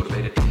most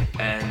motivated,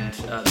 and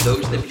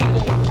those are the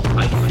people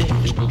I think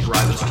that will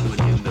drive us to a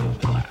new middle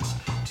class,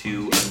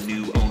 to a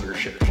new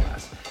ownership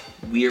class.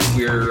 We're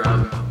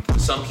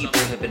some people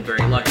have been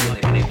very lucky and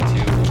they've been able to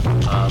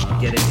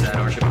get into that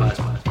ownership class.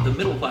 The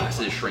middle class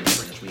is shrinking,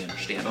 as we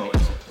understand.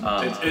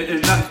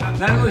 It's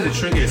not only is it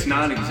shrinking, it's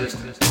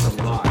non-existent. It's a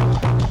lot.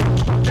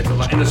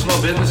 And the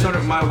small business owner,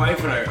 my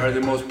wife and I are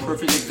the most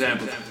perfect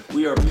examples.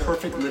 We are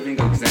perfect living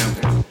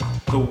examples.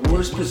 The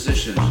worst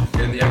position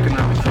in the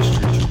economic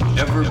history to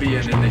ever be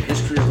in the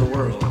history of the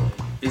world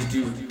is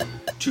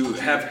to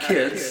have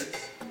kids.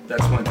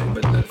 That's one thing,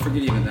 but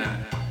forget even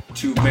that.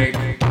 To make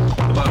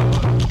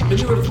about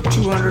anywhere from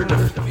 200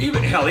 to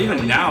even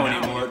now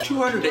anymore,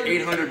 200 to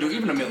 800 to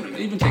even $1 million.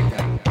 Even take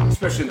that,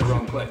 especially in the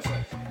wrong place.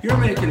 You're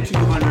making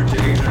 200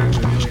 to 800 to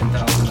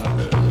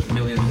 $1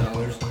 million.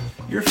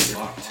 You're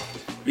fucked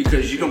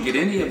because you don't get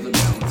any of the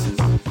balances.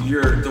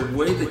 The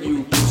way that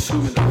you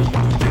consume and the way you do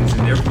things,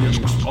 and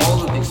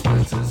all of the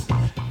expenses,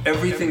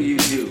 everything you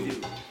do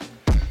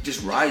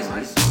just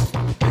rises.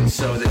 And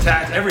so the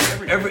tax, every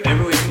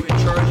way people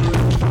charge you,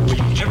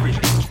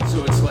 everything.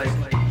 So it's like.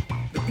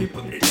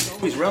 It's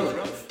always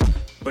relative,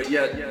 but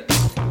yet,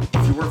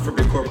 if you work for a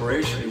big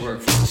corporation, you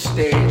work for the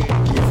state,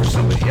 you work for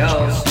somebody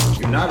else,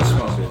 you're not a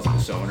small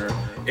business owner,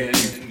 and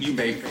you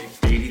make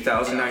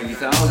 $80,000,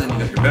 $90,000, you got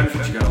your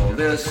benefits, you got all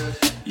this,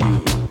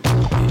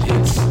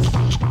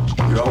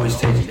 you're always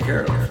taken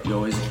care of.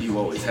 You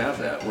always have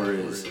that.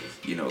 Whereas,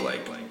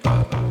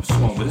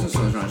 small business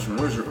owners and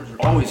entrepreneurs are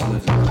always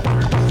living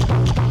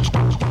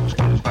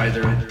by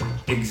their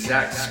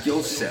exact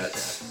skill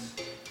sets.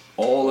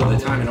 All of the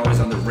time and always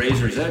on the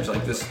razor's edge,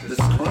 like this coronavirus is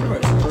a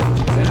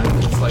perfect example.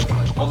 It's like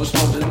all the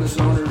small business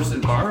owners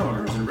and bar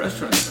owners and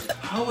restaurants.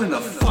 How in the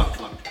fuck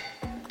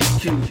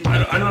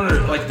I don't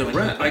know, like the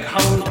rent, like how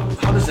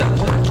does that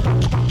work?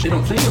 They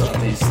don't think about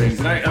these things,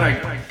 and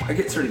I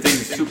get certain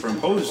things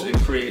superimposed and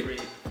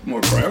create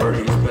more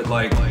priorities, but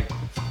like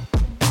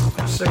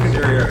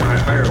secondary or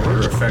higher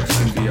order effects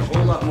can be a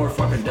whole lot more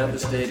fucking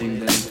devastating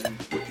than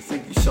what you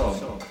think you saw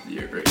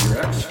your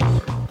ex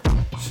for.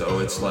 So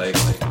it's like, I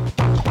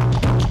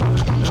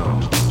don't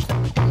know,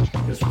 I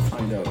guess we'll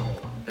find out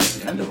at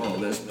the end of all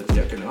this, but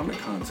the economic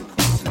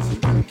consequences are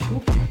going to kill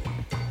people.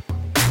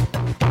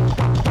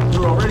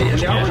 They're already, and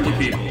they already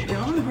people. They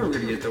already are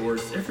going to get the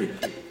worst. Every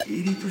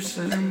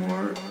 80% or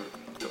more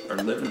are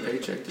living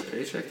paycheck to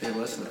paycheck. They have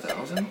less than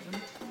 1,000.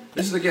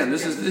 These are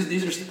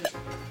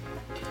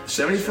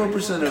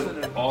 74%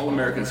 of all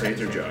Americans hate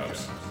their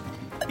jobs.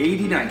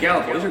 89,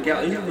 Gallup, these are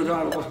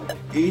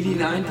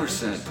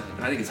 89%,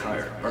 and I think it's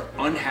higher, are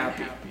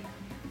unhappy.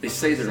 They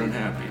say they're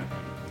unhappy.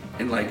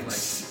 And like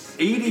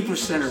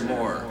 80% or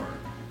more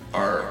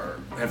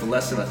have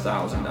less than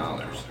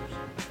 $1,000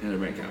 in their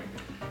bank account.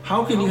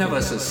 How can you have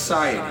a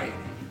society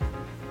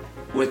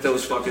with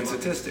those fucking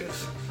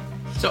statistics?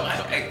 So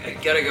I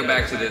gotta go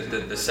back to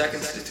the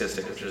second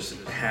statistic, which is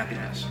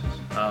happiness.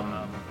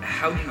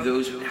 How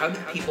do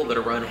people that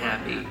are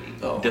unhappy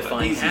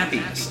define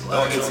happiness?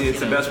 It's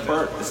the best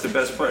part. It's the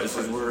best part. This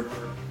is where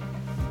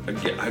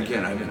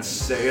again I've been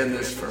saying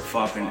this for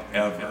fucking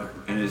ever,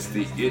 and it is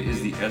the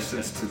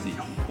essence to the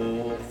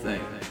whole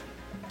thing,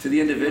 to the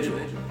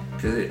individual.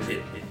 Because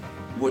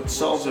what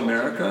solves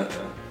America,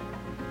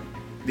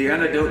 the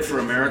antidote for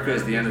America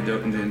is the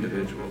antidote in the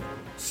individual.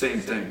 Same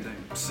thing.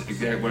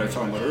 Exactly what I was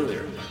talking about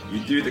earlier.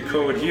 You do the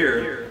code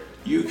here,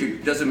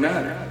 doesn't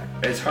matter.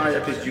 As high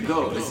up as you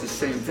go, it's the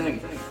same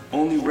thing.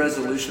 Only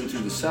resolution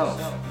through the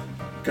self.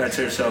 gotta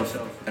tell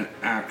yourself an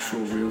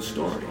actual real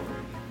story.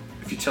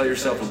 If you tell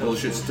yourself a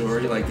bullshit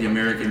story like the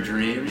American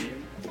dream,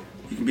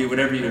 you can be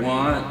whatever you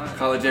want,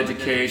 college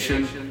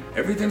education,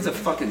 everything's a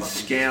fucking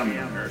scam in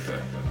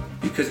America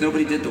because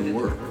nobody did the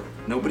work.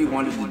 Nobody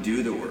wanted to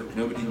do the work.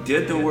 Nobody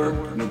did the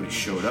work. Nobody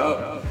showed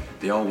up.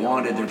 They all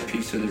wanted their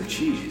piece of their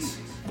cheese.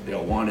 They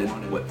all wanted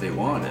what they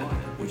wanted,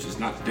 which is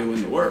not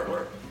doing the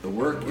work. The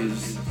work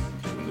is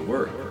doing the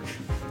work,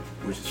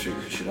 which is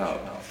figuring shit out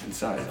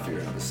inside,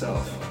 figuring out the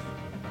self.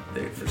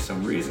 They, for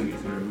some reason,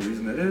 whatever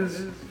reason that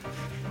is,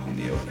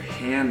 only a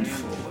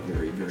handful, a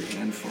very, very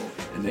handful,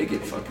 and they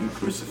get fucking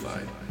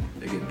crucified.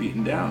 They get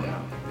beaten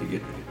down. They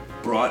get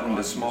brought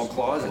into small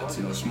closets,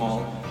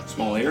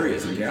 small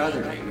areas and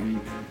gathering. I mean,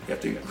 you have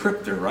to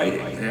encrypt their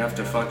writing. They have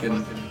to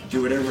fucking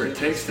do whatever it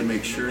takes to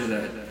make sure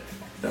that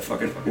that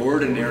fucking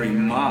ordinary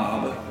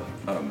mob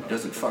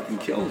doesn't fucking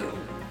kill them.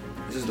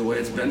 This is the way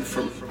it's been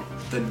from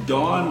the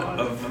dawn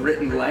of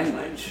written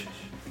language,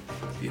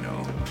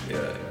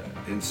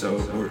 And so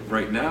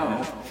right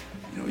now,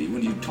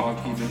 when you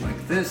talk even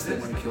like this, they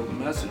want to kill the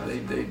message.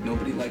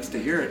 Nobody likes to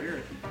hear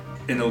it.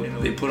 And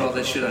they put all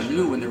that shit on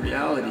you when the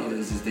reality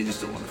is they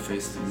just don't want to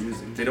face the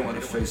music. They don't want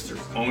to face their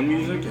own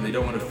music, and they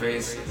don't want to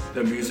face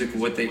the music,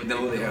 what they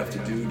know they have to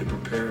do to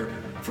prepare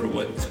for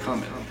what's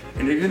coming.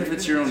 And even if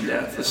it's your own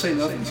death, let's say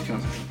nothing's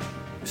coming.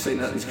 Let's say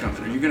nothing's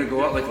coming. Are you gonna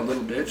go out like a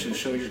little bitch and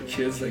show your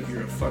kids like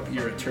you're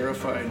a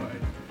terrified?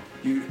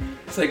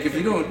 It's like if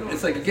you don't.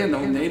 It's like again, the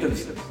whole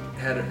natives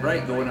had it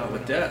right going out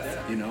with death.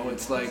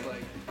 It's like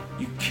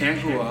you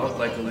can't go out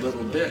like a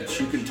little bitch.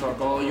 You can talk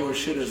all your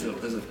shit as a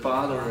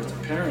father or as a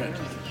parent,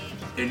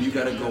 and you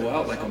gotta go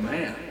out like a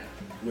man,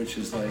 which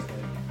is like,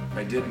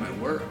 I did my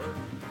work.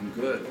 I'm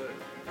good.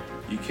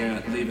 You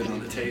can't leave it on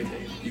the table.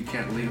 You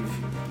can't leave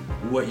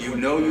what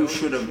you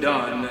should have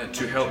done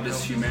to help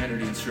this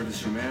humanity and serve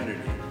this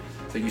humanity.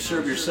 It's like you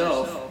serve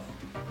yourself,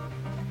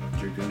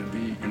 you're gonna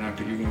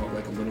go out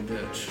like a little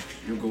bitch.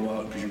 You'll go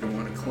out because you're gonna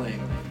want to cling.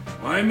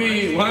 Why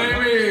me? Why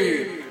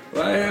me?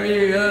 Why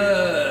me?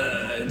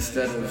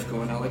 Instead of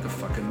going out like a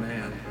fucking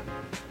man.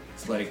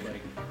 It's like,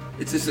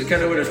 it's just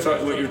kind of what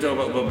you're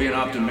talking about being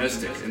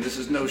optimistic. And this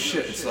is no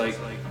shit. It's like,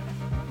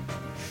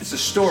 it's a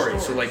story.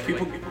 So like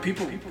people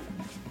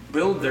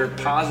build their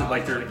positive,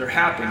 like their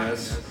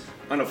happiness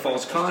on a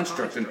false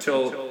construct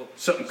until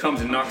something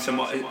comes and knocks them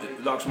off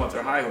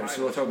their high horse.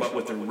 So they'll talk about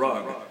with their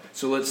rug.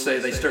 So let's say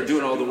they start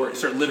doing all the work,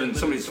 start living,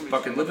 somebody's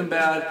fucking living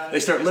bad, they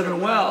start living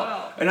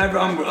well. And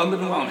I'm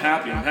living well, I'm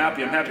happy.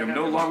 I'm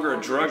no longer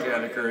a drug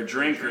addict or a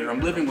drinker.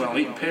 I'm living well, I'm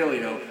eating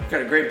paleo.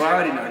 Got a great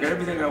body now, I got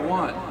everything I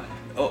want.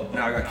 Oh,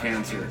 now I got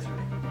cancer.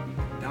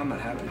 Now I'm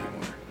not happy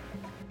anymore.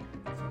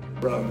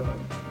 Rug.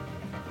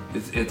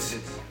 It's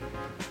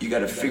you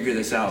gotta figure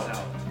this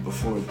out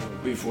before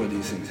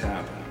these things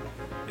happen.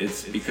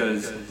 It's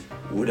because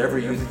whatever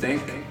you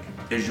think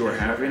is your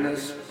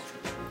happiness,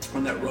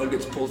 when that rug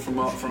gets pulled from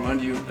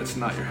under you, that's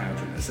not your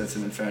happiness. That's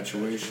an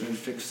infatuation and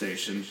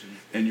fixation.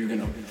 And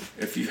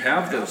if you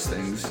have those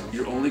things,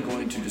 you're only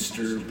going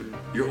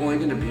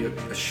to be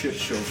a shit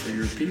show for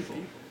your people.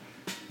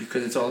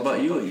 Because it's all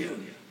about you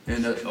again.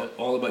 And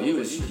all about you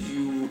is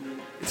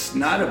it's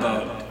not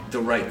about the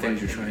right things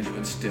you're trying to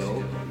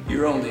instill.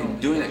 You're only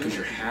doing that because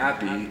you're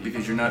happy,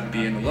 because you're not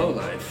being a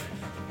lowlife.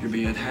 You're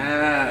being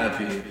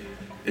happy.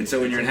 And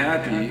so when you're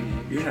happy,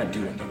 you're not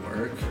doing the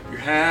work. You're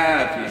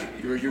happy.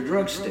 You're in your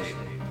drug state.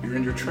 You're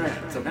in your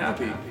trance. I'm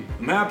happy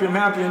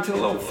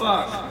until, oh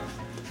fuck.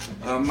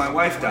 My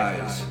wife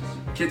dies.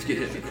 Kids get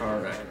hit in a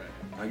car wreck.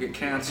 I get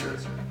cancer.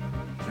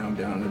 Now I'm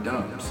down in the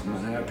dumps. I'm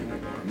not happy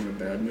anymore. I'm in a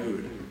bad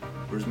mood.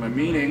 Where's my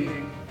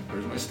meaning?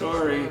 Where's my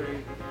story?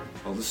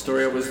 The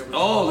story was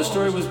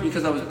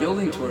because I was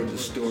building toward the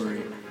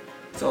story.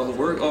 It's all the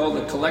work, all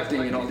the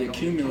collecting and all the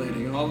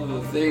accumulating and all of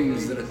the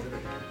things that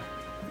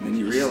and then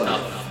you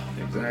realize,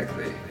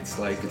 exactly, it's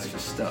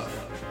just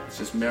stuff. It's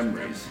just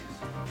memories.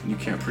 And you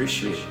can't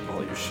appreciate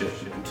all your shit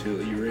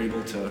until you're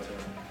able to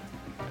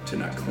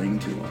not cling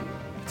to them.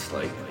 It's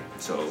like,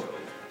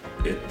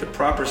 the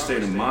proper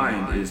state of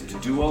mind is to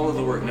do all of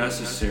the work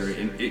necessary,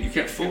 and you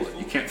can't fool it,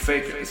 you can't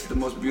fake it. This is the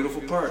most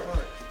beautiful part.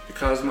 The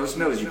cosmos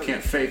knows you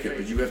can't fake it,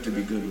 but you have to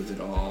be good with it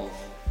all.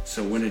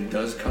 So when it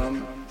does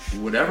come,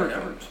 whatever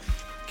comes,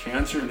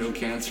 cancer, no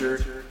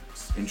cancer,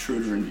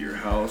 intruder into your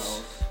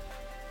house,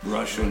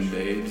 Russia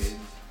invades,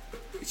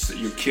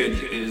 your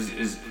kid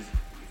is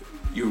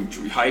you're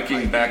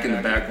hiking back in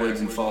the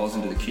backwoods and falls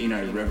into the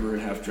Kenai River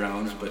and half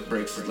drowns but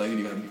breaks his leg and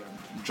you gotta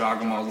jog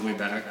him all the way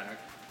back.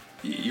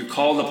 You're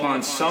called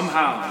upon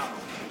somehow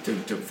to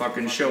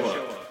fucking show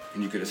up,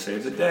 and you could have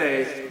saved the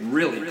day,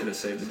 really could have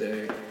saved the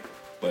day,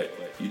 but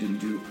you didn't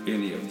do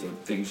any of the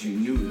things you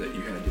knew that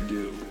you had to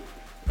do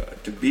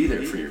to be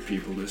there for your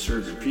people, to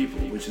serve your people,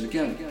 which is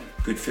again,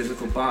 good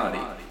physical body,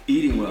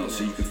 eating well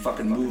so you can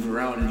fucking move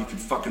around and you can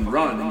fucking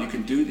run and you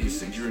can do these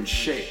things. You're in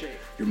shape.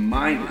 Your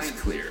mind is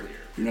clear.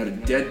 You're not a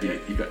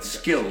deadbeat. You got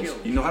skills.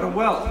 You know how to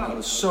weld. You know how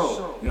to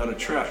sew. You know how to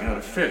trap. You know how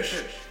to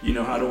fish. You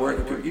know how to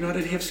work. You know how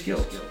to have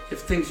skills. You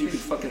have things you can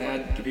fucking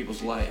add to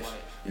people's lives.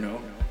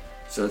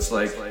 So it's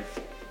like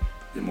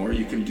the more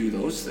you can do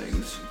those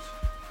things,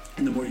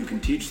 and the more you can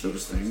teach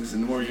those things,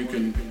 and the more you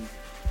can,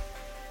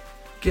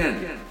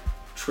 again,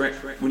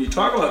 when you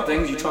talk about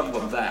things, you talk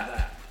about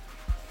that.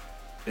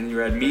 And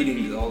you add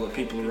meaning to all the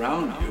people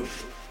around you.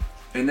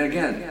 And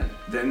again,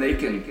 then they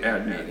can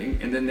add meaning,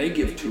 and then they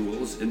give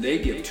tools, and they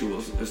give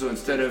tools. And so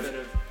instead of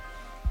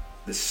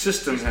the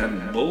system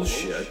having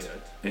bullshit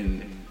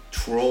and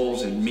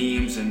trolls and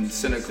memes and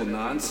cynical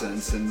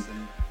nonsense and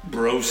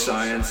bro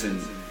science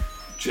and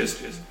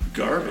just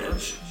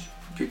garbage,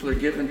 people are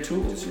given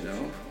tools, you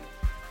know?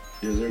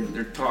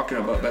 They're talking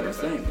about better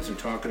things. They're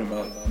talking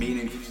about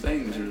meaningful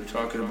things. They're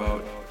talking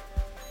about,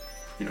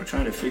 you know,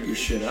 trying to figure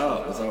shit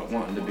out without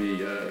wanting to be,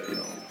 you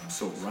know,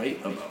 so right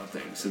about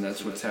things. And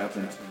that's what's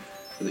happened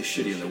really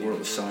shitty in the world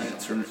of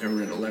science or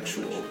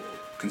intellectual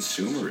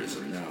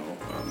consumerism now.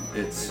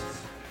 It's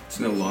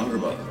no longer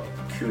about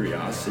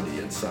curiosity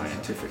and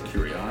scientific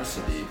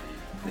curiosity.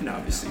 And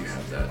obviously you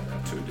have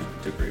that to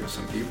a degree with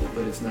some people,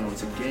 but it's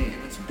a game,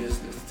 it's a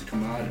business, it's a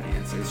commodity,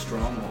 it's a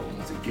stronghold,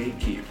 it's a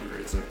gatekeeper,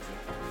 it's a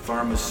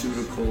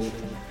pharmaceutical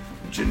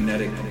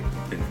genetic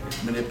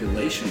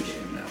manipulation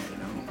game now, you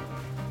know?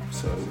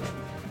 So.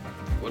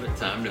 What a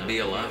time to be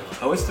alive.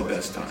 Oh, it's the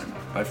best time,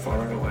 by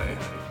far and away.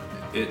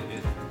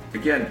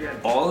 Again,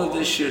 all of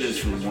this shit is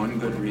for one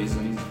good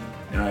reason,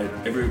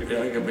 and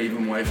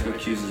even my wife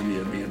accuses me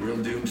of being real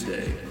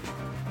doomsday.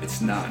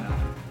 It's not,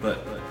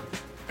 but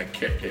I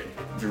can't.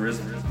 There is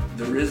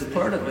a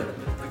part of it.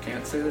 I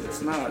can't say that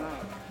it's not.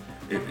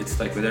 It's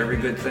like with every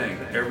good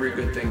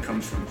thing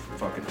comes from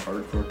fucking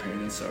hardcore pain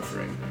and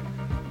suffering,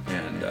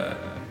 and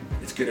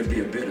it's gonna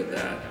be a bit of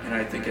that. And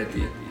I think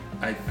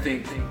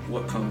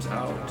what comes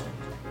out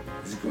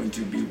is going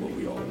to be what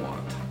we all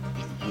want,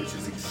 which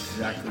is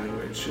exactly the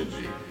way it should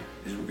be.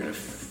 Is we're gonna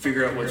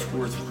figure out what's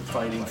worth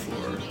fighting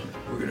for.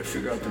 We're gonna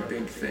figure out the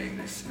big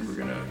things, and we're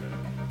gonna.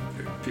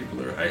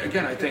 People are.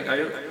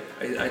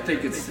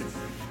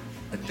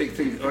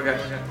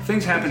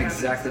 Things happen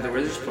exactly the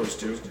way they're supposed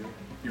to.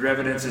 Your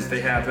evidence is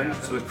they happen.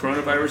 So the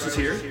coronavirus is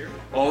here.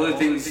 All the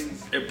things,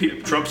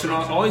 Trump's and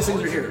all these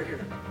things are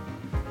here.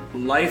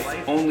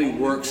 Life only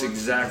works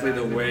exactly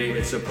the way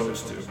it's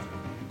supposed to.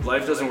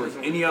 Life doesn't work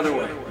any other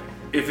way.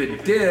 If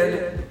it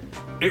did,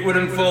 it would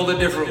unfold a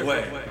different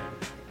way.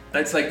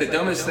 That's like the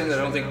dumbest thing that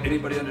I don't think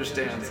anybody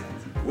understands.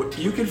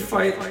 You can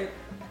fight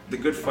the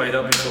good fight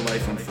up until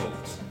life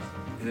unfolds.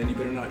 And then you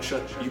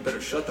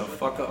better shut the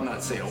fuck up and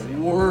not say a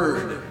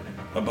word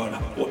about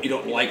what you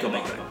don't like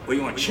about it, what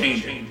you want to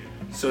change it.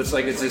 So it's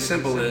as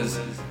simple as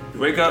you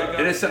wake up,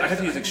 and I have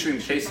to use extreme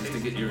cases to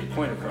get your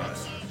point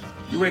across.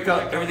 You wake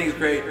up, everything's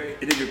great,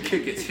 and then your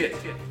kid gets hit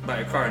by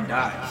a car and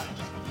dies.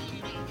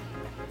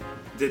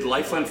 Did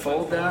life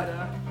unfold that?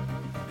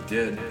 It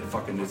did.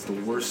 It's the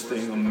worst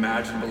thing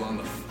imaginable on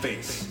the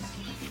face.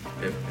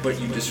 But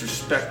you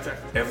disrespect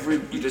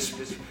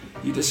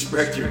you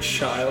disrespect your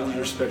child, you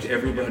respect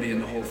everybody in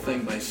the whole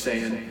thing by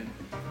saying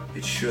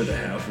it should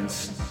have happened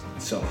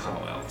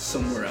somehow else,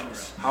 somewhere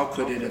else. How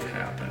could it have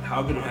happened?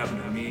 How could it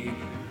happen to me?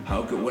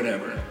 How could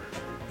whatever?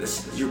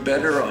 You're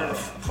better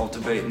off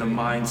cultivating the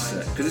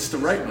mindset, because it's the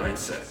right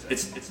mindset.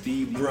 It's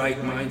the right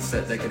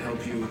mindset that can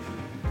help you.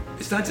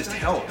 It's not just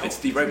help, it's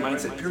the right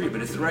mindset, period,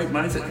 but it's the right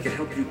mindset that can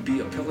help you be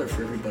a pillar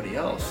for everybody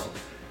else.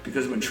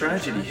 Because when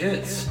tragedy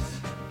hits,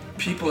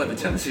 people have a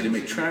tendency to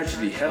make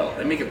tragedy hell.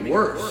 They make it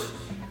worse.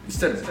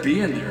 Instead of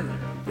being there.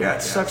 Yeah,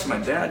 it sucks my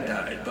dad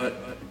died, but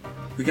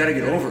we gotta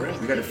get over it.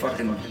 We gotta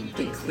fucking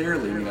think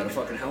clearly. We gotta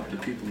fucking help the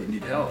people that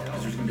need help,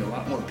 because there's gonna be a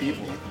lot more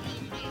people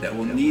that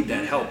will need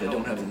that help, that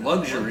don't have the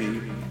luxury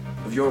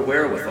of your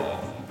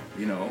wherewithal,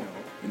 you know?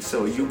 And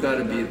so you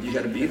gotta be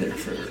there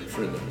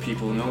for the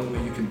people, and the only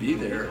way you can be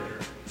there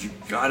is you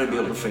gotta be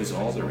able to face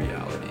all the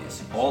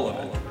realities, all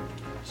of it.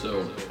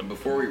 So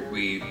before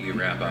we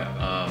wrap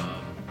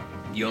up,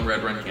 you own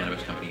Red Run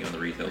Cannabis Company, you own the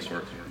retail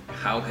store.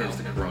 How has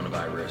the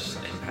coronavirus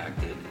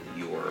impacted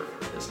your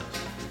business?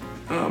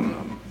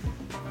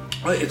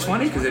 It's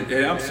funny because it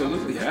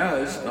absolutely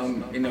has,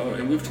 you know,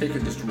 and we've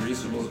taken just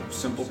reasonable,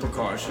 simple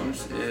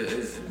precautions,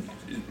 as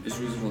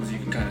reasonable as you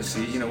can kind of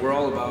see. You know, we're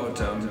all about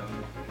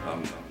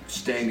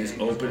staying as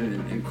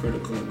open and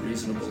critical and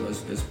reasonable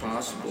as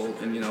possible.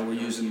 And, you know, we're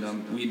using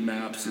weed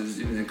maps as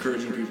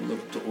encouraging people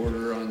to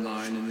order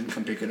online and then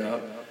come pick it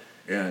up.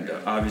 And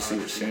obviously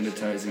we're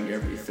sanitizing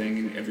everything,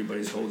 and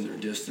everybody's holding their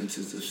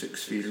distances of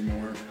 6 feet or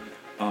more.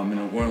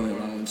 And we're only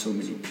allowing so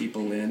many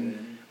people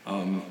in,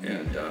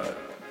 and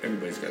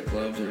everybody's got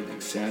gloves,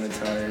 everything's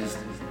sanitized,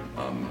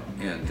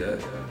 and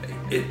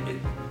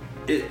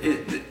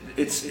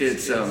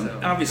it's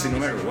obviously no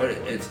matter what,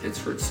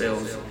 it's hurt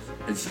sales.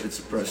 It's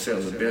suppressed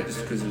sales a bit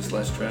just because there's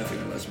less traffic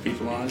and less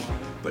people on,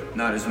 but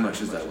not as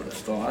much as I would have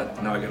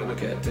thought. Now I got to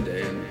look at it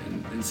today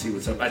and see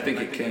what's up. I think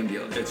it's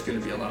going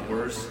to be a lot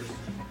worse.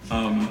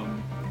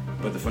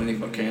 But the funny thing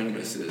about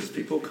cannabis is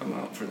people come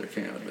out for their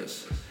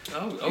cannabis.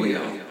 Oh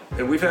yeah.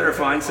 And we've had our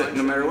mindset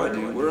no matter what,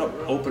 dude. We're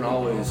open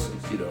always.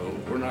 You know,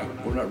 we're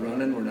not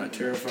running. We're not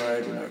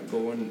terrified. We're not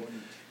going.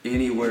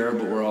 anywhere,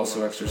 but we're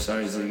also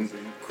exercising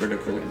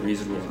critical and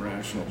reasonable and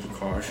rational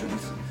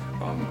precautions,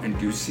 and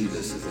do see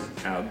this as an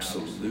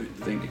absolute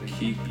thing to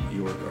keep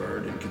your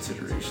guard and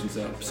considerations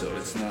up. So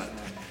it's not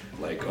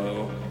like,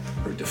 or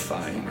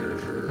defying,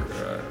 or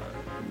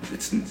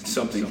it's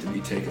something to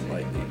be taken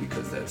lightly,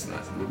 because that's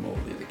not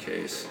remotely the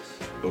case.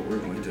 But we're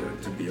going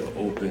to be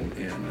open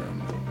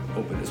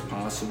as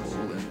possible,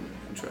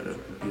 and try to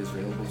be as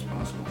available as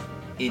possible.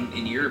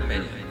 In your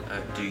opinion,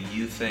 do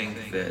you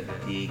think that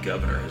the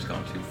governor has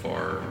gone too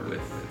far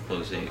with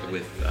closing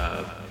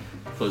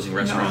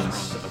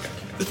restaurants? No. Okay.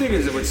 The thing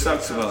is, what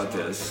sucks about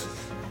this,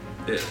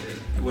 this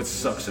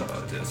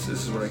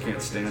is what I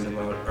can't stand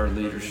about our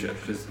leadership,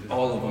 because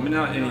all of them, and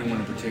not anyone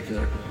in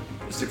particular,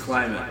 is the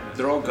climate.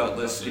 They're all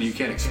gutless, and you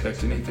can't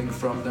expect anything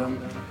from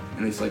them.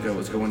 And it's like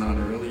what's going on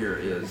earlier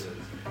is,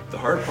 the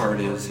hard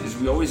part is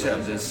we always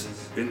have this,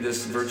 in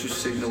this virtue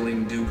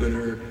signaling,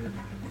 do-gooder,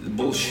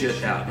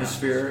 bullshit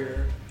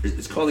atmosphere.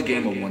 It's called the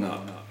game of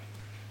one-up.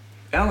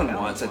 Alan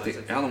Watts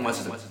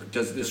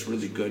does this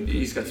really good.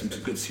 He's got some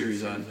good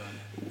series on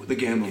the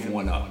game of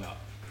one-up.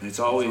 And it's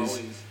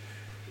always,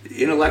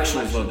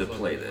 intellectuals love to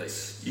play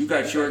this. You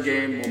got your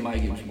game, well, my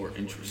game's more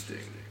interesting.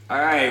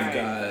 I've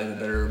got a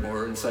better,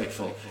 more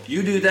insightful.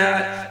 You do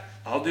that,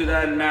 I'll do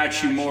that and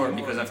match you more,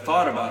 because I've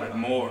thought about it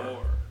more.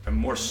 I'm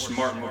more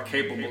smart, more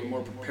capable,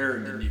 more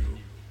prepared than you.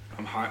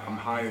 I'm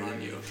higher than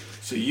you.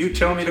 So you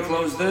tell me to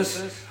close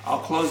this, I'll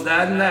close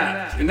that,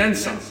 and then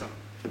some.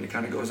 And it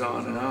kind of goes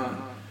on and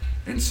on.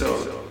 And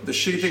so the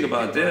shitty thing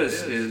about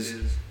this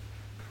is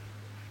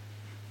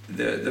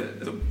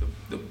the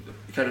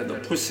kind of the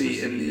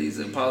pussy in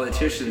these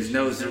politicians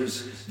knows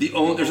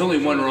there's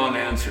only one wrong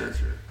answer: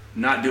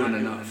 not doing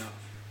enough.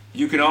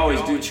 You can always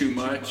do too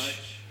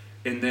much,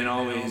 and then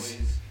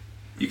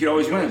you can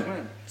always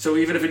win. So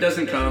even if it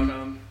doesn't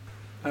come,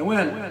 I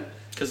win.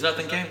 Because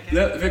nothing came.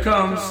 If it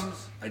comes,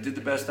 I did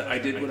the best. I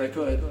did what I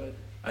could.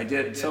 I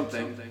did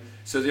something.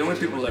 So the only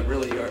people that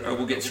really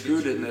will get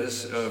screwed in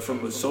this,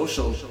 from a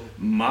social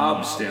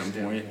mob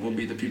standpoint, will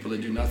be the people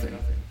that do nothing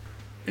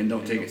and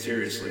don't take it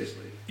seriously.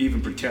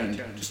 Even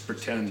pretend. Just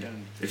pretend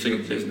if you're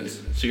in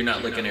business. So you're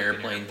not licking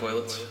airplane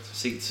toilets,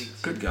 seats?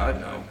 Good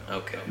God, no.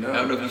 Okay. No. I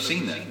don't know if you've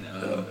seen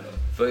that.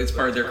 But it's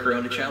part of their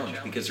Corona challenge,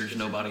 because there's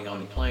nobody on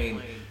the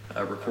plane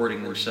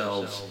recording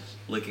themselves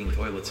licking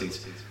toilet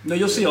seats. No,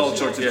 you'll see all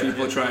sorts of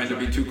people trying to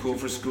be too cool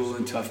for school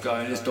and tough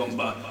guy. Just don't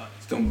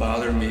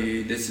bother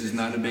me. This is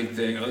not a big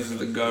thing. Oh, this is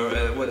the go,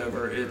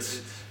 whatever.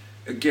 It's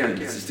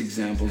just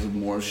examples of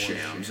more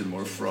shams and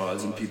more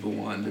frauds and people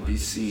wanting to be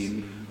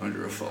seen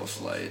under a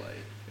false light.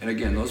 And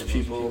again, those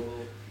people,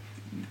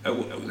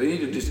 they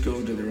need to just go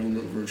into their own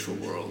little virtual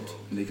world,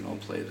 and they can all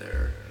play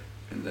there,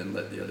 and then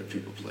let the other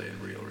people play in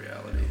real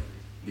reality,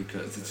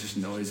 because it's just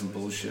noise and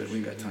bullshit. We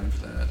ain't got time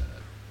for that.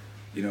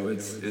 You know,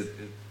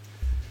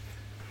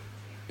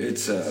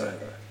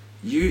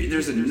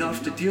 there's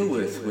enough to deal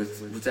with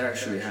what's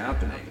actually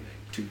happening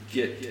to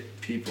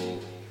get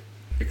people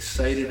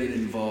excited and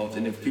involved.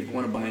 And if people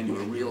want to buy into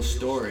a real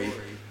story,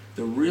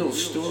 the real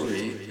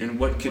story, and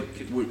what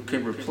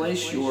can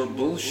replace your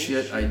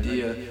bullshit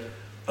idea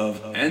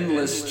of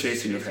endless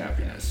chasing of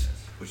happiness,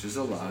 which is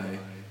a lie,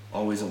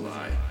 always a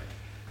lie,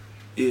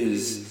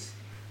 is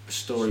a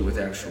story with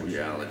actual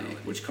reality,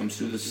 which comes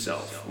through the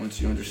self.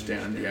 Once you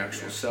understand the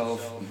actual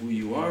self and who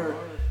you are,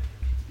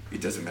 it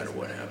doesn't matter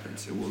what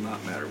happens. It will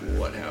not matter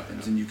what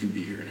happens, and you can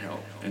be here and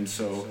help. And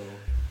so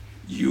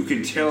you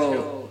can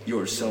tell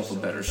yourself a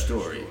better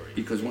story,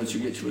 because once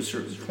you get to a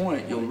certain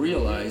point, you'll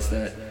realize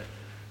that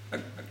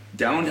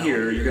down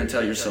here, you're going to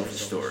tell yourself a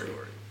story.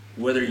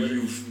 Whether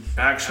you've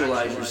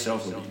actualized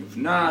yourself or you've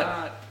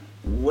not,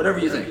 whatever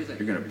you think,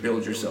 you're going to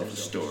build yourself a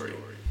story.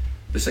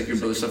 Just like you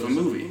build yourself a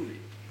movie.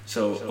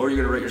 Or you're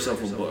going to write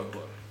yourself a book.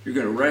 You're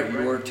going to write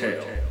your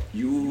tale.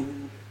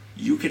 You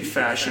can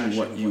fashion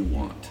what you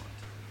want.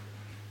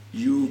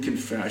 You can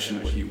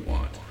fashion what you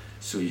want.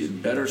 So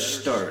you'd better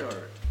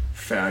start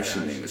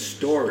fashioning a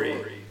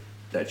story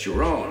that's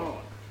your own.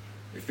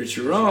 If it's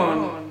your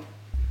own,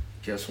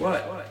 guess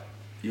what?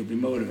 You'll be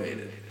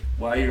motivated.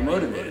 Why you're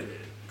motivated?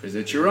 Because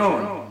it's your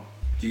own.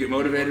 Do you get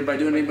motivated by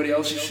doing anybody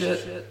else's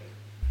shit?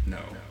 No.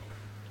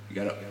 You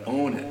gotta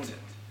own it.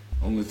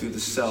 Only through the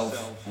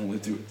self, only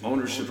through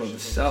ownership of the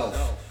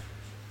self,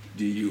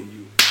 do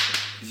you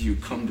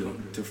come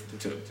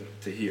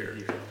to here.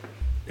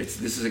 This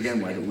is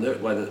again why the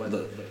left,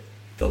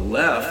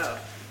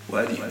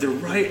 why the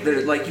right,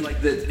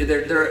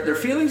 their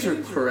feelings are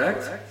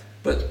correct,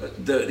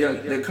 but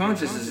their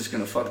consciousness is just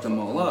going to fuck them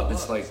all up.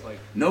 It's like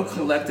no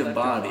collective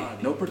body,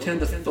 no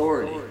pretend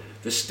authority.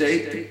 The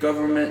state, the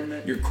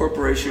government, your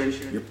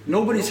corporation,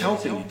 nobody's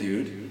helping you,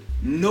 dude.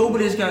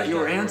 Nobody's got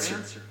your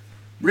answer.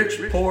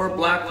 Rich, poor,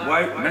 black,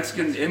 white,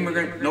 Mexican,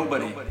 immigrant,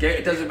 nobody. Gay,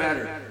 it doesn't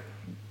matter.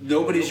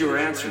 Nobody's your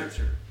answer.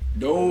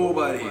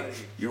 Nobody.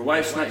 Your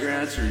wife's not your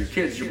answer. Your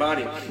kids, your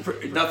body,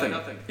 nothing.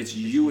 It's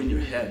you in your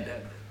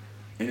head.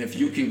 And if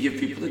you can give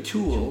people the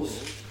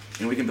tools,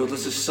 and we can build a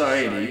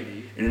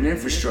society and an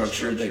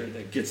infrastructure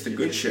that gets the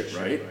good shit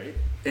right,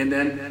 and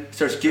then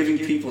starts giving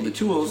people the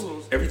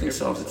tools, everything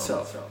solves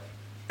itself.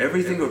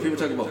 Everything where people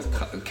talk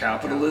about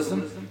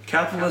capitalism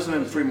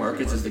and free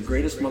markets is the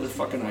greatest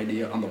motherfucking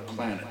idea on the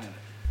planet.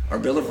 Our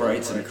Bill of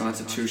Rights and our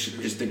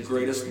Constitution is the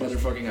greatest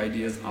motherfucking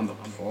ideas on the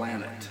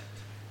planet.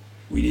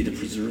 We need to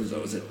preserve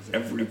those at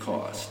every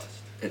cost.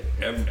 At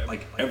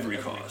every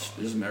cost.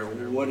 It doesn't matter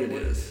what it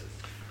is.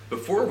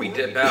 Before we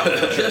dip out,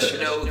 just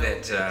know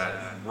that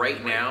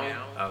right now,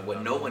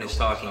 what no one is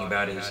talking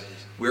about is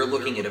we're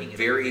looking at a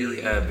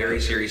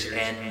very serious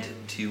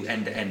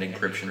end-to-end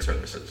encryption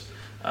services,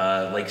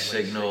 like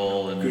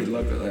Signal and. Good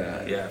luck with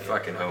that. Yeah,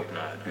 fucking hope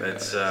not.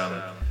 It's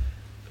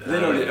they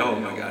don't. Oh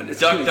my God!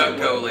 It's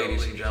DuckDuckGo,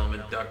 ladies and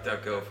gentlemen.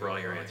 DuckDuckGo for all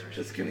your answers.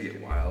 It's gonna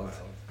get wild.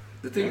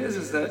 The thing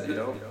is that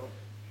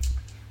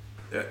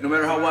no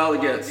matter how wild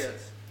it gets,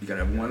 you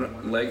gotta have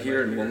one leg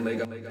here and one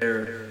leg up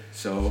there.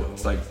 So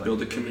it's like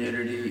build a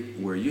community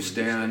where you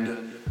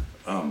stand,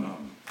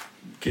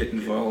 get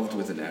involved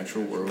with the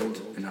natural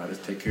world and how to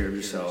take care of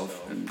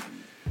yourself and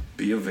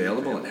be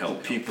available and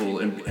help people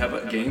and have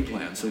a game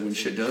plan. So when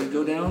shit does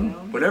go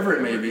down, whatever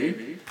it may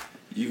be,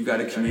 you've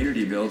got a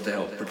community built to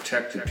help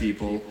protect the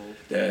people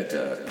that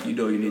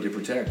you need to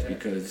protect,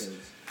 because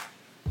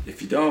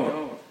if you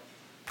don't,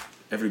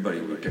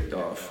 everybody will be picked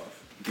off,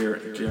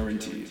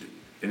 guaranteed.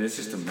 And it's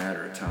just a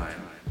matter of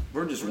time.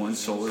 We're just one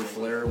solar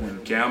flare,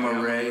 one gamma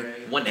ray.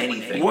 One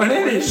anything.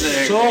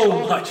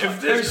 So much.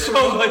 There's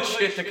so much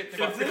shit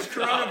to If this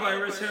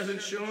coronavirus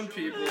hasn't shown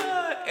people,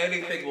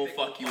 anything will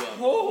fuck you up.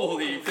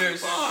 Holy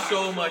There's fuck.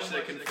 so much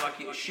that can fuck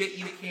you. Shit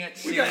you can't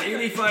see. We got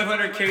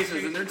 8,500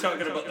 cases, and they're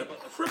talking about the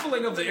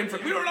crippling of the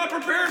infant. We were not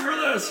prepared for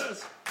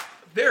this.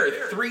 There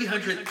are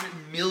 300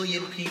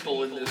 million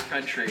people in this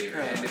country,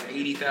 and if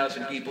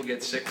 80,000 people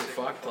get sick or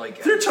fucked,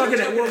 like... They're talking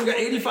we got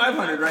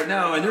 8,500 right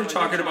now, and they're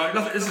talking about,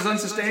 nothing. This is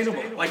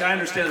unsustainable. Like, I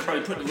understand they're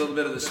probably putting a little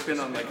bit of the spin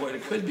on, like, what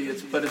it could be,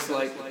 but it's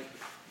like,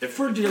 if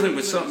we're dealing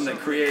with something that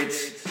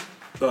creates,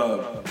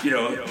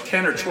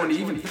 10 or 20,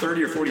 even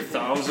 30 or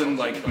 40,000,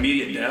 like,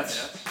 immediate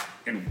deaths,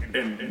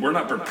 and we're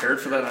not prepared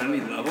for that on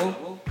any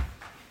level,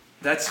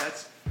 that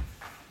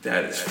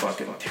is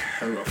fucking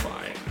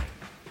terrifying.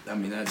 I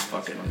mean, that's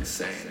fucking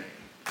insane.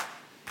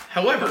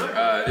 However, there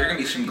are going to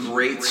be some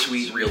great,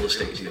 sweet real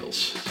estate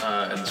deals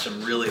and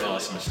some really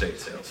awesome estate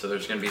sales. So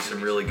there's going to be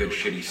some really good,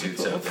 shitty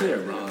suits out Hopefully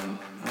there.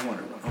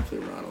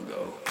 Hopefully Ron will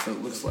go. So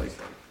it looks like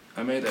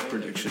I made that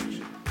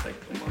prediction like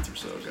a month or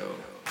so ago,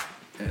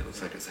 and it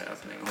looks like it's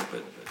happening. I hope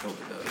it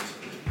does.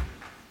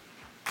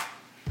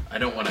 I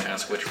don't want to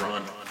ask which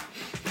Ron.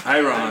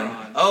 Hi,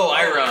 Ron. Oh,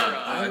 Iron.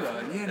 Hi,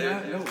 Ron. Yeah,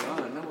 no,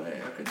 Ron. No way.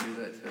 I could do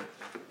that to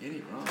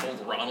any Ron.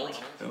 Old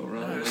Ronald. Oh,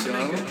 Ron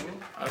McDonald?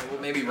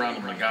 Well, maybe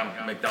Ronald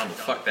McDonald.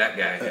 Fuck that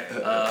guy.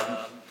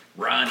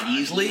 Ron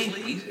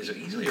Easley? Is it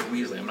Easley or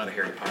Weasley? I'm not a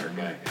Harry Potter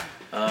guy.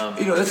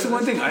 That's the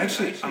one thing. I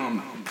actually,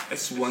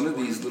 it's one of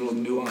these little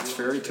nuanced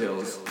fairy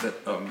tales that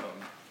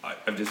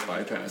I've just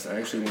bypassed. I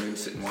actually want to go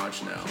sit and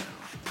watch now.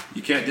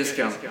 You can't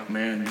discount,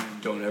 man,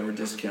 don't ever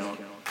discount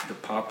the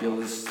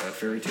populist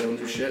fairy tale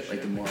new shit,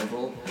 like the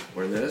Marvel,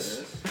 or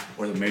this,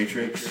 or the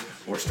Matrix,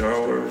 or Star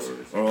Wars,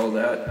 or all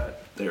that.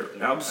 They're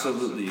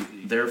absolutely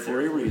there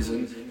for a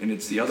reason, and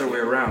it's the other way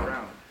around.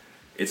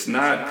 It's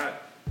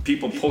not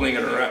people pulling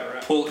it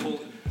around,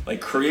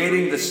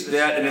 creating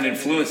that and then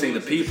influencing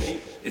the people.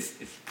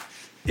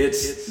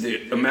 It's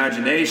the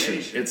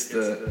imagination. It's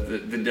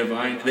the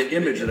divine, the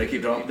image that I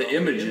keep talking. The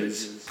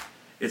images.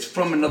 It's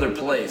from another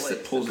place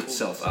that pulls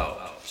itself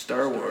out.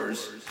 Star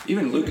Wars,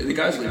 even Luke, the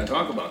guys will even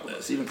talk about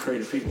this. Even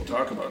creative people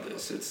talk about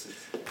this.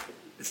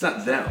 It's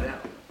not them.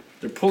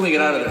 They're pulling it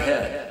out of their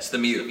head. It's the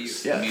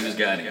muse. Yeah. The muse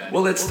guiding it.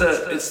 Well, it's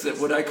the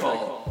what I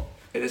call,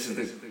 and this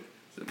is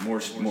the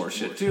more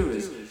shit too,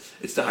 is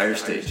it's the higher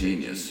state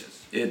genius.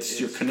 It's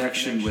your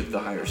connection with the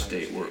higher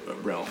state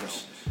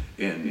realms,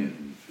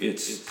 and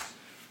it's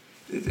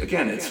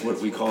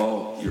what we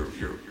call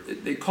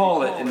they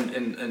call it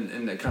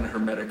in the kind of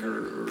hermetic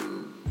or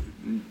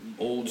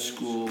old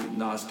school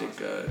Gnostic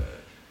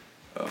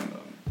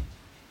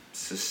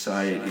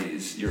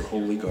societies, your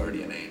holy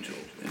guardian angel.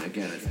 And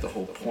again, it's the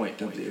whole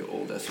point of the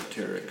old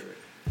esoteric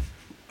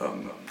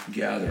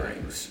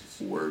gatherings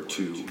were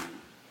to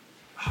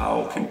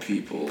how can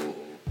people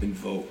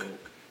invoke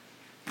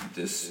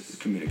this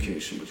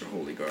communication with their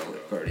holy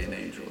guardian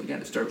angel. Again,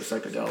 it started with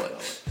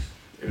psychedelics,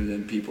 and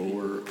then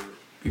people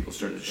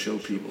started to show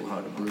people how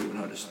to brew and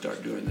how to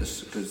start doing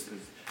this, because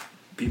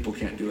people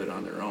can't do it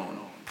on their own.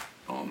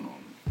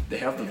 They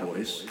have the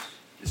voice.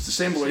 It's the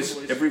same voice,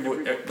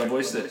 the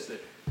voice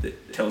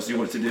that tells you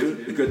what to do,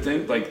 the good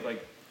thing, like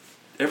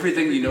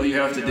everything you know you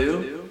have to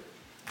do,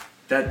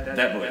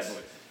 that voice.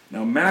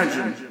 Now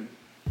imagine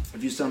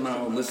if you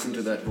somehow listen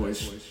to that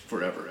voice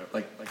forever,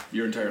 like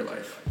your entire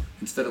life,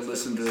 instead of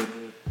listening to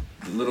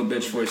the little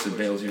bitch voice that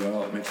bails you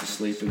out, makes you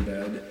sleep in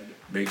bed,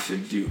 makes you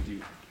do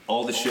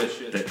all the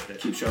shit that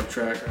keeps you off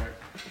track.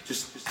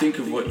 Just think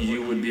of what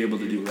you would be able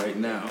to do right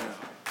now,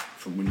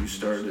 from when you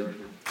started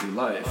your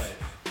life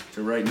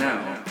to right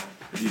now,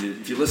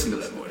 if you listen to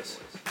that voice.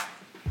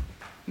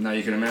 Now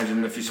you can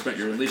imagine if you spent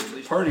at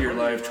least part of your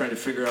life trying to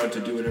figure out to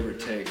do whatever it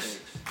takes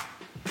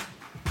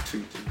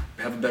to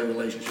have a better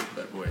relationship with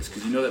that voice,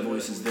 because you know that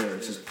voice is there.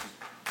 It's just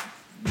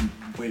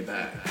way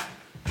back,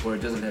 or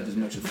it doesn't have as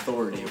much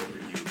authority over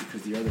you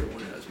because the other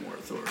one has more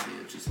authority.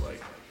 It's just like,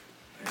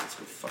 hey, let's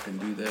go fucking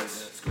do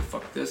this. Let's go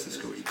fuck this. Let's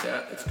go eat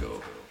that. Let's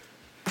go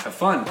have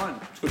fun.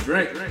 Let's go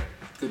drink.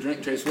 Let's go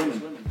drink, chase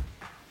women.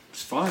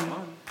 It's fun.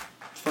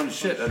 It's fun as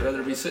shit. I'd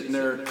rather be sitting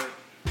there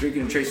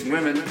drinking and chasing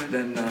women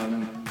than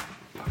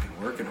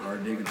fucking working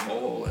hard, digging a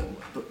hole and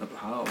putting up a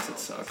house. It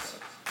sucks.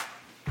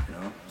 You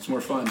know, it's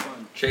more fun.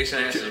 Chasing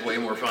ass is way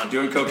more fun.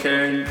 Doing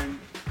cocaine.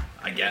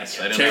 I guess.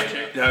 I don't know.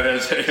 Yeah, I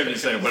was going to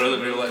say, what other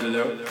people like to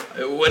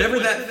do? Whatever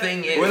that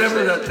thing is.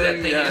 Whatever that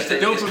thing is.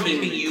 That is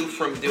keeping you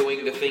from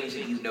doing the things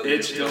that you know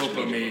you're supposed to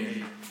be doing. It's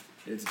dopamine.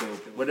 It's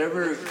dope.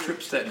 Whatever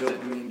trips that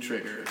dopamine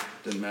trigger,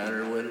 doesn't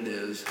matter what it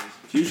is.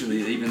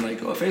 Usually, even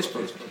like,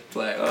 Facebook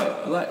flag.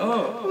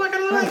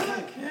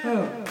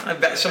 I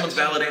bet someone's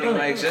validating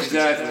my existence.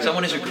 Exactly.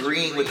 Someone is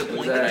agreeing with the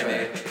point that I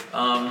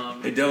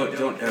made.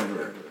 Don't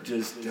ever.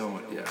 Just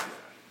don't. Yeah.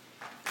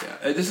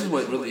 Yeah. This is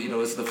what really,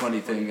 it's the funny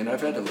thing, and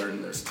I've had to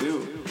learn this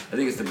too. I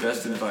think it's the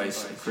best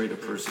advice a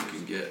creative person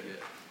can get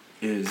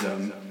is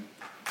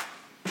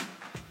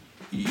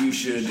you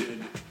should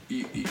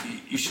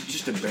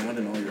just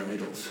abandon all your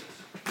idols,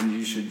 and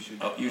you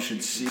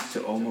should seek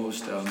to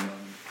almost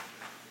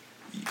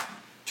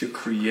to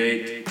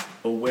create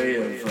a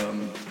way of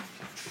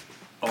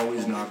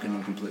always knocking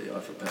them completely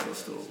off a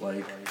pedestal.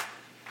 Like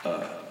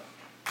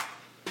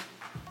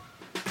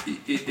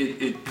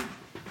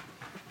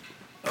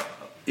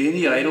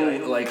any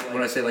idol, like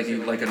when I say like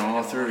you like an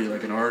author, or you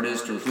like an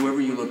artist, or whoever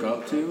you look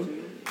up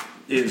to,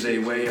 is a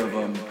way of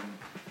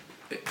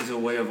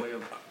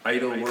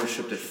idol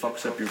worship that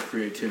fucks up your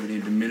creativity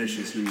and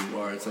diminishes who you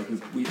are. It's like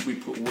we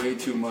put way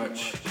too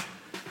much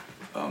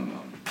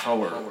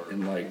power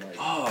in like,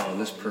 oh,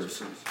 this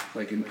person,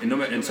 like,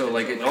 and so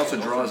like it also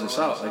draws us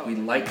out. Like we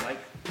like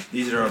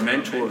these are our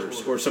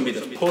mentors or somebody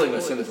that's pulling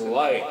us into the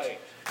light,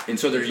 and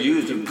so they're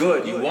used. They're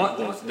good. You want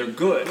those. They're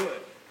good,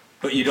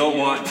 but you don't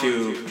want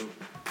to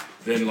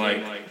then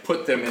like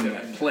put them in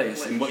that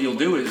place. And what you'll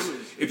do is,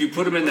 if you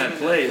put them in that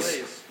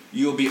place,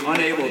 you'll be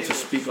unable to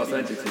speak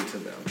authentically to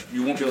them.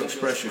 You won't be able to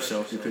express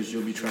yourself because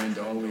you'll be trying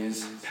to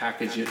always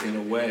package it in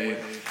a way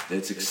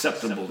that's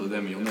acceptable to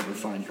them. You'll never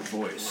find your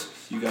voice.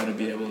 You got to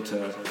be able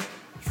to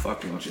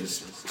fucking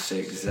just say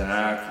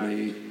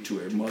exactly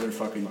to a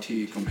motherfucking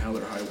T, come hell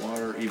or high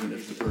water, even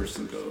if the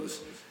person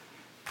goes,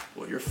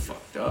 well, you're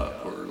fucked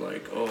up, or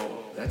like,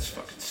 oh, that's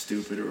fucking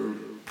stupid, or,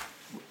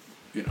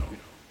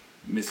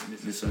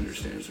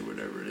 misunderstands or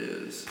whatever it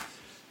is.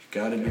 You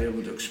got to be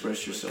able to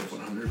express yourself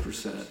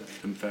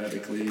 100%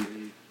 emphatically,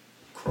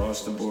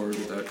 across the board,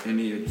 without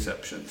any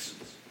exceptions.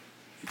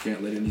 You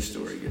can't let any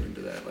story get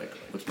into that. Like,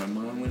 what's my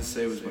mom going to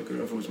say? What's my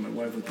girlfriend? What's my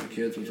wife? What's my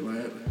kids?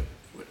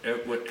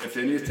 What if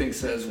anything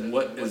says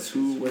what is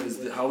who? What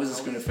is how is this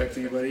going to affect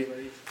anybody?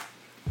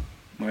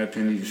 My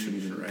opinion, you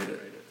shouldn't even write it.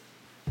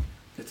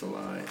 It's a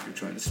lie. You're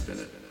trying to spin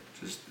it.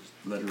 Just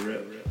let it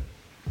rip.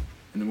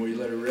 And the more you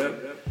let it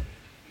rip,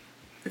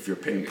 if you're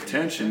paying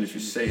attention, if you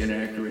say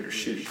inaccurate or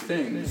shitty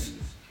things,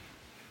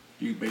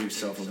 you may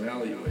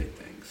self-evaluate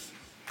things.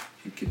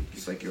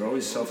 It's like you're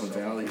always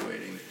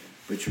self-evaluating,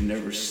 but you're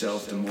never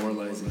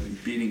self-demoralizing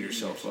and beating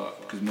yourself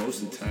up. Because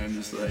most of the time,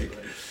 it's like,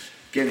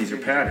 again, these are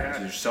patterns.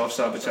 These are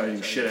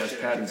self-sabotaging shit-ass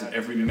patterns that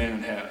every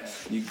man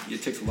has.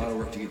 It takes a lot of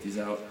work to get these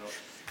out.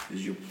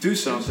 Is you do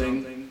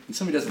something, and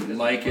somebody doesn't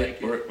like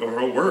it,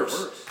 or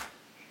worse.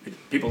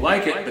 People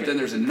like it, but then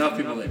there's enough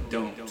people that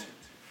don't.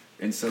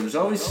 And so there's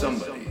always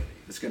somebody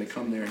that's going to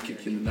come there and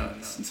kick you in the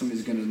nuts, and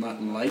somebody's going to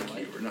not like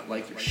you, or not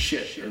like your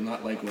shit, or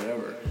not like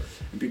whatever,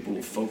 and people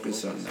will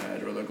focus on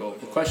that, or they'll go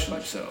question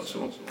themselves.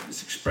 So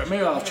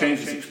maybe I'll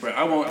change this expression.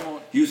 I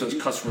won't use those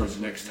cuss words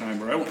next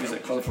time, or I won't use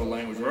that colorful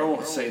language, or I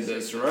won't say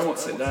this, or I won't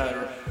say that,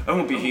 or I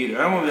won't be heated.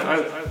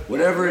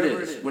 Whatever it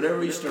is,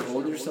 whatever you start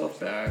holding yourself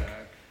back,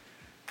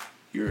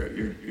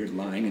 you're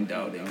lying and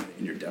doubting,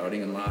 and you're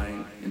doubting and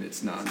lying, and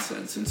it's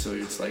nonsense. And so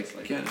it's like,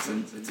 again,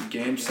 it's a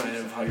game sign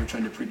of how you're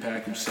trying to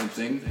prepackage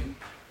something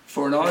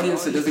for an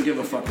audience that doesn't give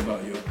a fuck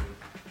about you.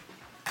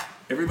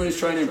 Everybody's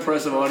trying to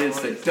impress an audience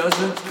that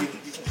doesn't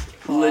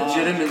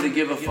legitimately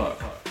give a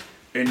fuck.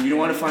 And you don't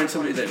want to find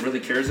somebody that really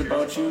cares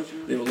about you.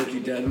 They will look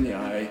you dead in the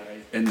eye,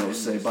 and they'll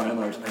say, by and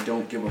large, I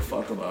don't give a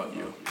fuck about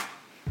you.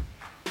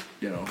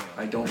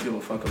 I don't give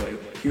a fuck about you.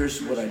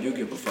 Here's what I do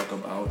give a fuck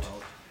about.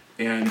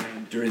 And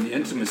during the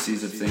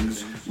intimacies of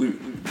things,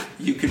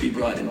 you could be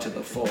brought into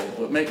the fold.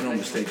 But make no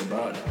mistake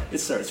about it. It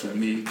starts with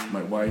me,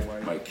 my wife,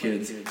 my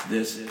kids,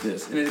 this.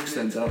 And it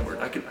extends outward.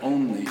 I can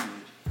only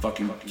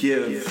fucking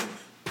give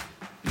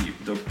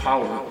the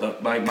power,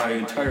 my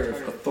entire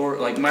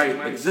authority, like my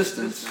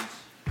existence,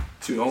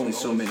 to only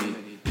so many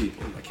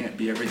people. I can't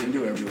be everything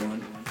to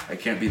everyone. I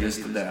can't be this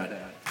to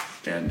that.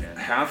 And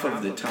half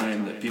of the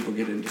time that people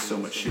get into so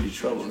much shitty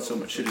trouble and so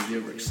much shit is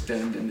you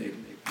overextend, and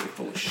they're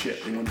full of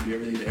shit. They want to be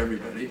everything to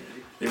everybody.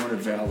 They want to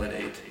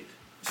validate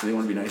So they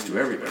want to be nice to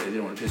everybody. They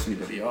don't want to piss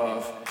anybody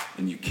off.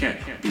 And you can't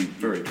be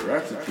very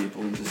direct with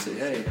people and just say,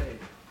 hey,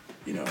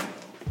 you know,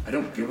 I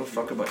don't give a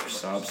fuck about your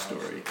sob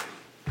story.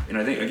 And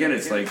I think, again,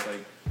 it's like,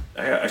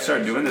 I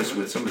started doing this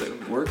with some of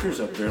the workers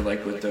up there,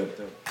 like with the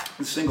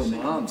single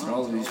moms and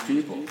all of these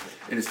people.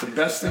 And it's the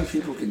best thing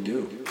people can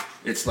do.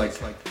 It's like,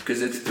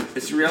 because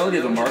it's the reality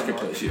of the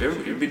marketplace.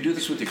 You do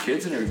this with the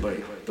kids and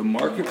everybody. The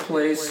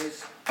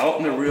marketplace, out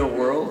in the real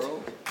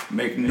world,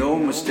 make no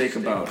mistake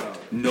about it.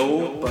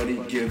 Nobody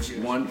gives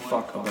one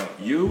fuck about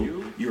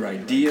you, your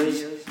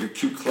ideas, your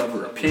cute,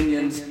 clever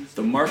opinions.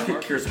 The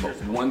market cares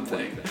about one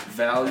thing: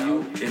 value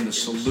in the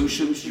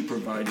solutions you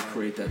provide to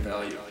create that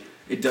value.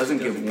 It doesn't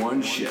give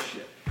one shit.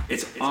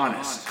 It's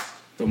honest.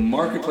 The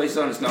marketplace is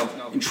honest. Now,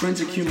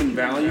 intrinsic human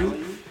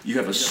value, you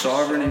have a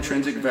sovereign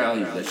intrinsic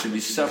value that should be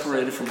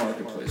separated from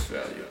marketplace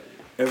value.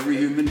 Every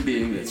human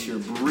being that's here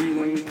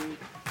breathing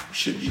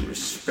should be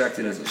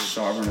respected as a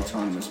sovereign,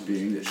 autonomous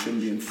being that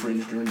shouldn't be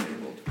infringed or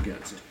enabled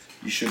against.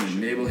 You shouldn't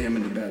enable him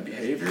into bad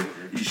behavior.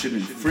 You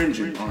shouldn't infringe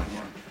on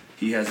him.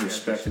 He has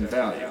respect and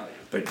value.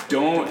 But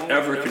don't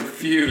ever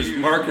confuse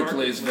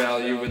marketplace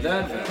value with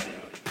that value.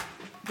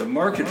 The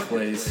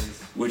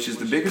marketplace, which is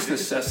the biggest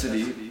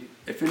necessity,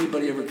 if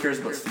anybody ever cares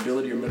about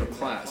stability or middle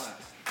class,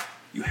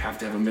 you have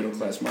to have a middle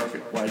class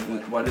market. Why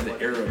do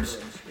the Arabs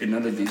in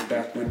none of these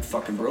backward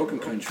fucking broken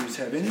countries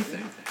have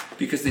anything?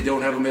 Because they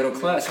don't have a middle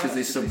class, because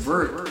they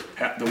subvert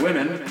the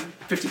women,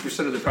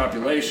 50% of the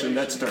population.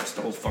 That starts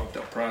the whole fucked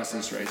up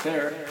process right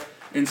there.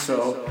 And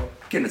so,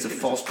 again, it's a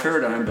false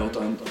paradigm built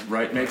on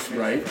right makes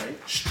right,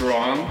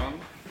 strong,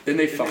 and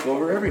they fuck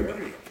over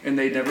everybody. And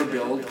they never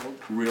build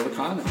real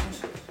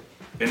economies.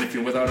 And if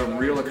you're without a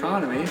real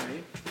economy,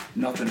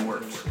 nothing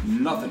works.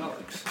 Nothing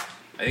works.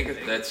 I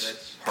think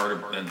that's part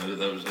of, and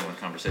those are the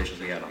conversations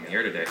we had on the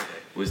air today,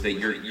 was that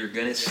you're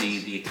going to see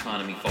the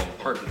economy fall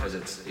apart because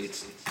it's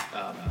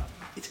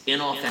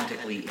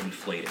inauthentically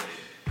inflated.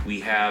 We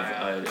have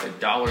a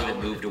dollar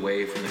that moved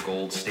away from the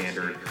gold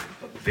standard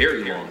a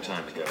very long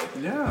time ago.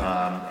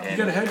 Yeah, you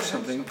got to hedge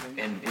something.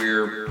 And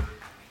we're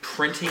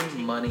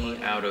printing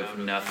money out of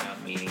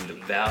nothing, meaning the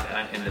value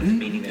and the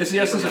meaning. It's the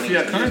essence of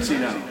fiat currency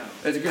now.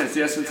 Again, it's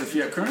the essence of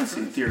fiat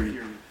currency theory.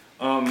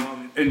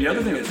 And the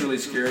other thing that's really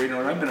scary, you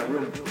know, and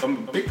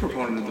I'm a big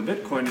proponent of the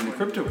Bitcoin and the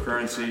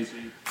cryptocurrency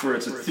for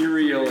its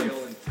ethereal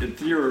and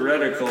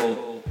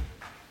theoretical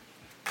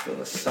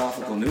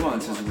philosophical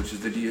nuances, which is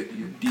the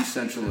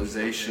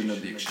decentralization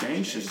of the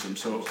exchange system.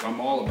 So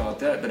I'm all about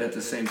that, but at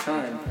the same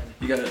time,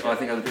 I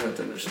think other people have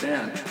to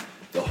understand,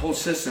 the whole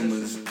system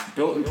was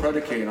built and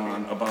predicated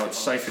on about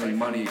siphoning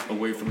money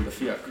away from the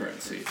fiat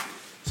currency.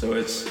 So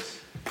it's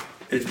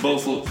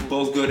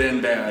both good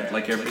and bad,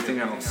 like everything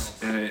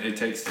else, and it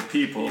takes the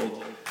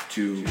people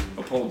to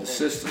uphold the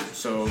system.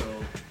 So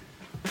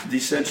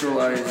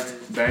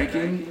decentralized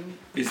banking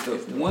is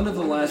one of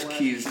the last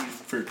keys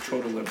for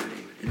total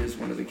liberty. It is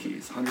one of the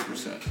keys,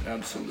 100%,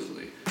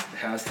 absolutely. It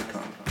has to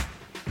come.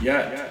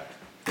 Yet,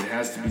 it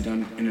has to be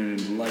done in an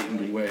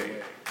enlightened way,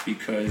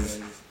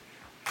 because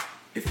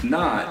if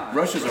not,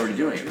 Russia's already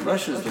doing it.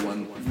 Russia's the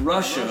one.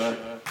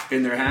 Russia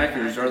and their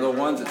hackers are the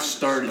ones that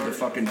started the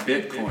fucking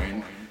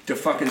Bitcoin to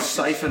fucking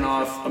siphon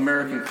off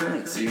American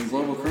currency and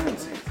global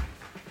currency.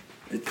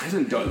 It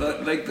doesn't dawn,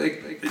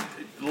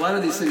 a lot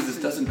of these things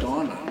just doesn't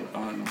dawn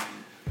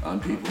on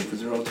people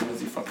because they're all too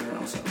busy fucking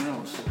around with something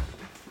else.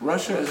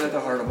 Russia is at the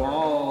heart of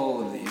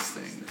all of these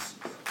things.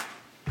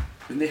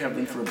 And they have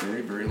been for a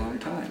very, very long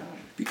time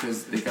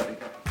because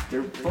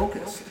they're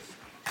focused.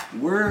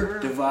 We're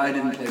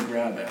divided and play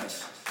grab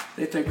ass.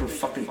 They think we're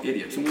fucking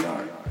idiots, and we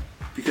are.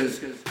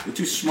 Because we're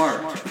too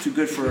smart, we're too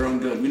good for our own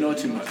good. We know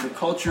too much. The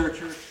culture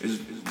is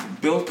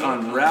built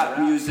on rap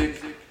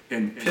music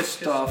and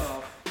pissed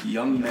off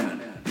young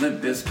men.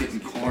 Limp Bizkit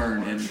and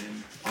Korn and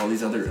all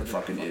these other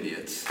fucking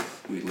idiots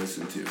we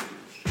listen to.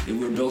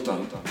 We're built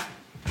on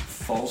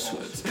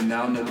falsehoods. And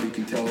now nobody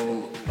can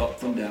tell up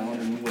from down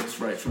and what's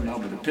right from now.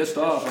 But they're pissed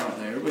off, aren't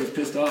they? Everybody's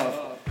pissed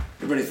off.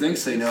 Everybody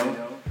thinks they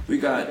know. We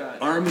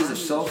got armies of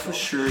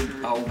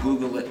self-assured, I'll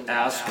Google it,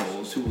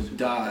 assholes who will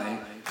die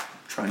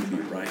trying to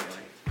be right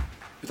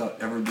without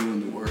ever doing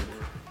the work,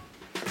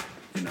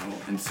 you know,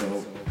 and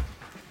so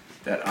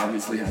that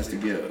obviously has to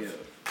give.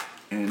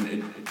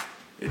 And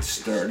it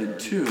started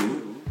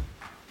to,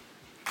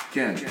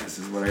 again, this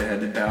is what I had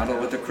to battle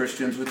with the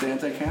Christians with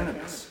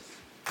anti-cannabis.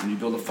 When you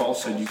build a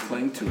falsehood, you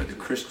cling to it. The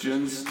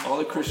Christians, all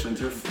the Christians,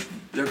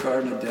 they're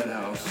guarding a dead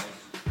house.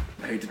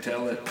 I hate to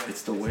tell it,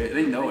 it's the way,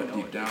 they know it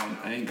deep down.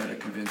 I ain't got to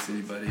convince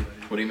anybody.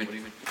 What do you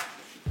mean?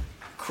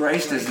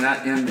 Christ is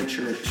not in the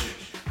church.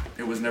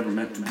 It was never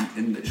meant to be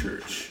in the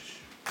church.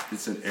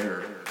 It's an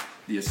error.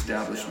 The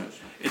establishment.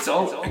 It's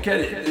all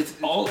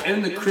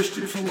in the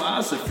Christian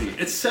philosophy.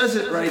 It says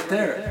it right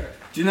there.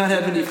 Do not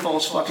have any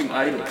false fucking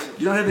idols.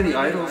 Do you not have any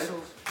idols?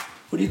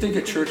 What do you think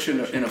a church in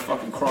a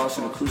fucking cross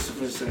and a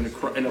crucifix and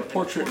a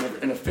portrait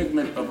and a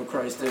figment of a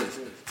Christ is?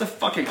 It's a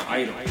fucking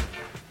idol.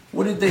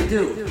 What did they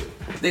do?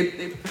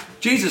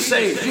 Jesus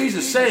saves,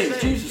 Jesus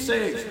saves, Jesus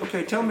saves.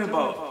 Okay, tell me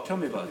about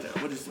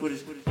that.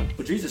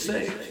 What Jesus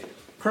saved?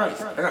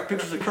 Christ. I got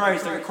pictures of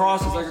Christ. I got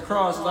crosses. I got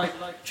crosses.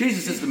 Like,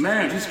 Jesus is the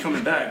man. Jesus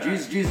coming back.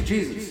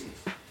 Jesus.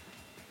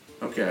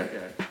 Okay.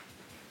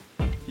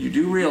 You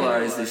do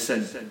realize they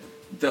said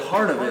the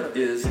heart of it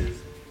is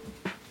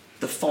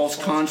the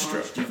false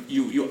construct.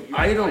 You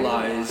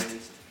idolized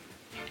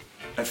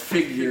a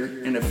figure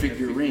and a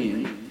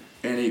figurine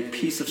and a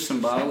piece of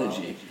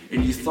symbology,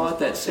 and you thought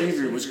that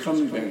Savior was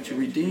coming back to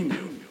redeem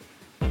you.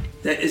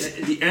 That is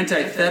the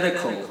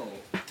antithetical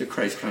to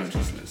Christ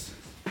consciousness.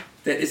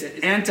 That is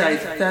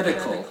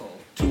antithetical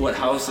to what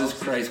houses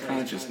Christ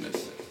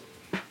consciousness.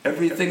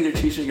 Everything they're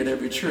teaching at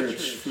every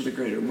church, for the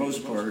greater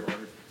most part,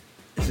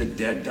 is a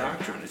dead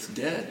doctrine. It's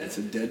dead. It's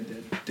a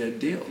dead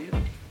deal.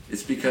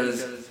 It's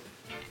because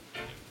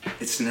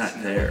it's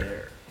not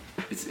there.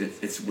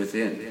 It's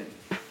within.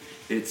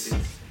 It's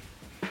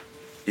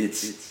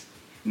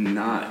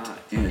not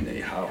in a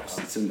house.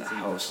 It's in the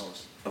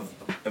house of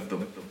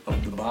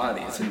the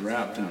body. It's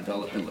enwrapped and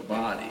enveloped in the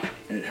body,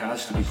 and it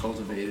has to be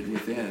cultivated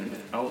within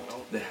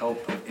without the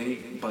help of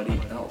anybody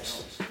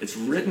else. It's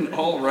written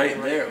all right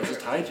there. It was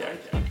just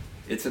hijacked.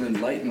 It's an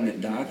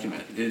Enlightenment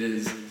document. It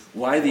is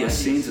why the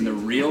Essenes and the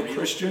real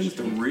Christians,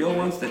 the real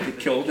ones that get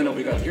killed, and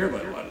we got to hear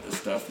about a lot of this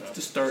stuff. It's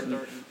just starting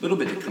a little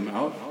bit to come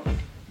out.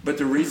 But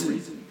the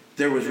reason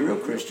there was real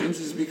Christians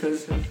is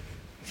because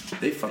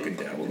they fucking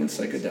dabbled in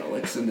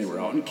psychedelics, and they were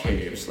out in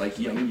caves like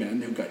young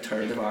men who got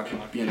tired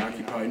of being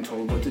occupied and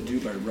told what to do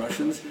by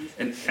Russians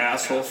and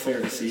asshole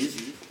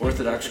Pharisees,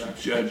 Orthodox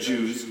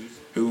Jews,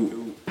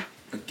 who,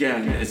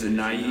 again, is a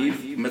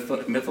naive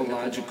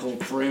mythological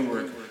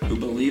framework, who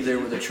believed they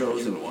were the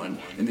chosen one,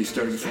 and they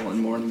started falling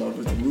more in love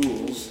with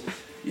rules,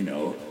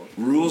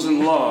 rules and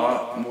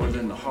law more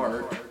than the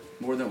heart,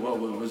 more than what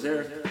was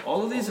there.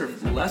 All of these are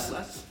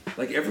lessons.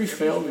 Like every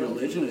failed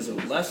religion is a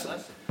lesson.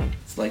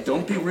 It's like,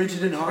 don't be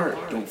rigid in heart.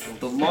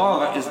 The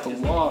law is the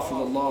law for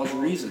the law's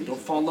reason. Don't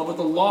fall in love with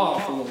the law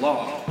for the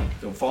law.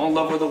 Don't fall in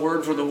love with the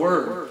word for the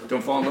word.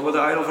 Don't fall in love with the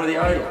idol for the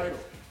idol.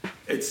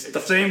 It's the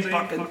same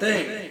fucking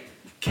thing.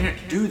 You can't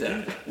do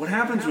that. What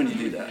happens when you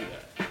do that?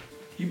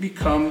 You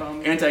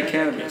become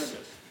anti-cannabis.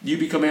 You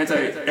become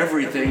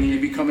anti-everything, and you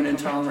become an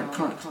intolerant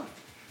cunt,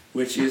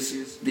 which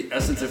is the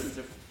essence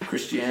of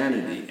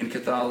Christianity and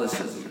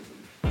Catholicism.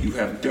 You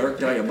have dark,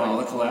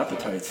 diabolical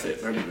appetites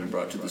that have been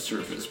brought to the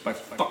surface by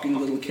fucking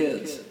little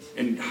kids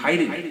and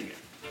hiding it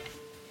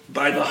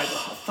by the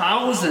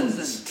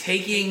thousands.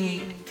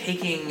 Taking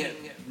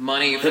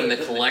money from the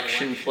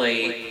collection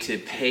plate to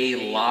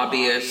pay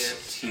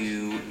lobbyists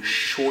to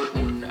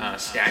shorten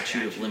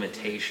statute of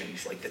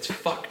limitations. Like, that's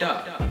fucked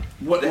up.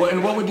 What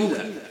would do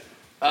that?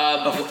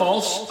 A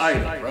false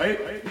idol,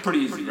 right? Pretty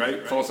easy,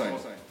 right? False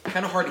idol.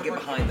 Kind of hard to get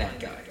behind that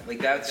guy. Like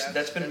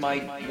that's been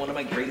one of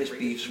my greatest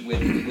beefs with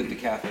the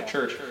Catholic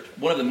Church.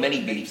 One of the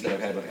many beefs that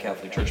I've had with the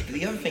Catholic Church. But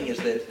the other thing is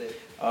that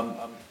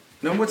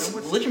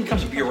religion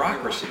becomes a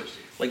bureaucracy.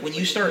 Like when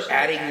you start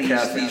adding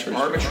these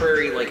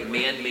arbitrary, like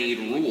man-made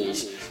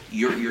rules,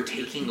 you're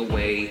taking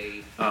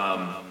away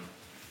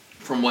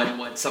from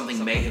what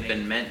something may have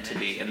been meant to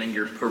be, and then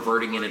you're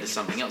perverting it into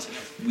something else.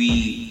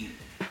 We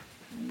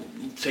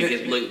take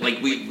it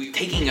we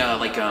taking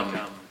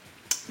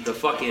the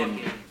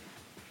fucking.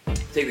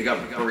 Take the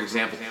government, for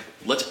example.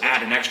 Let's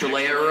add an extra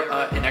layer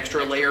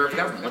of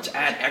government. Let's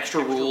add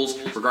extra rules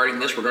regarding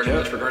this, regarding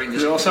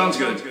this. It all sounds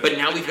good. But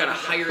now we've got to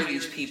hire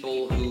these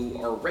people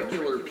who are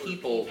regular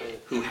people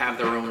who have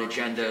their own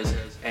agendas,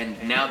 and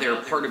now they're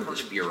part of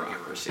this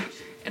bureaucracy.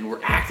 And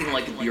we're acting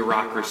like the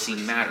bureaucracy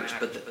matters.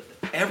 But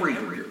every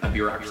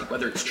bureaucracy,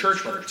 whether it's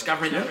church, whether it's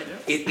government,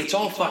 it's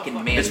all fucking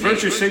man-made. It's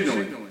virtue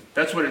signaling.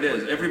 That's what it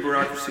is. Every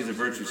bureaucracy is a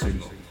virtue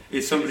signal.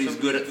 If somebody's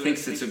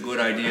thinks it's a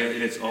good idea,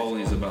 and it's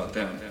always about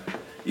them.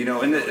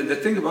 And the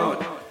thing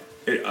about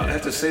it, I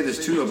have to say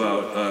this too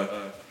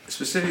about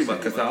specifically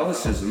about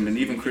Catholicism and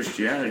even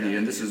Christianity,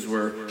 and this is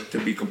where, to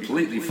be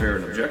completely fair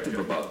and objective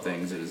about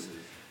things, is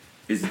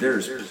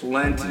there's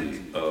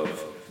plenty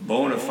of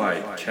bona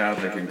fide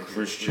Catholic and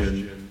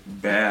Christian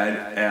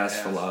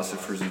bad-ass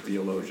philosophers and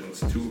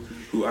theologians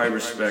who I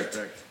respect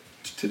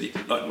to the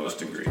utmost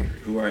degree,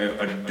 who I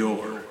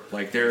adore.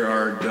 Like, there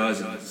are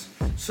dozens.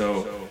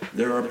 So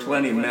there are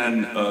plenty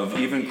men of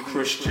even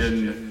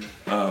Christian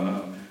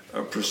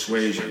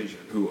persuasion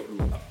who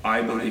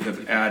I believe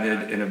have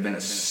added and have been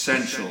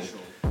essential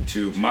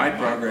to my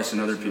progress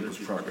and other people's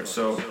progress.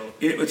 So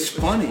it's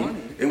funny,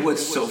 and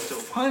what's so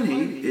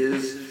funny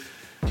is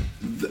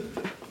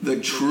the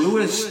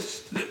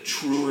truest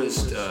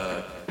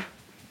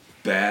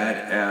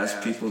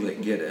badass people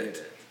that get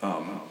it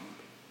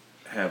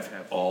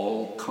have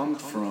all come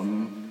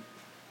from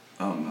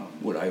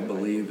what I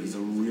believe is a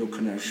real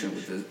connection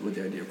with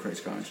the idea of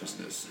Christ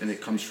consciousness, and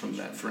it comes from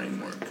that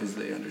framework because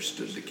they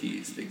understood the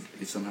keys. They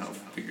somehow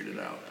figured it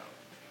out.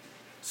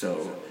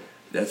 So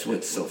that's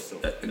what's so.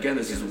 Again,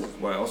 this is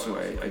why also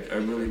I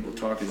really will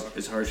talk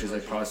as harsh as I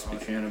possibly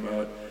can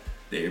about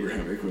the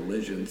Abrahamic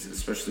religions,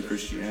 especially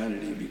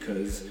Christianity,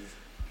 because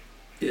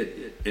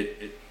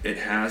it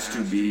has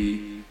to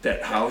be,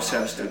 that house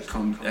has to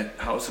come, that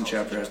house and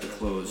chapter has to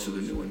close so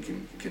the new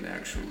one can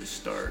actually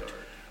start.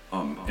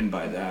 And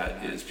by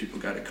that is people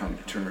got to come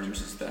to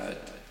terms is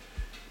that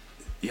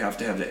you have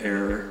to have the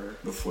error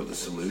before the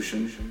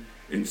solution.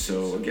 And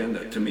so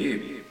again, to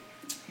me,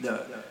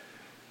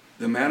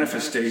 the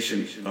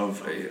manifestation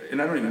of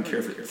and I don't even care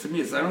if to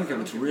me, I don't care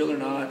if it's real or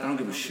not, I don't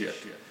give a shit.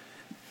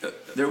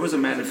 There was a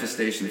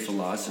manifestation of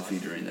philosophy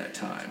during that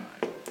time,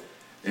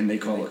 and they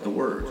call it the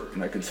Word,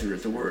 and I consider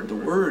it the Word. The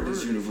Word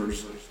is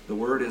universal. The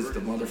Word is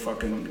the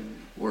motherfucking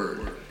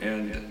Word,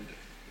 and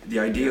the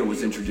idea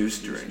was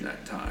introduced during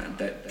that time,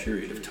 that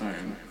period of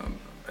time.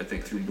 I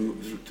think through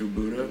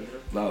Buddha,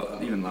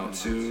 even Lao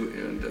Tzu,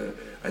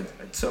 and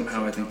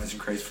somehow I think this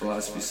Christ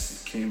philosophy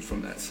came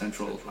from that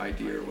central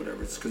idea or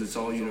whatever. It's because it's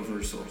all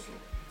universal.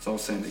 It's all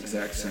saying the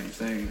exact same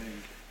thing,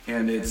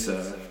 and it's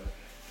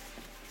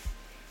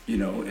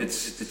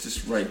it's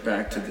just right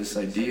back to this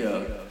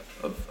idea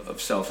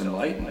of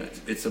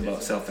self-enlightenment. It's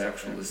about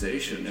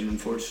self-actualization, and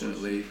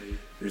unfortunately,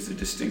 there's a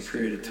distinct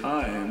period of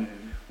time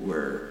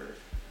where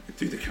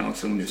through the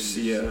Council of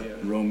Nicaea,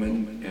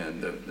 Roman,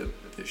 and the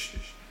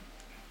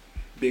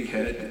big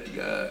head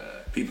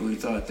people who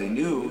thought they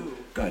knew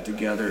got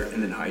together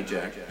and then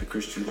hijacked the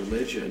Christian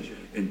religion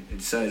and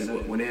decided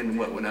what went in and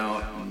what went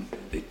out, and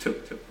they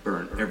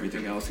burned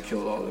everything else and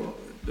killed all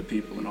the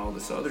people and all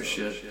this other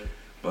shit.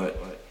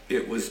 But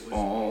it was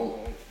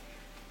all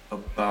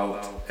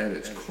about, at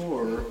its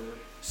core,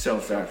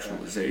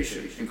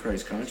 self-actualization. And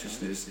Christ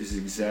consciousness is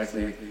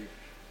exactly,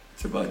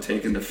 it's about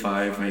taking the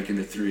 5, making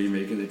the 3,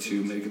 making the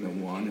 2, making the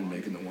 1, and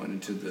making the 1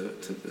 into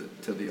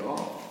the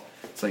all.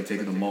 It's like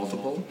taking the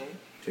multiple,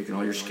 taking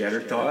all your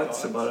scattered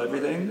thoughts about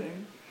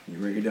everything, you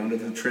bring it down to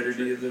the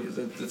trinity of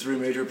the 3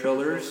 major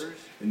pillars,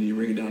 and then you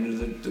bring it down to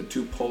the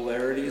 2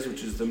 polarities,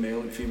 which is the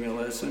male and female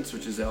essence,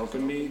 which is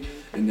alchemy,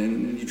 and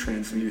then you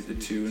transmute the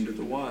 2 into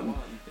the 1,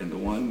 and the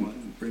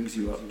 1 brings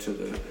you up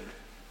to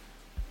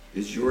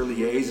is your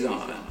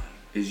liaison,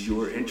 is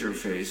your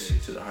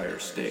interface to the higher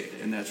state.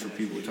 And that's where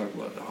people talk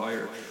about the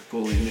higher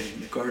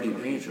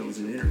guardian angel is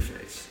an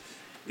interface.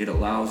 It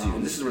allows you,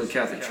 and this is where the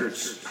Catholic Church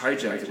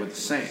hijacked it with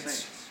the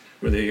saints,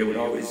 where they would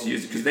always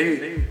use it, because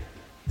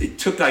they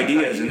took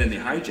ideas and then they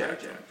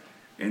hijacked them.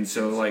 And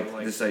so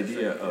like this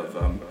idea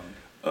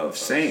of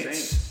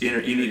saints, you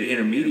need an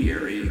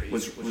intermediary,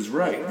 was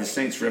right. The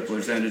saints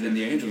represented, and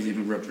the angels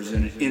even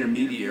represented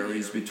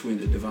intermediaries between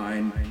the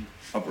divine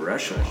upper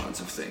echelons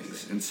of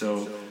things. And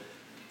so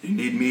you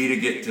need me to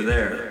get to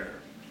there.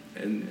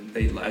 And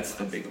that's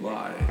the big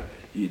lie.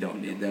 You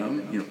don't need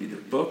them. You don't need their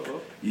book.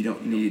 You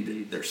don't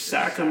need their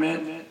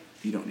sacrament.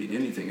 You don't need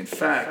anything. In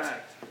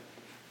fact,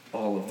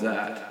 all of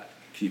that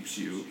keeps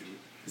you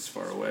as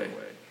far away,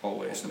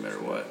 always, no matter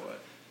what.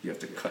 You have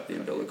to cut the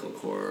umbilical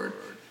cord.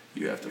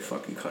 You have to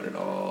fucking cut it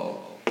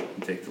all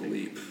and take the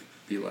leap.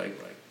 Be like,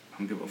 I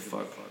don't give a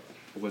fuck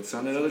what's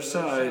on the other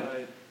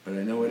side, but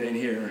I know it ain't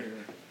here,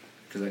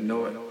 because I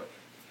know it.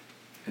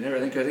 And I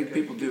think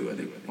people do. I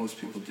think most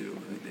people do.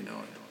 I think they know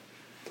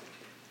it.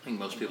 I think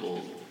most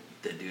people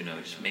that do know,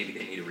 just maybe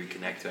they need to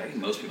reconnect to it. I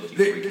think most people need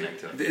to reconnect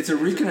to it. It's a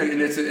reconnect,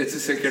 and it's a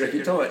secret.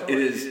 It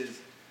is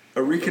a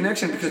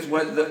reconnection, because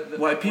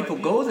why people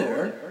go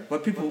there,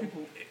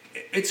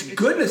 it's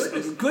goodness.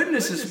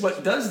 Goodness is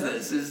what does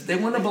this. Is they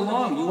want to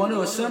belong. You want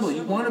to assemble.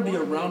 You want to be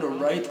around a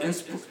right,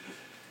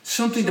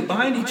 something to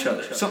bind each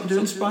other, something to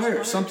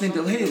inspire, something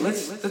to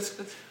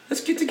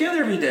let's get together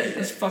every day.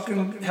 Let's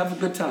fucking have a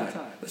good time.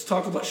 Let's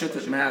talk about shit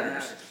that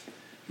matters.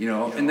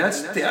 And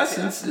that's the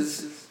essence.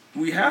 Is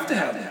we have to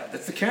have that.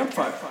 That's the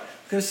campfire.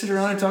 We gotta sit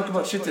around and talk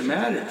about shit that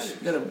matters.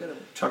 We gotta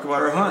talk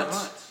about our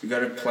hunts. We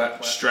gotta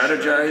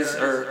strategize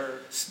our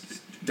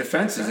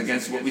defenses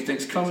against what we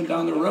think's coming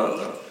down the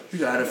road. We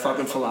gotta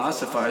fucking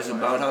philosophize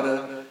about how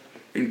to,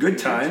 in good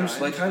times,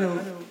 what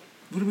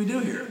do we do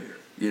here?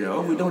 We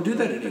don't do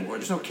that anymore.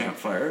 There's no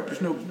campfire.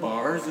 There's no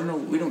bars.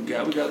 We don't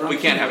gather. We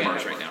can't have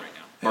bars right now.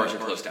 Bars are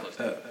closed down.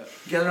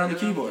 Gather on the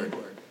keyboard,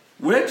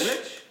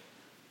 which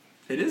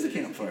it is a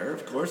campfire,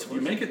 of course. If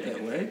you make it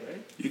that way,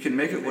 you can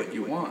make it what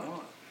you want.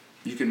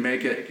 You can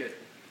make it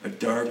a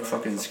dark,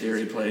 fucking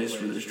scary place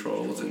where there's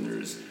trolls and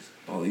there's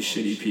all these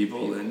shitty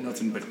people and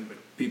nothing but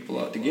people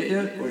out to get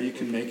you, or you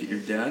can make it your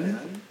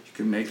den. You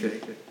can make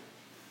it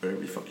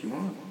whatever the fuck you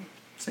want.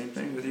 Same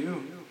thing with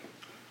you.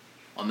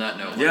 On that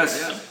note, yes.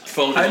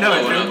 Phone I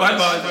know.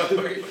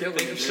 Bye-bye.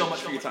 Thank you so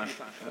much for your time.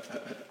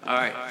 All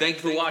right.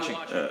 Thank you for watching.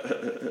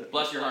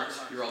 Bless your hearts.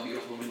 You're all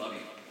beautiful. We love you.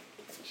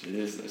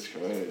 Jesus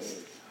Christ.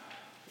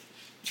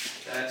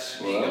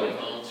 That's me going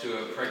home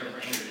to a pregnant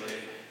angry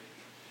lady.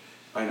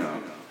 I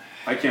know.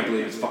 I can't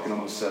believe it's fucking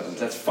almost 7.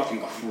 That's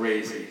fucking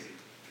crazy.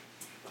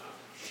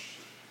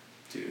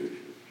 Dude.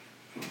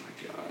 Oh my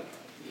God.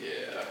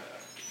 Yeah.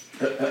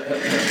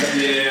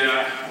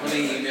 Yeah. Let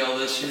me email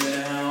this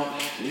now.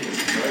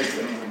 Jesus Christ,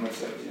 I don't know how much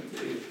that can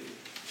be.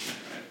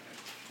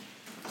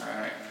 All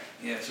right.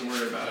 Yeah, so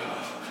we're about